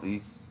is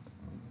healthy.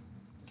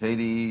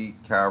 KD,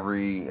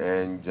 Kyrie,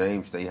 and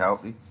James stay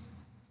healthy.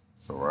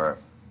 So right.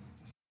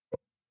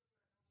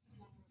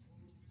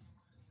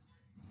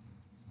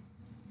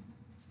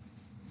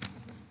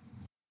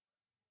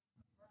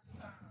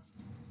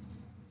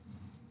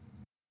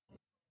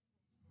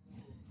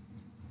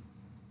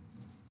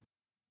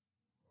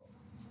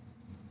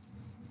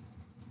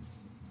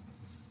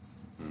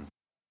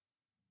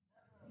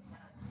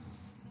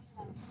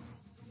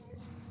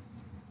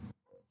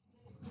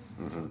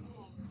 Mm-hmm.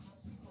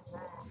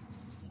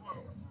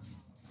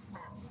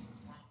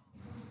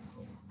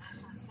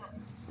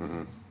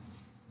 Mm-hmm.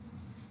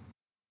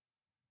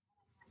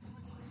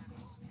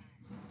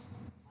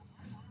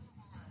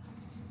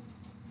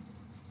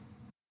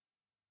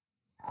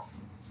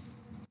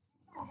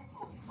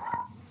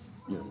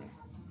 Yeah.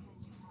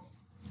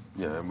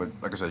 Yeah, but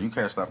like I said, you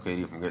can't stop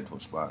KD from getting to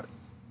a spot.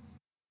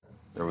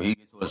 And when he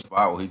get to a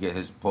spot where he get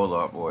his pull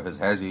up or his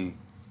hezzy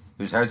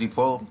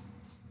pull,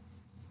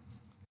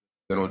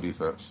 get on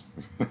defense.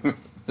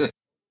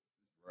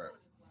 Right.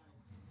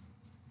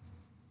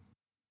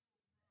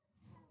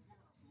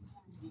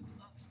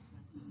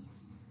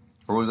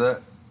 Who was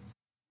that?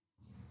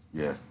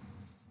 Yeah.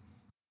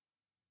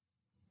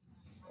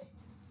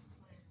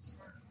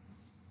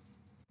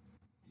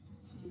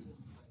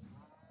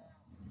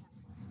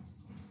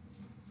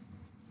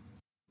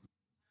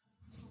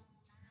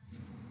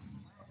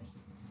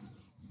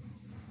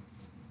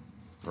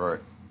 Right.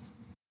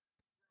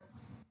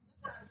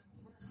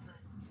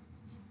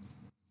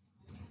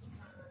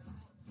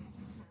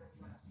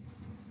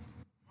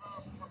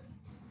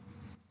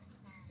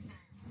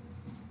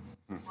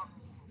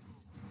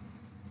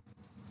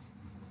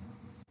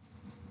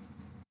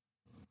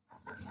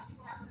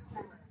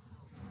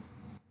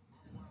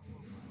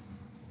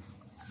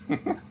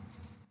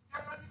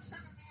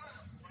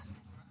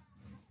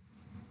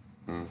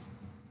 Mm.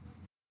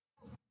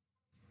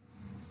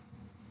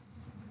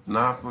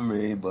 Not for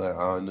me, but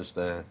I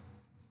understand.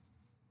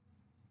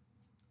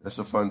 It's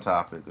a fun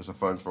topic. It's a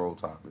fun troll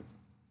topic.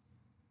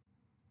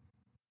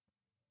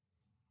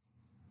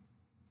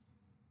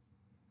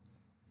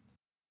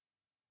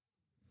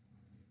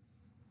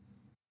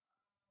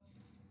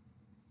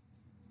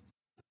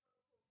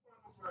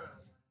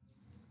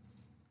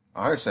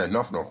 I ain't said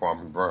nothing on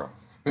Kwame Brown.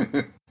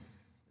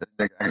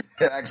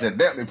 Nigga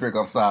accidentally pick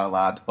up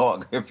sideline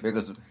talk and pick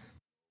us.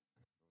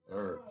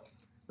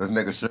 This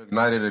nigga Suge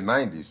Knight in the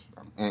 90s.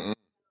 Mm-mm.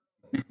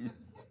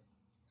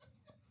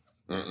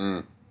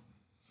 Mm-mm.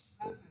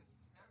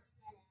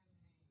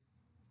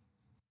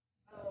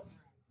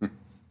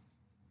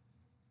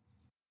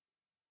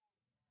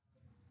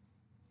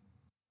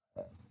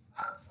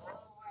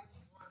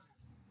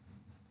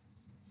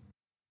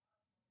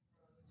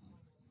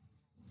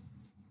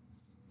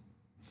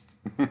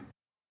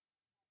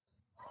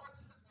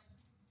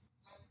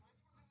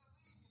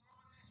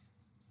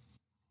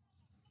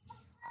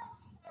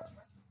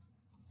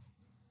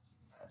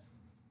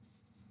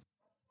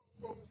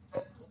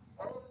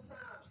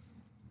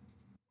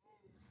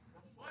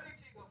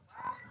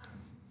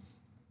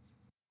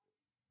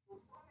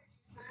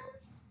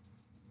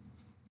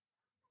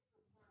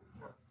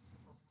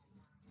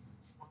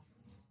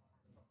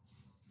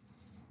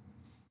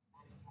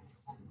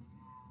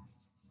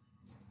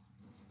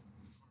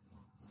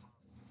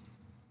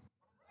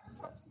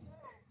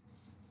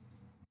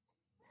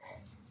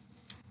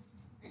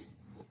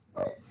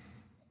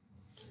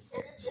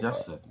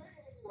 Just a,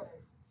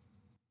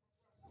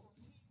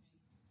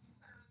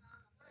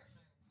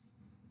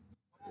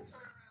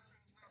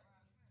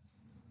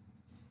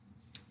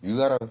 you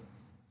gotta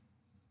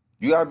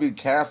you gotta be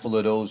careful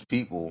of those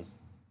people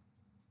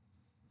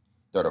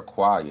that are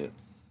quiet.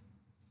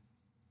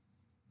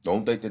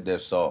 Don't think that they're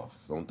soft.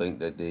 Don't think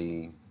that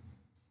they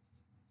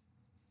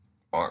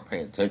aren't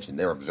paying attention.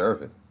 They're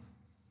observing.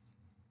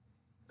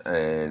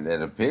 And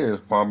it appears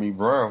Kwame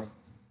Brown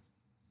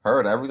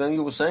heard everything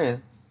you were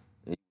saying.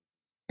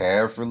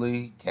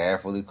 Carefully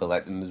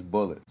collecting his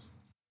bullets.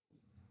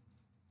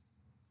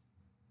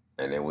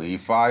 And then when he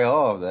fire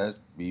off, that's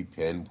be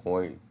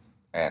pinpoint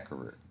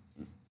accurate.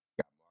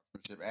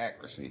 Chip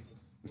accuracy.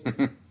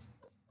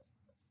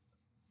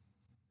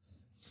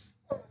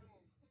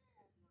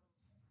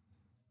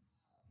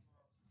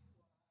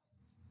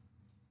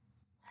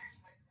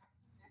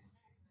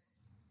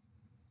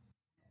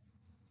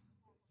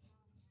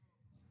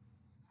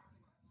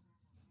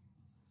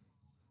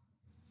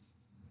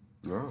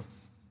 No.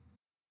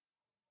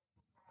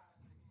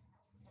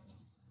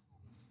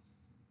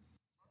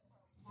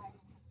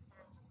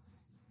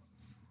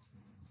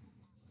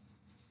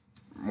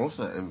 Most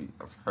of the NBA,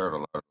 I've heard a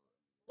lot of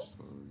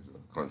stories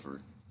of country.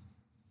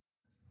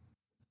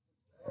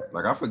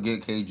 Like I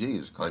forget KG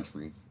is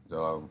country.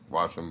 So I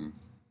watch him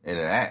in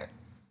an act.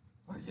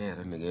 Like yeah,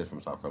 that nigga is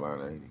from South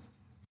Carolina, ain't he?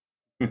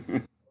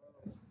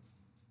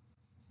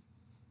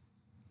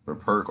 But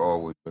Perk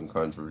always been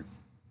country.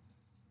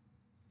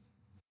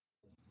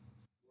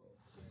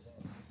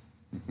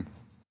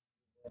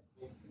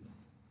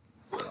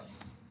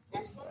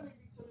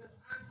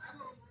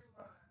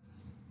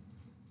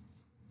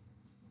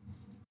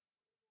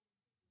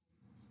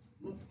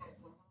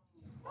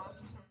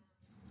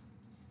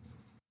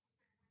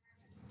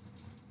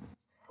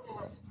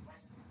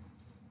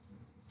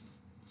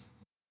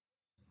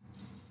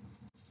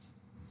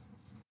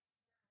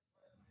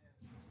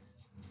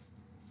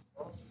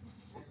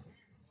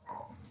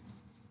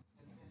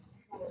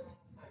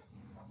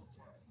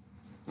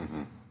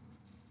 Hmm.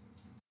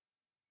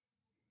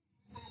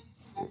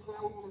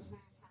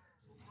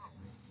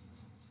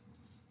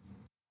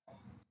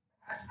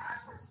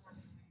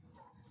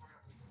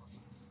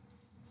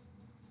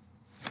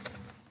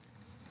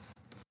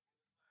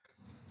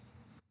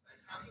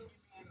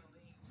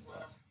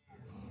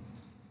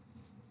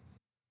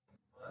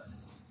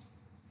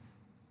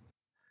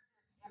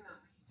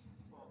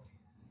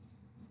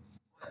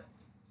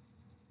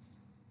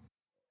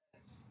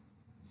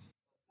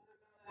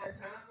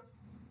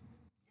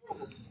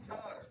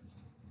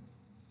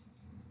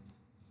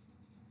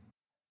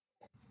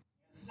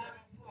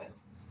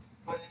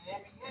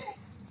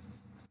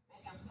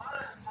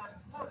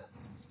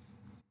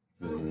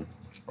 Hmm.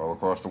 All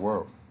across the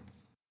world.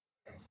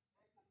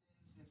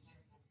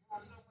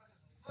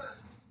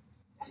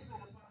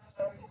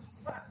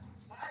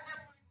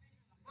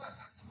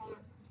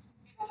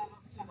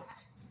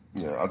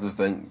 Yeah, I just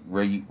think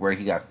where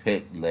he got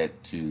picked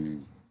led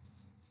to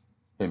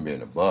him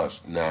being a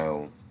bust.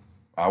 Now,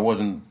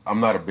 I'm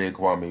not a big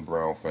Kwame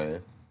Brown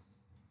fan,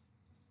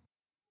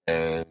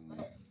 and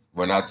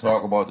when I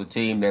talk about the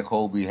team that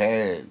Kobe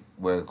had,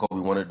 where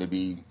Kobe wanted to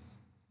be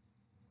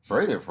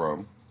traded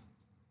from,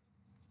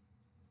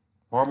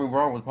 Kwame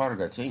Brown was part of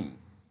that team.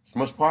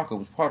 Smush Parker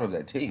was part of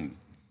that team.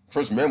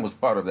 Chris Mem was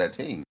part of that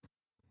team,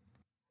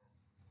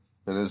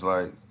 and it's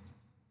like,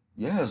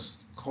 yes,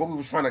 Kobe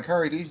was trying to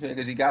carry these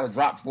niggas. He got to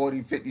drop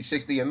 40, 50,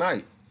 60 a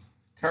night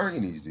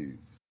carrying these dudes.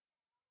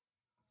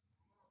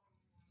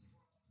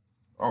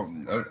 Oh,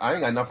 I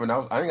ain't got nothing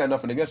else. I ain't got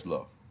nothing against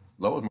Love.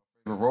 Love was my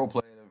favorite role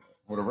player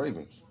for the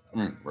Ravens.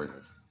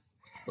 Ravens.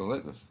 For the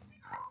Lakers.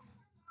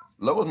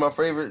 Love was my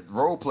favorite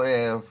role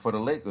player for the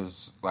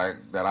Lakers, like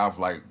that I've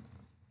like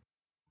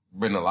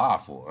been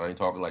alive for. I ain't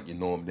talking like your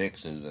Norm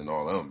Nixons and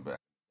all them, but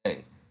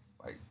hey,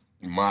 like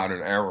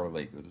modern era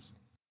Lakers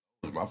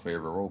was my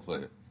favorite role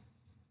player.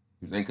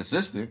 He was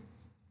inconsistent,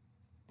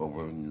 but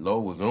when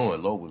Lowe was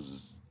on, Lowe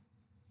was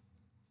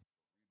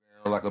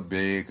like a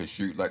big, could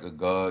shoot like a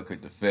guard,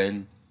 could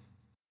defend.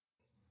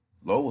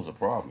 Lowe was a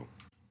problem.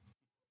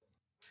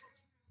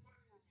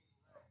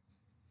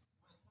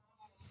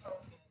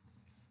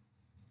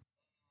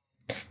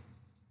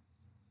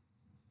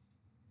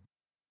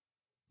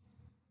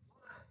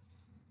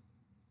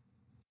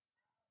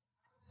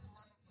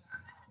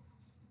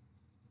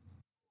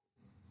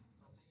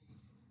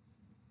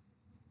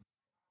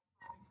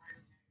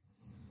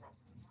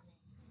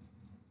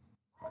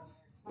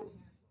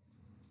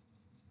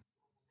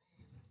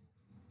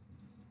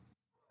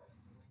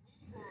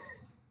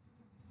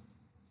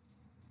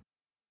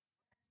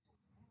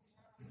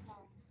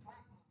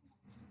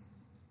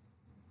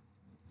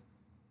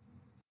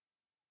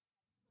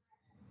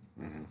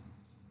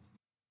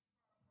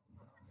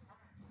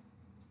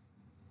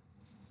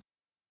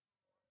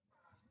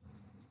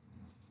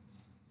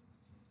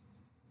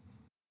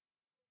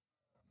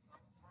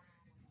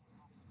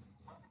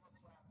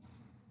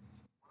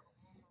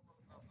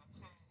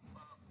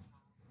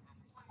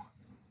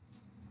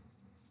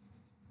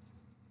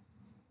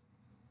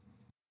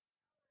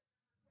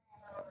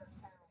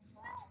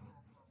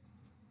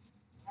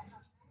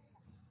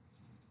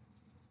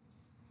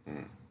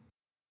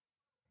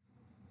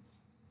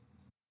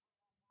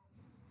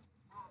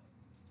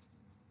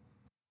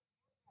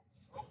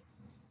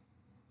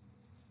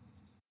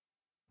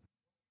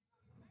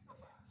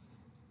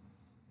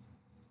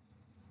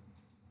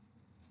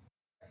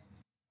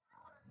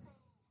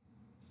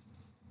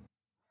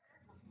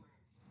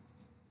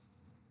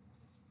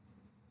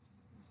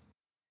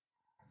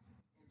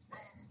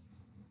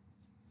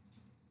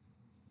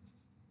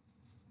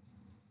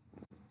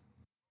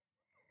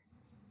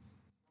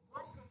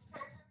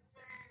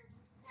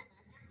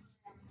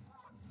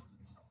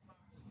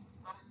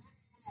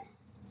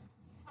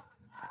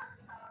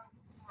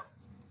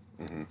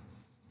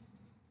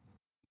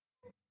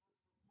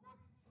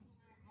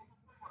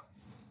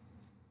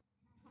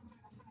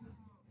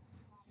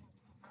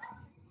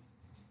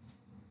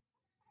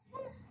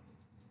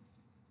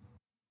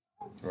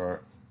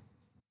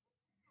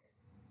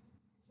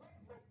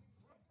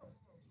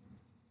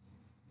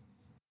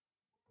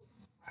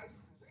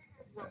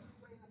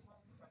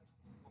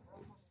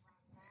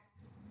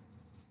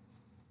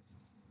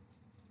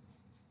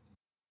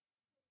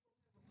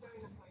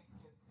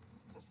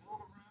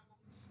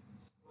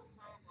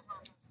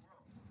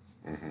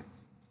 Hmm.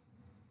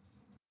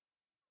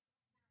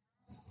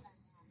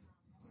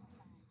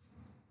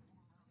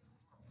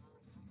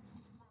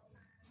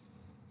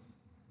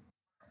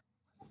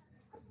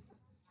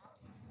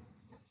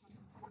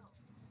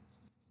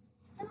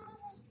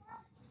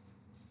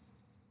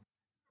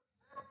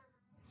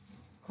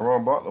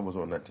 Karan Butler was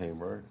on that team,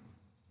 right?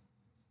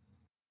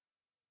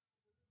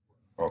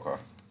 Okay.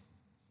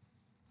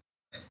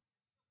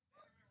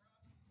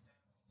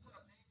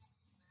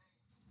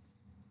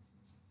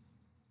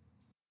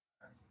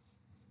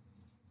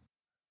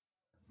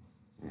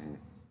 Hmm.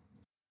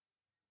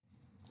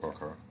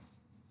 Okay.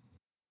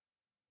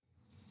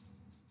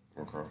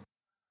 Okay.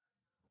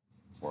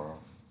 Wow.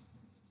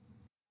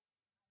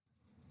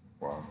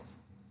 Wow.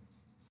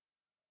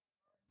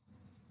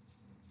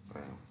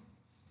 Damn.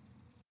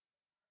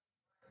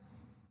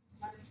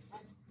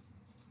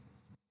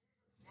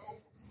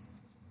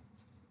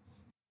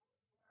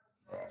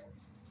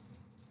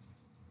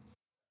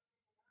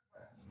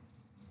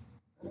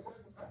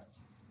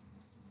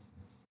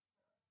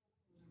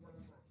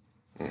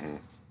 Hmm.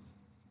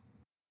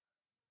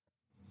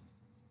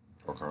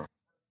 Okay.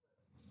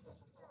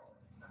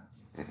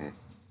 Hmm.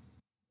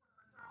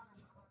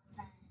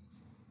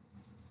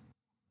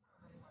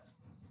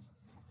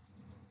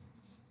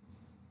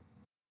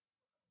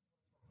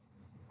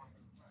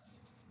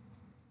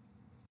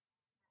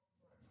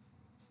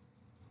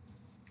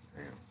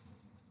 Damn.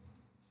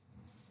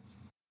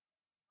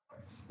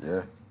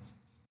 Yeah.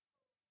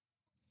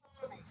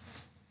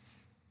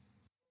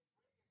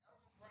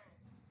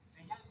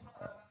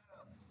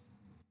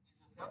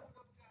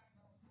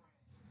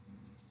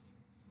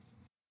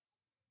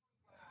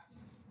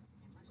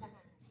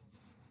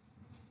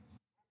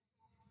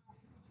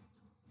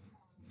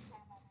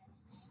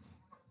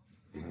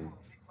 Hmm.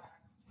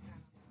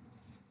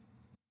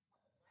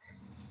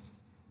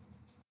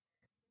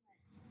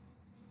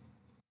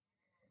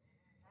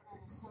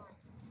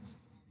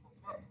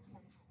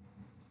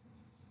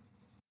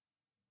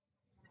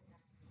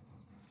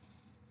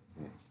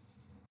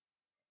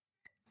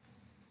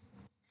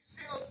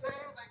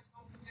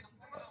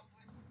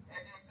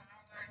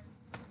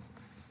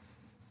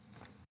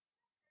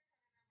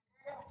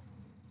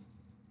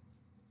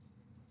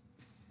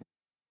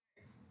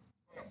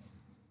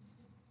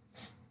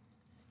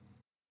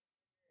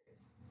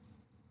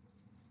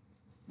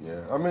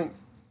 Yeah. I mean,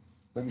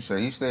 like you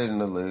say, he stayed in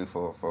the league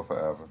for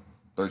forever.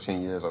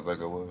 13 years, I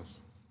think it was.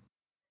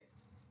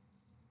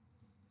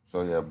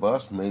 So yeah,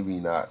 bust maybe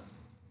not.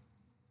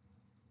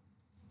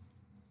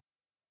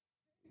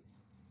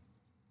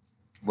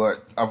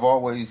 But I've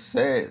always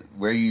said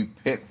where you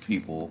pick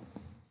people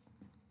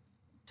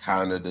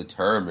kind of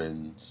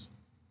determines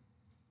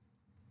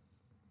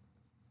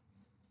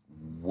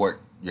what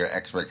your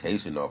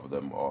expectation of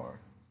them are.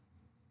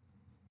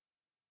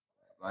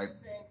 Like,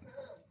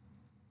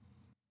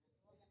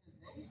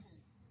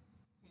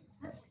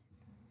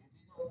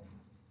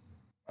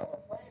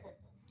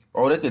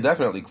 oh, they could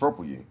definitely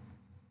cripple you.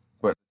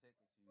 But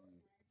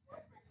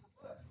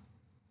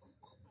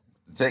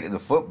to take it to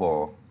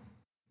football,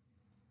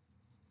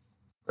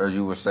 as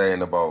you were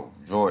saying about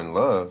Jordan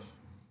Love,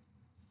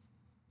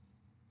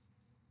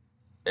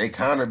 it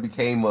kind of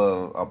became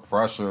a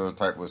pressure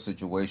type of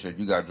situation.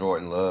 You got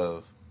Jordan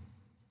Love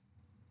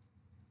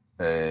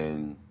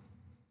and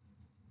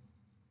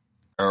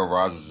Aaron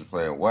Rodgers is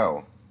playing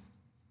well.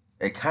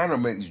 It kind of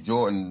makes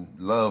Jordan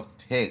Love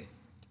pick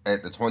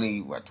at the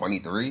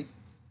 23.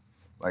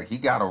 Like he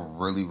got to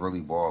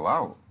really ball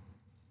out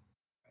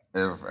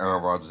if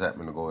Aaron Rodgers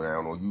happen to go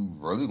down, or you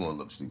really gonna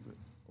look stupid.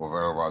 Or if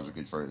Aaron Rodgers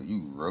get traded,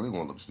 you really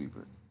gonna look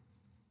stupid.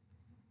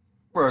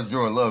 Whereas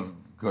Jordan Love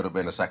could have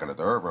been a second or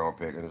third round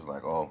pick, and it's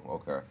like, oh,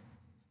 okay,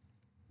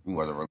 he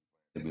wasn't really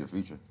to be the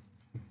future.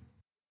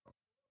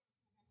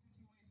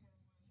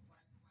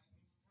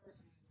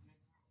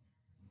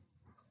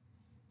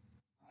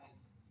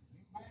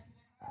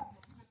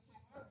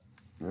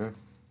 Yeah,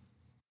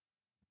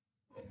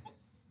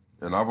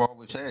 and I've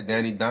always said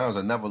Danny Dimes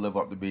will never live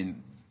up to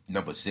being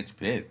number 6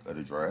 pick of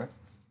the draft.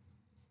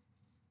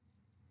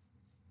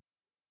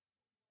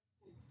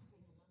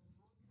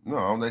 No,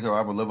 I don't think he'll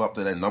ever live up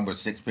to that number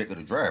 6 pick of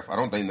the draft. I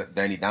don't think that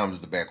Danny Dimes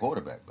is the bad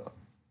quarterback though.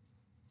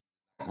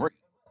 Great.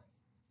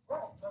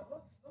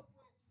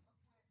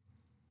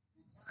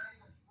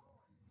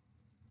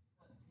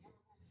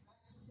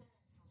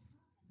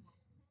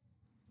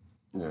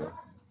 Yeah.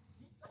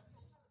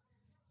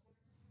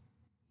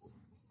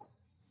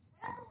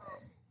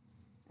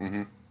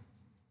 Hmm.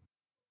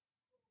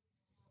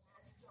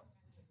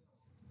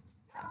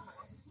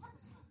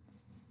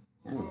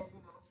 Yeah.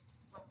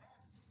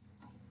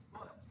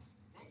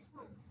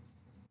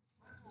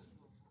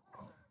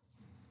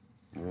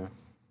 Yeah.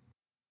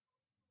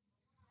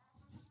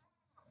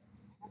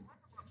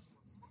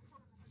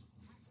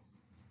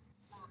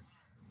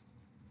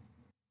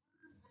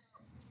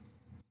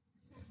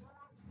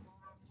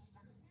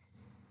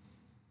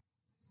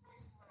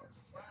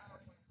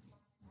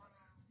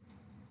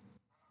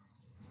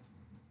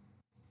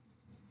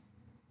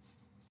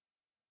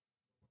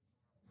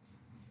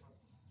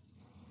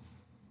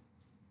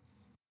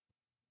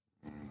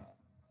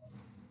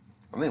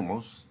 think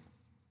most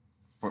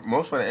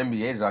for the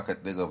NBA that I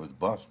could think of is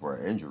bust, bro,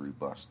 injury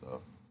bust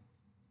stuff.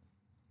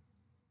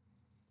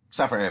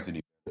 Except for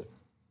Anthony.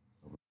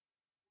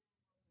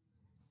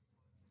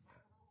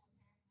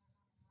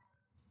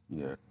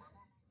 Yeah.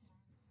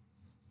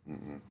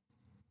 Mm-mm.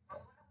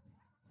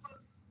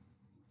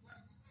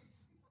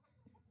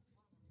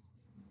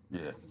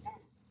 Yeah.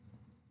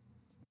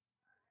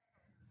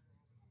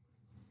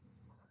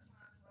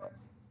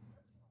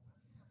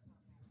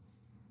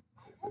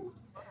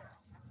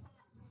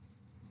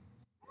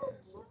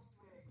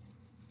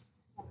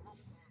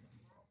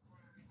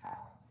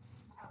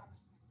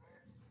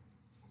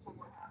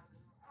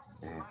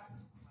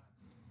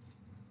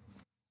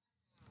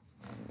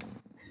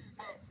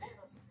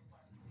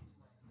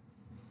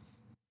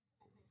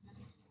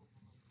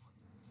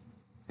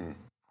 Mm.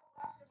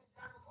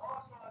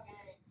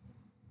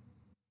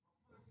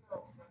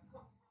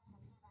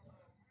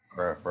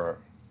 Right.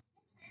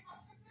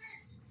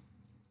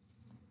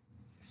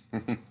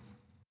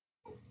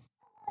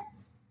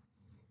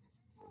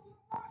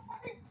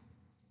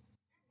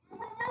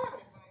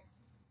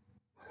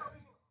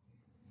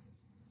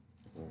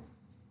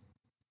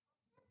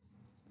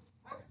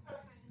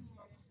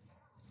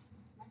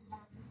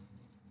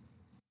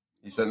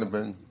 He shouldn't have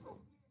been.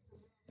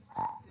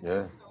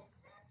 Yeah.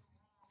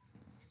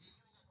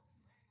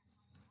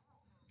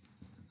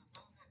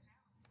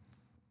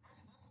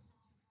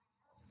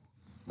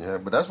 Yeah,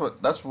 but that's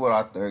what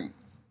I think.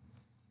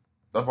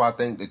 That's why I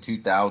think the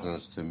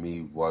 2000s to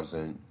me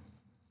wasn't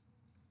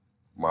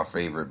my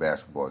favorite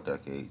basketball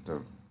decade.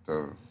 To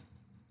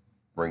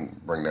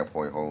bring that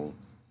point home,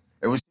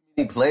 it was too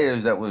many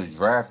players that was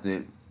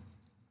drafted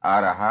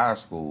out of high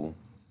school.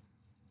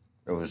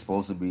 It was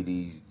supposed to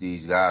be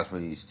these guys for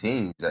these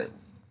teams that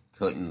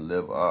couldn't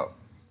live up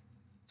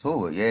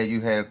to it. Yeah,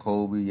 you had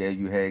Kobe. Yeah,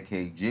 you had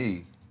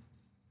KG,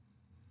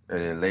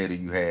 and then later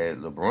you had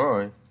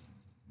LeBron.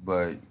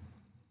 But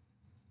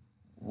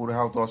who the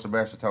hell thought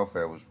Sebastian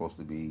Telfair was supposed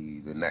to be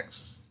the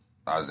next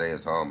Isaiah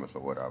Thomas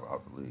or whatever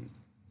out the league?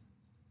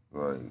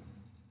 Like,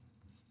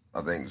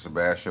 I think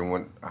Sebastian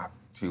went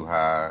too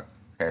high.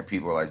 Had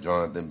people like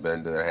Jonathan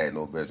Bender that had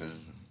no business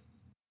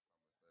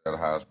at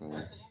high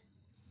school.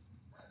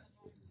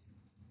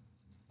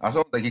 I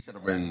don't think he should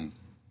have been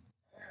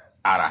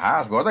out of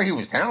high school. I think he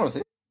was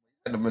talented.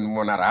 He should have been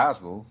one out of high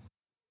school.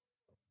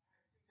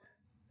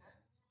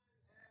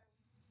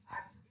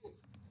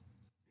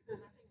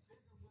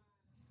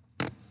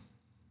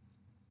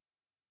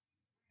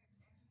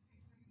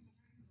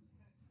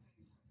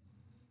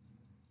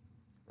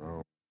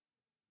 I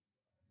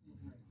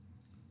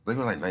think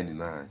he was like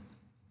 99.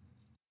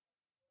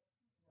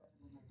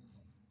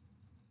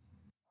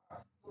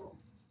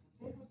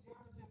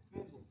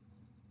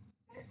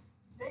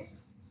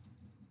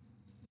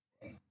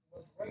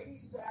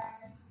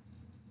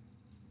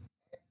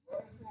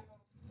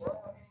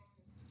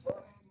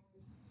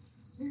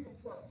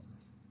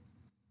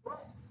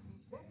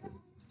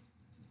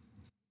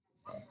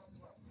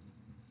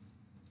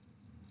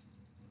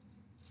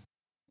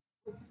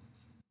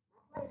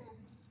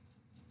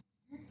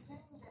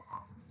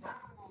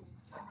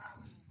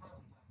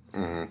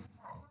 Mm-hmm.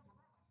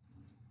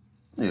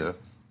 Yeah.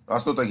 I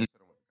still think he should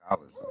have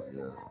went to college.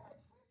 So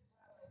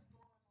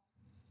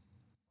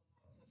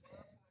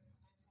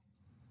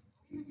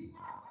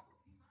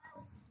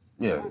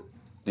yeah. Yeah.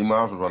 D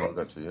Miles was running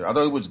that shit. I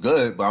thought he was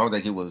good, but I don't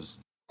think he was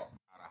out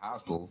of high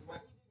school.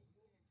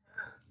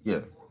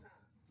 Yeah.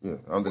 Yeah.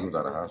 I don't think he was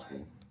out of high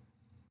school.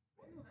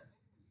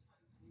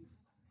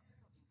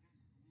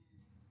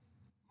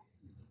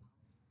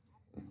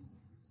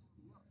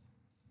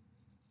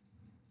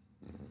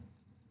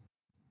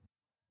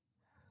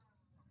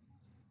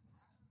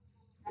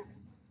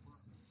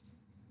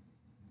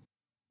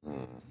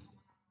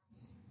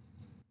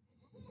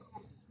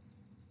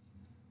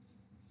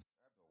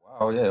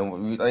 Wow, yeah.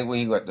 I think when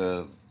he got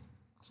the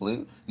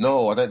clip.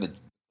 No, I think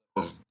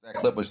that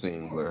Clippers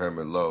scene with him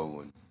and Lowe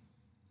and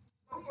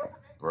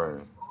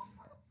Brian.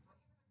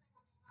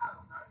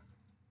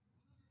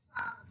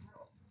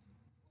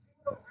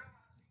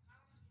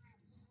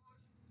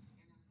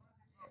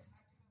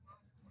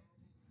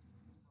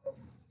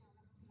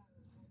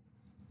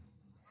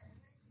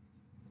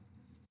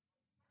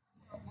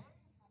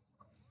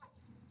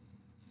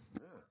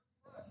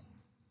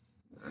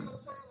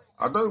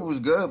 I thought it was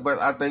good, but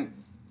I think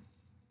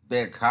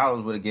that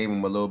college would have gave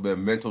him a little bit of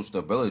mental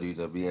stability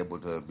to be able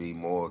to be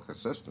more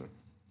consistent.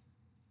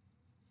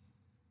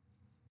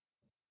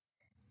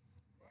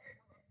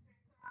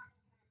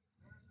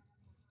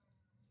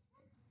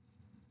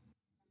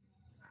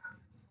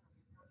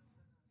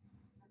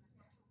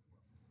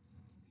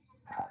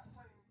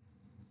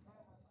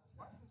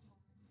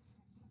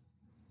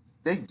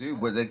 They do,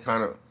 but they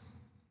kind of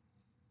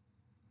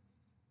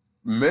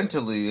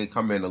mentally they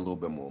come in a little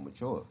bit more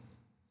mature.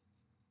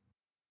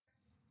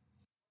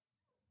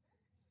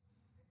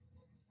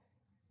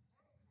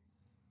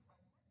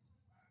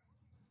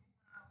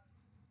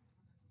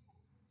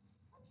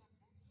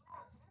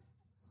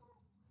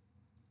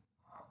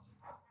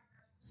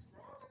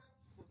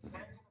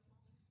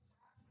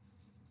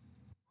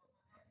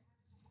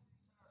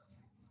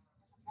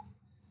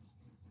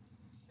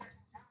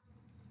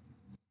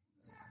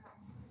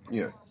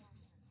 Yeah.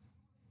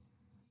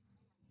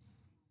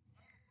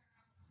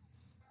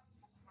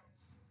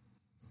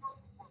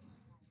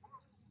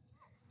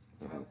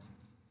 Mhm.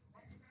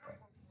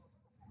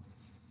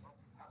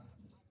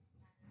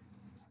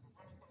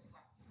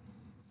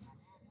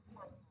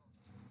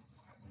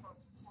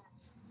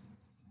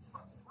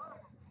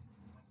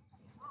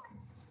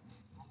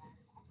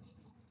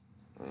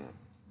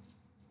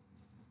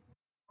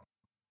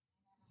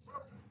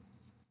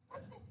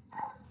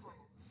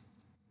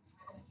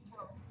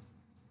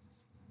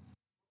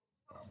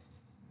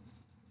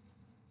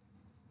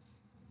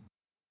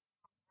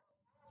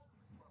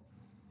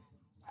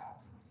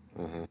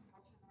 Mhm.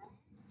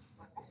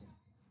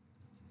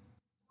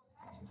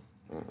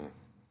 Mhm.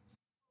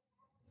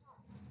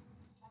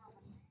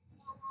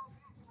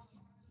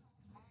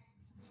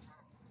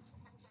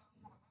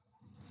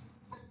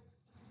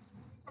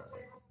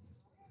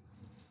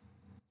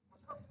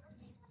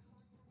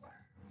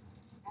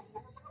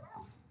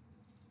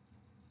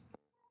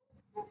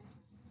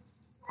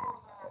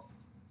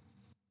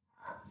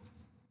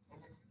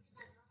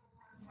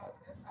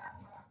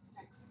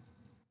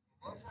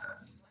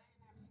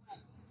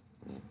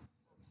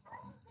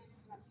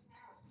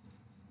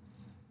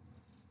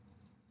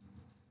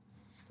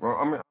 Well,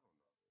 I mean,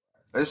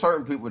 there's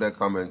certain people that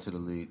come into the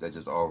league that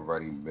just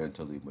already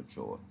mentally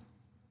mature.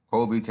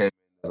 Kobe came into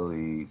the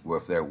league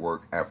with that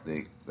work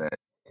ethic that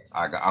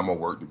I'm gonna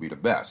work to be the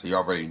best. He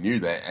already knew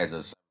that as a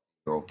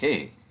 7-year-old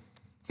kid.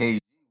 KG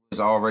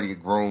was already a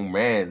grown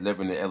man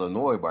living in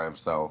Illinois by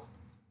himself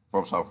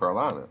from South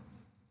Carolina.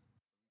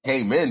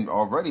 Came in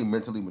already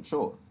mentally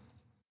mature.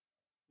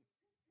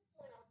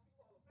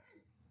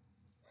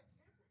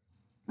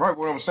 Right.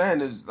 What I'm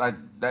saying is like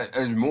that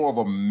is more of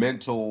a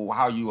mental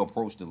how you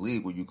approach the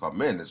league when you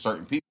come in. That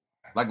certain people,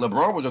 like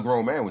LeBron, was a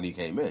grown man when he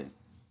came in.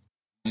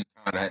 He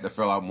kind of had to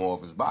fill out more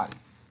of his body.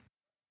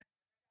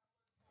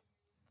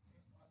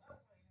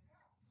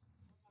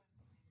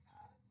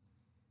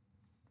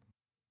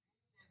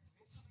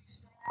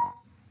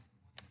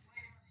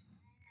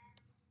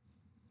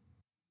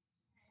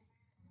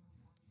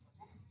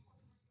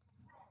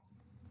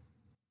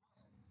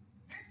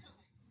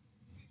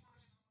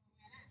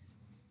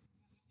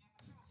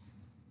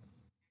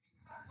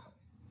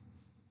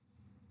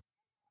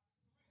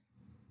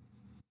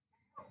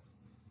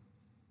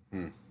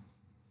 Hmm.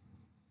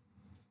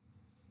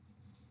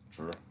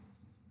 True.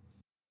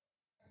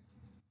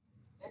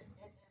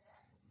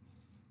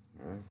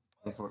 Yeah.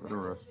 Look at the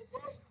rest.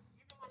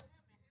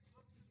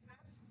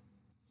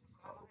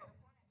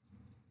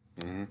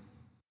 Mm-hmm.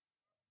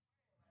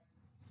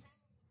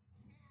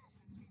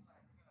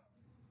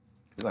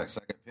 He like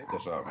second pick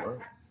or something, right?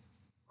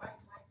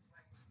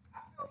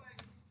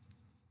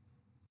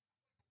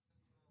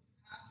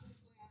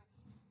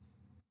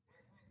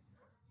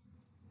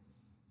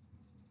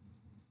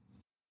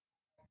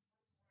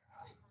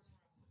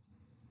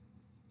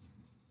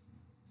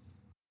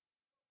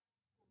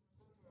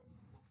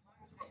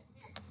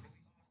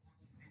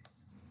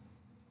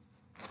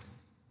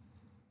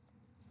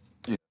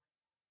 Yeah.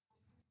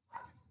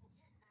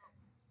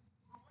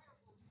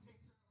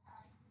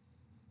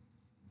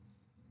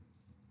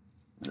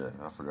 Yeah.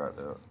 I forgot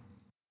that.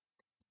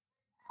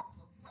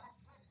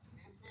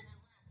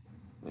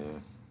 Yeah.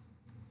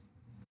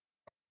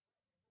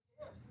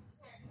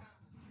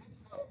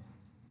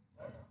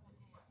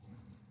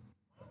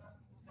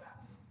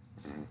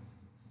 Mm-hmm.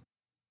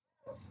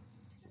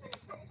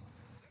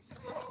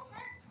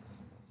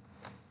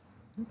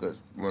 That's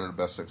one of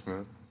the best 6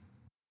 men.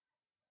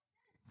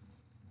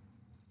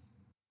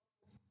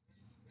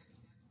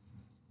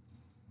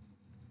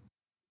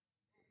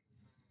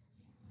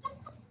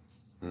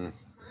 Mm.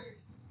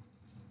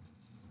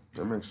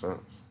 That makes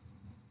sense.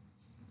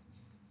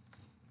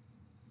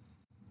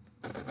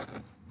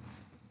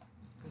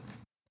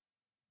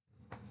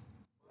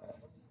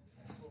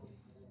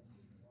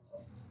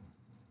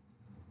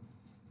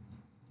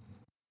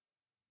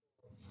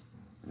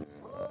 Yeah.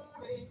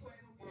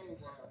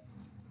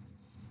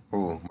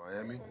 Who?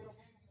 Miami.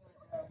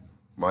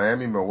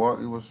 Miami,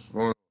 Milwaukee was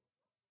going.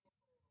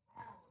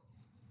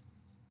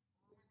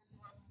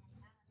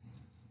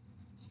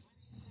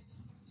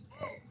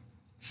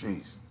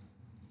 Jeez.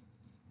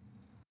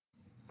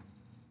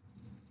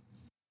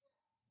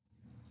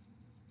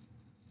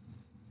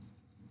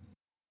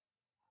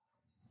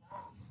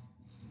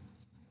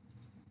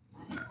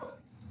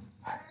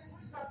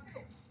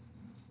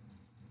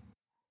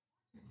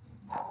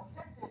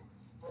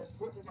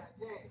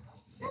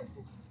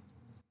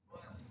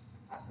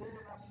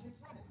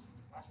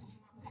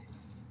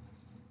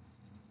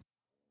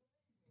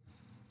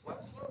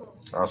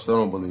 I still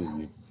don't believe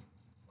you.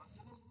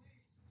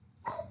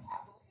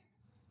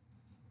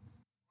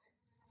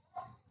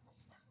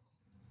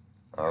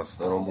 I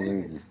still don't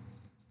believe you.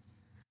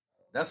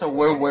 That's a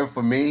win-win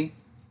for me.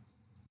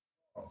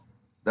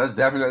 That's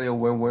definitely a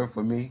win-win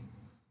for me.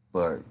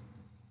 But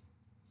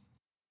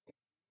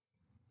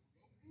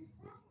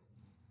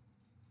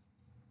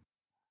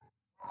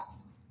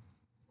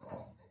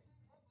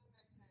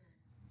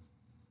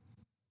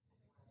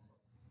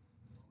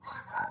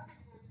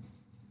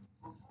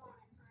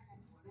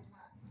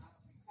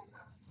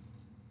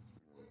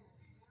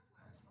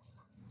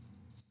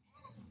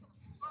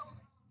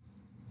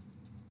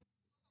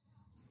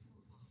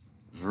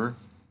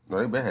No,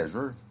 they been has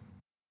Drew.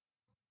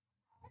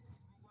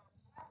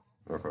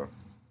 Okay.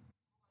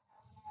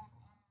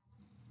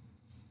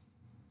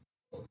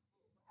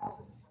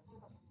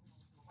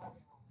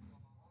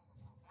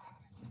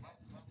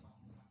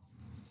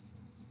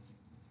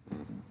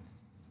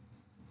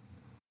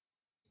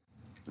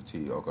 The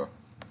T. Okay.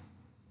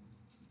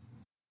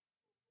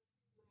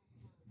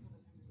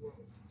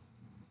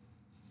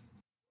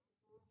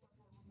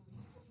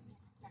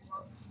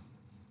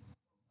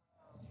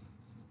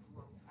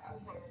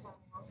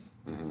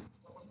 Mm-hmm.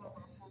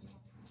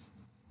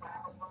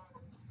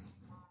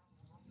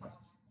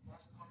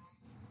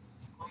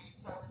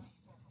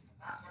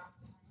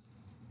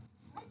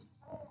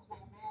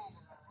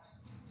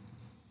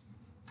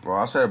 Well,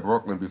 I said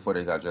Brooklyn before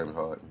they got James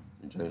Harden.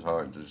 And James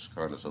Harden just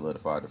kind of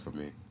solidified it for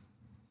me.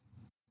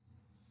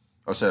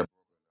 I said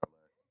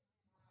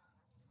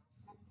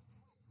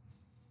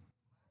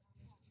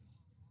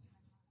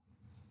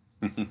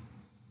Brooklyn,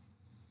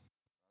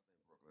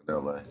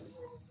 LA.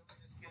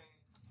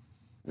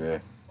 Yeah.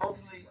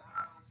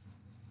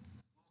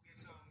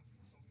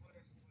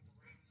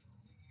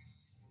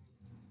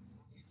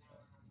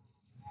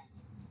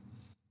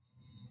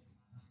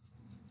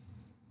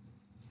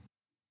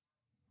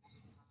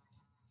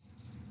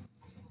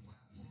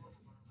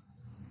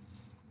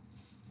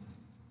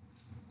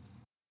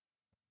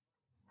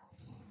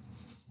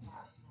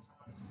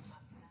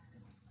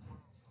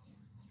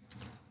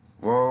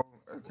 Well,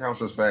 it counts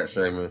as fat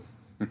shaming.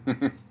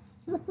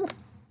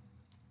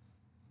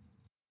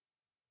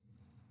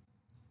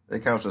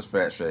 It counts as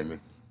fat shaming.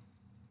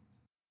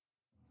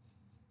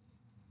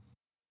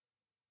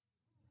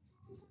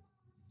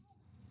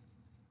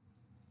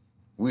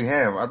 We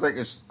have. I think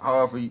it's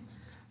hard for you.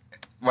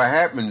 What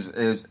happens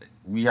is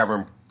we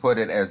haven't put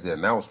it as the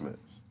announcements.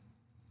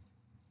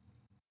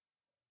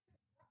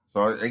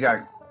 So it got.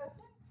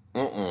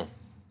 Mm-mm.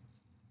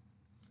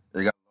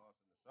 It got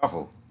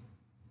shuffled.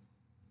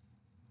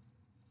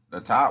 The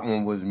top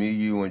one was me,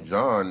 you, and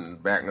John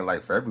back in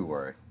like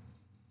February.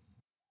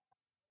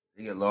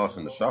 He get lost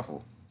in the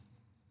shuffle.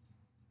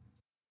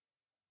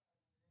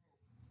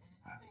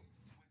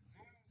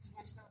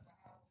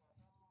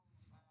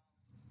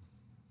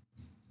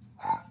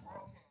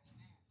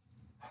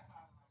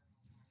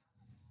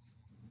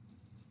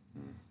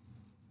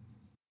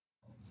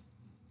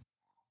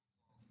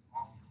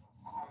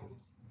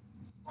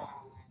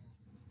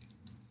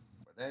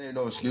 But that ain't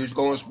no excuse.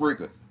 Go on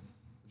Spreaker.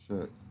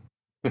 Shit.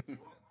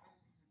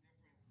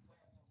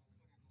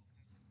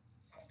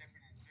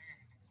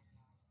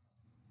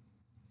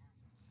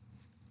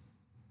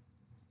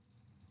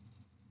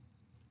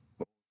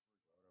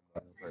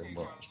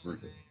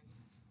 Spreaker.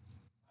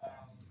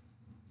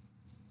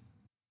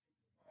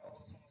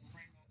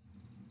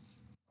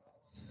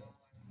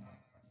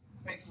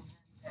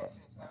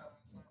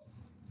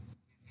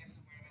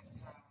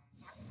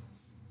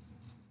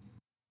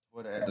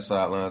 What at the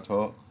sideline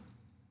talk?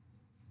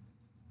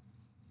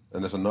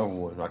 And there's another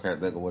one. I can't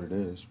think of what it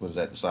is. But it's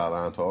at the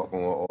sideline talk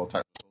on all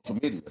types of social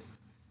media.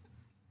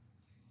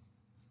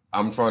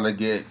 I'm trying to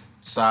get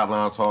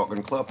sideline talk in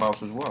the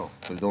clubhouse as well.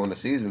 Because during the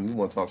season, we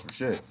want to talk some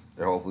shit.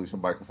 And hopefully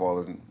somebody can fall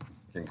in,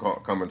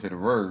 come into the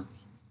rooms.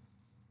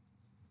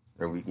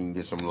 And we can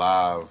get some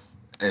live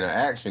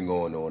interaction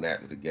going on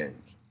after the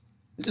games.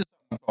 It's just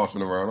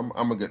tossing around.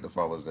 I'm going to get the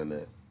fellas in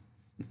there.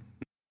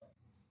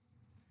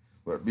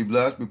 But be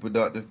blessed, be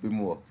productive, be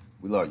more.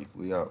 We love you.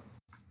 We out.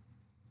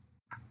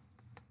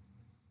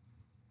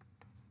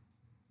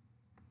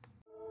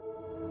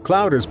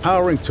 Cloud is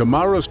powering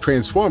tomorrow's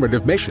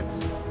transformative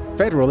missions.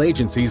 Federal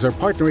agencies are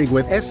partnering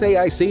with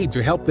SAIC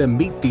to help them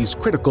meet these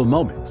critical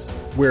moments,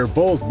 where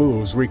bold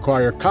moves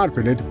require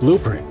confident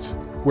blueprints,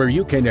 where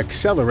you can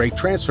accelerate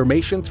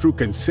transformation through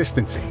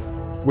consistency,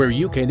 where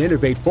you can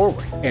innovate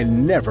forward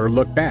and never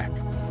look back.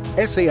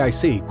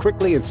 SAIC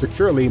quickly and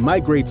securely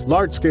migrates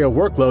large-scale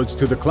workloads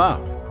to the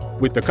cloud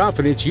with the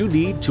confidence you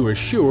need to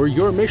assure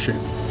your mission.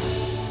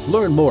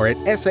 Learn more at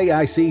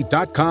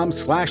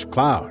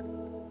SAIC.com/cloud.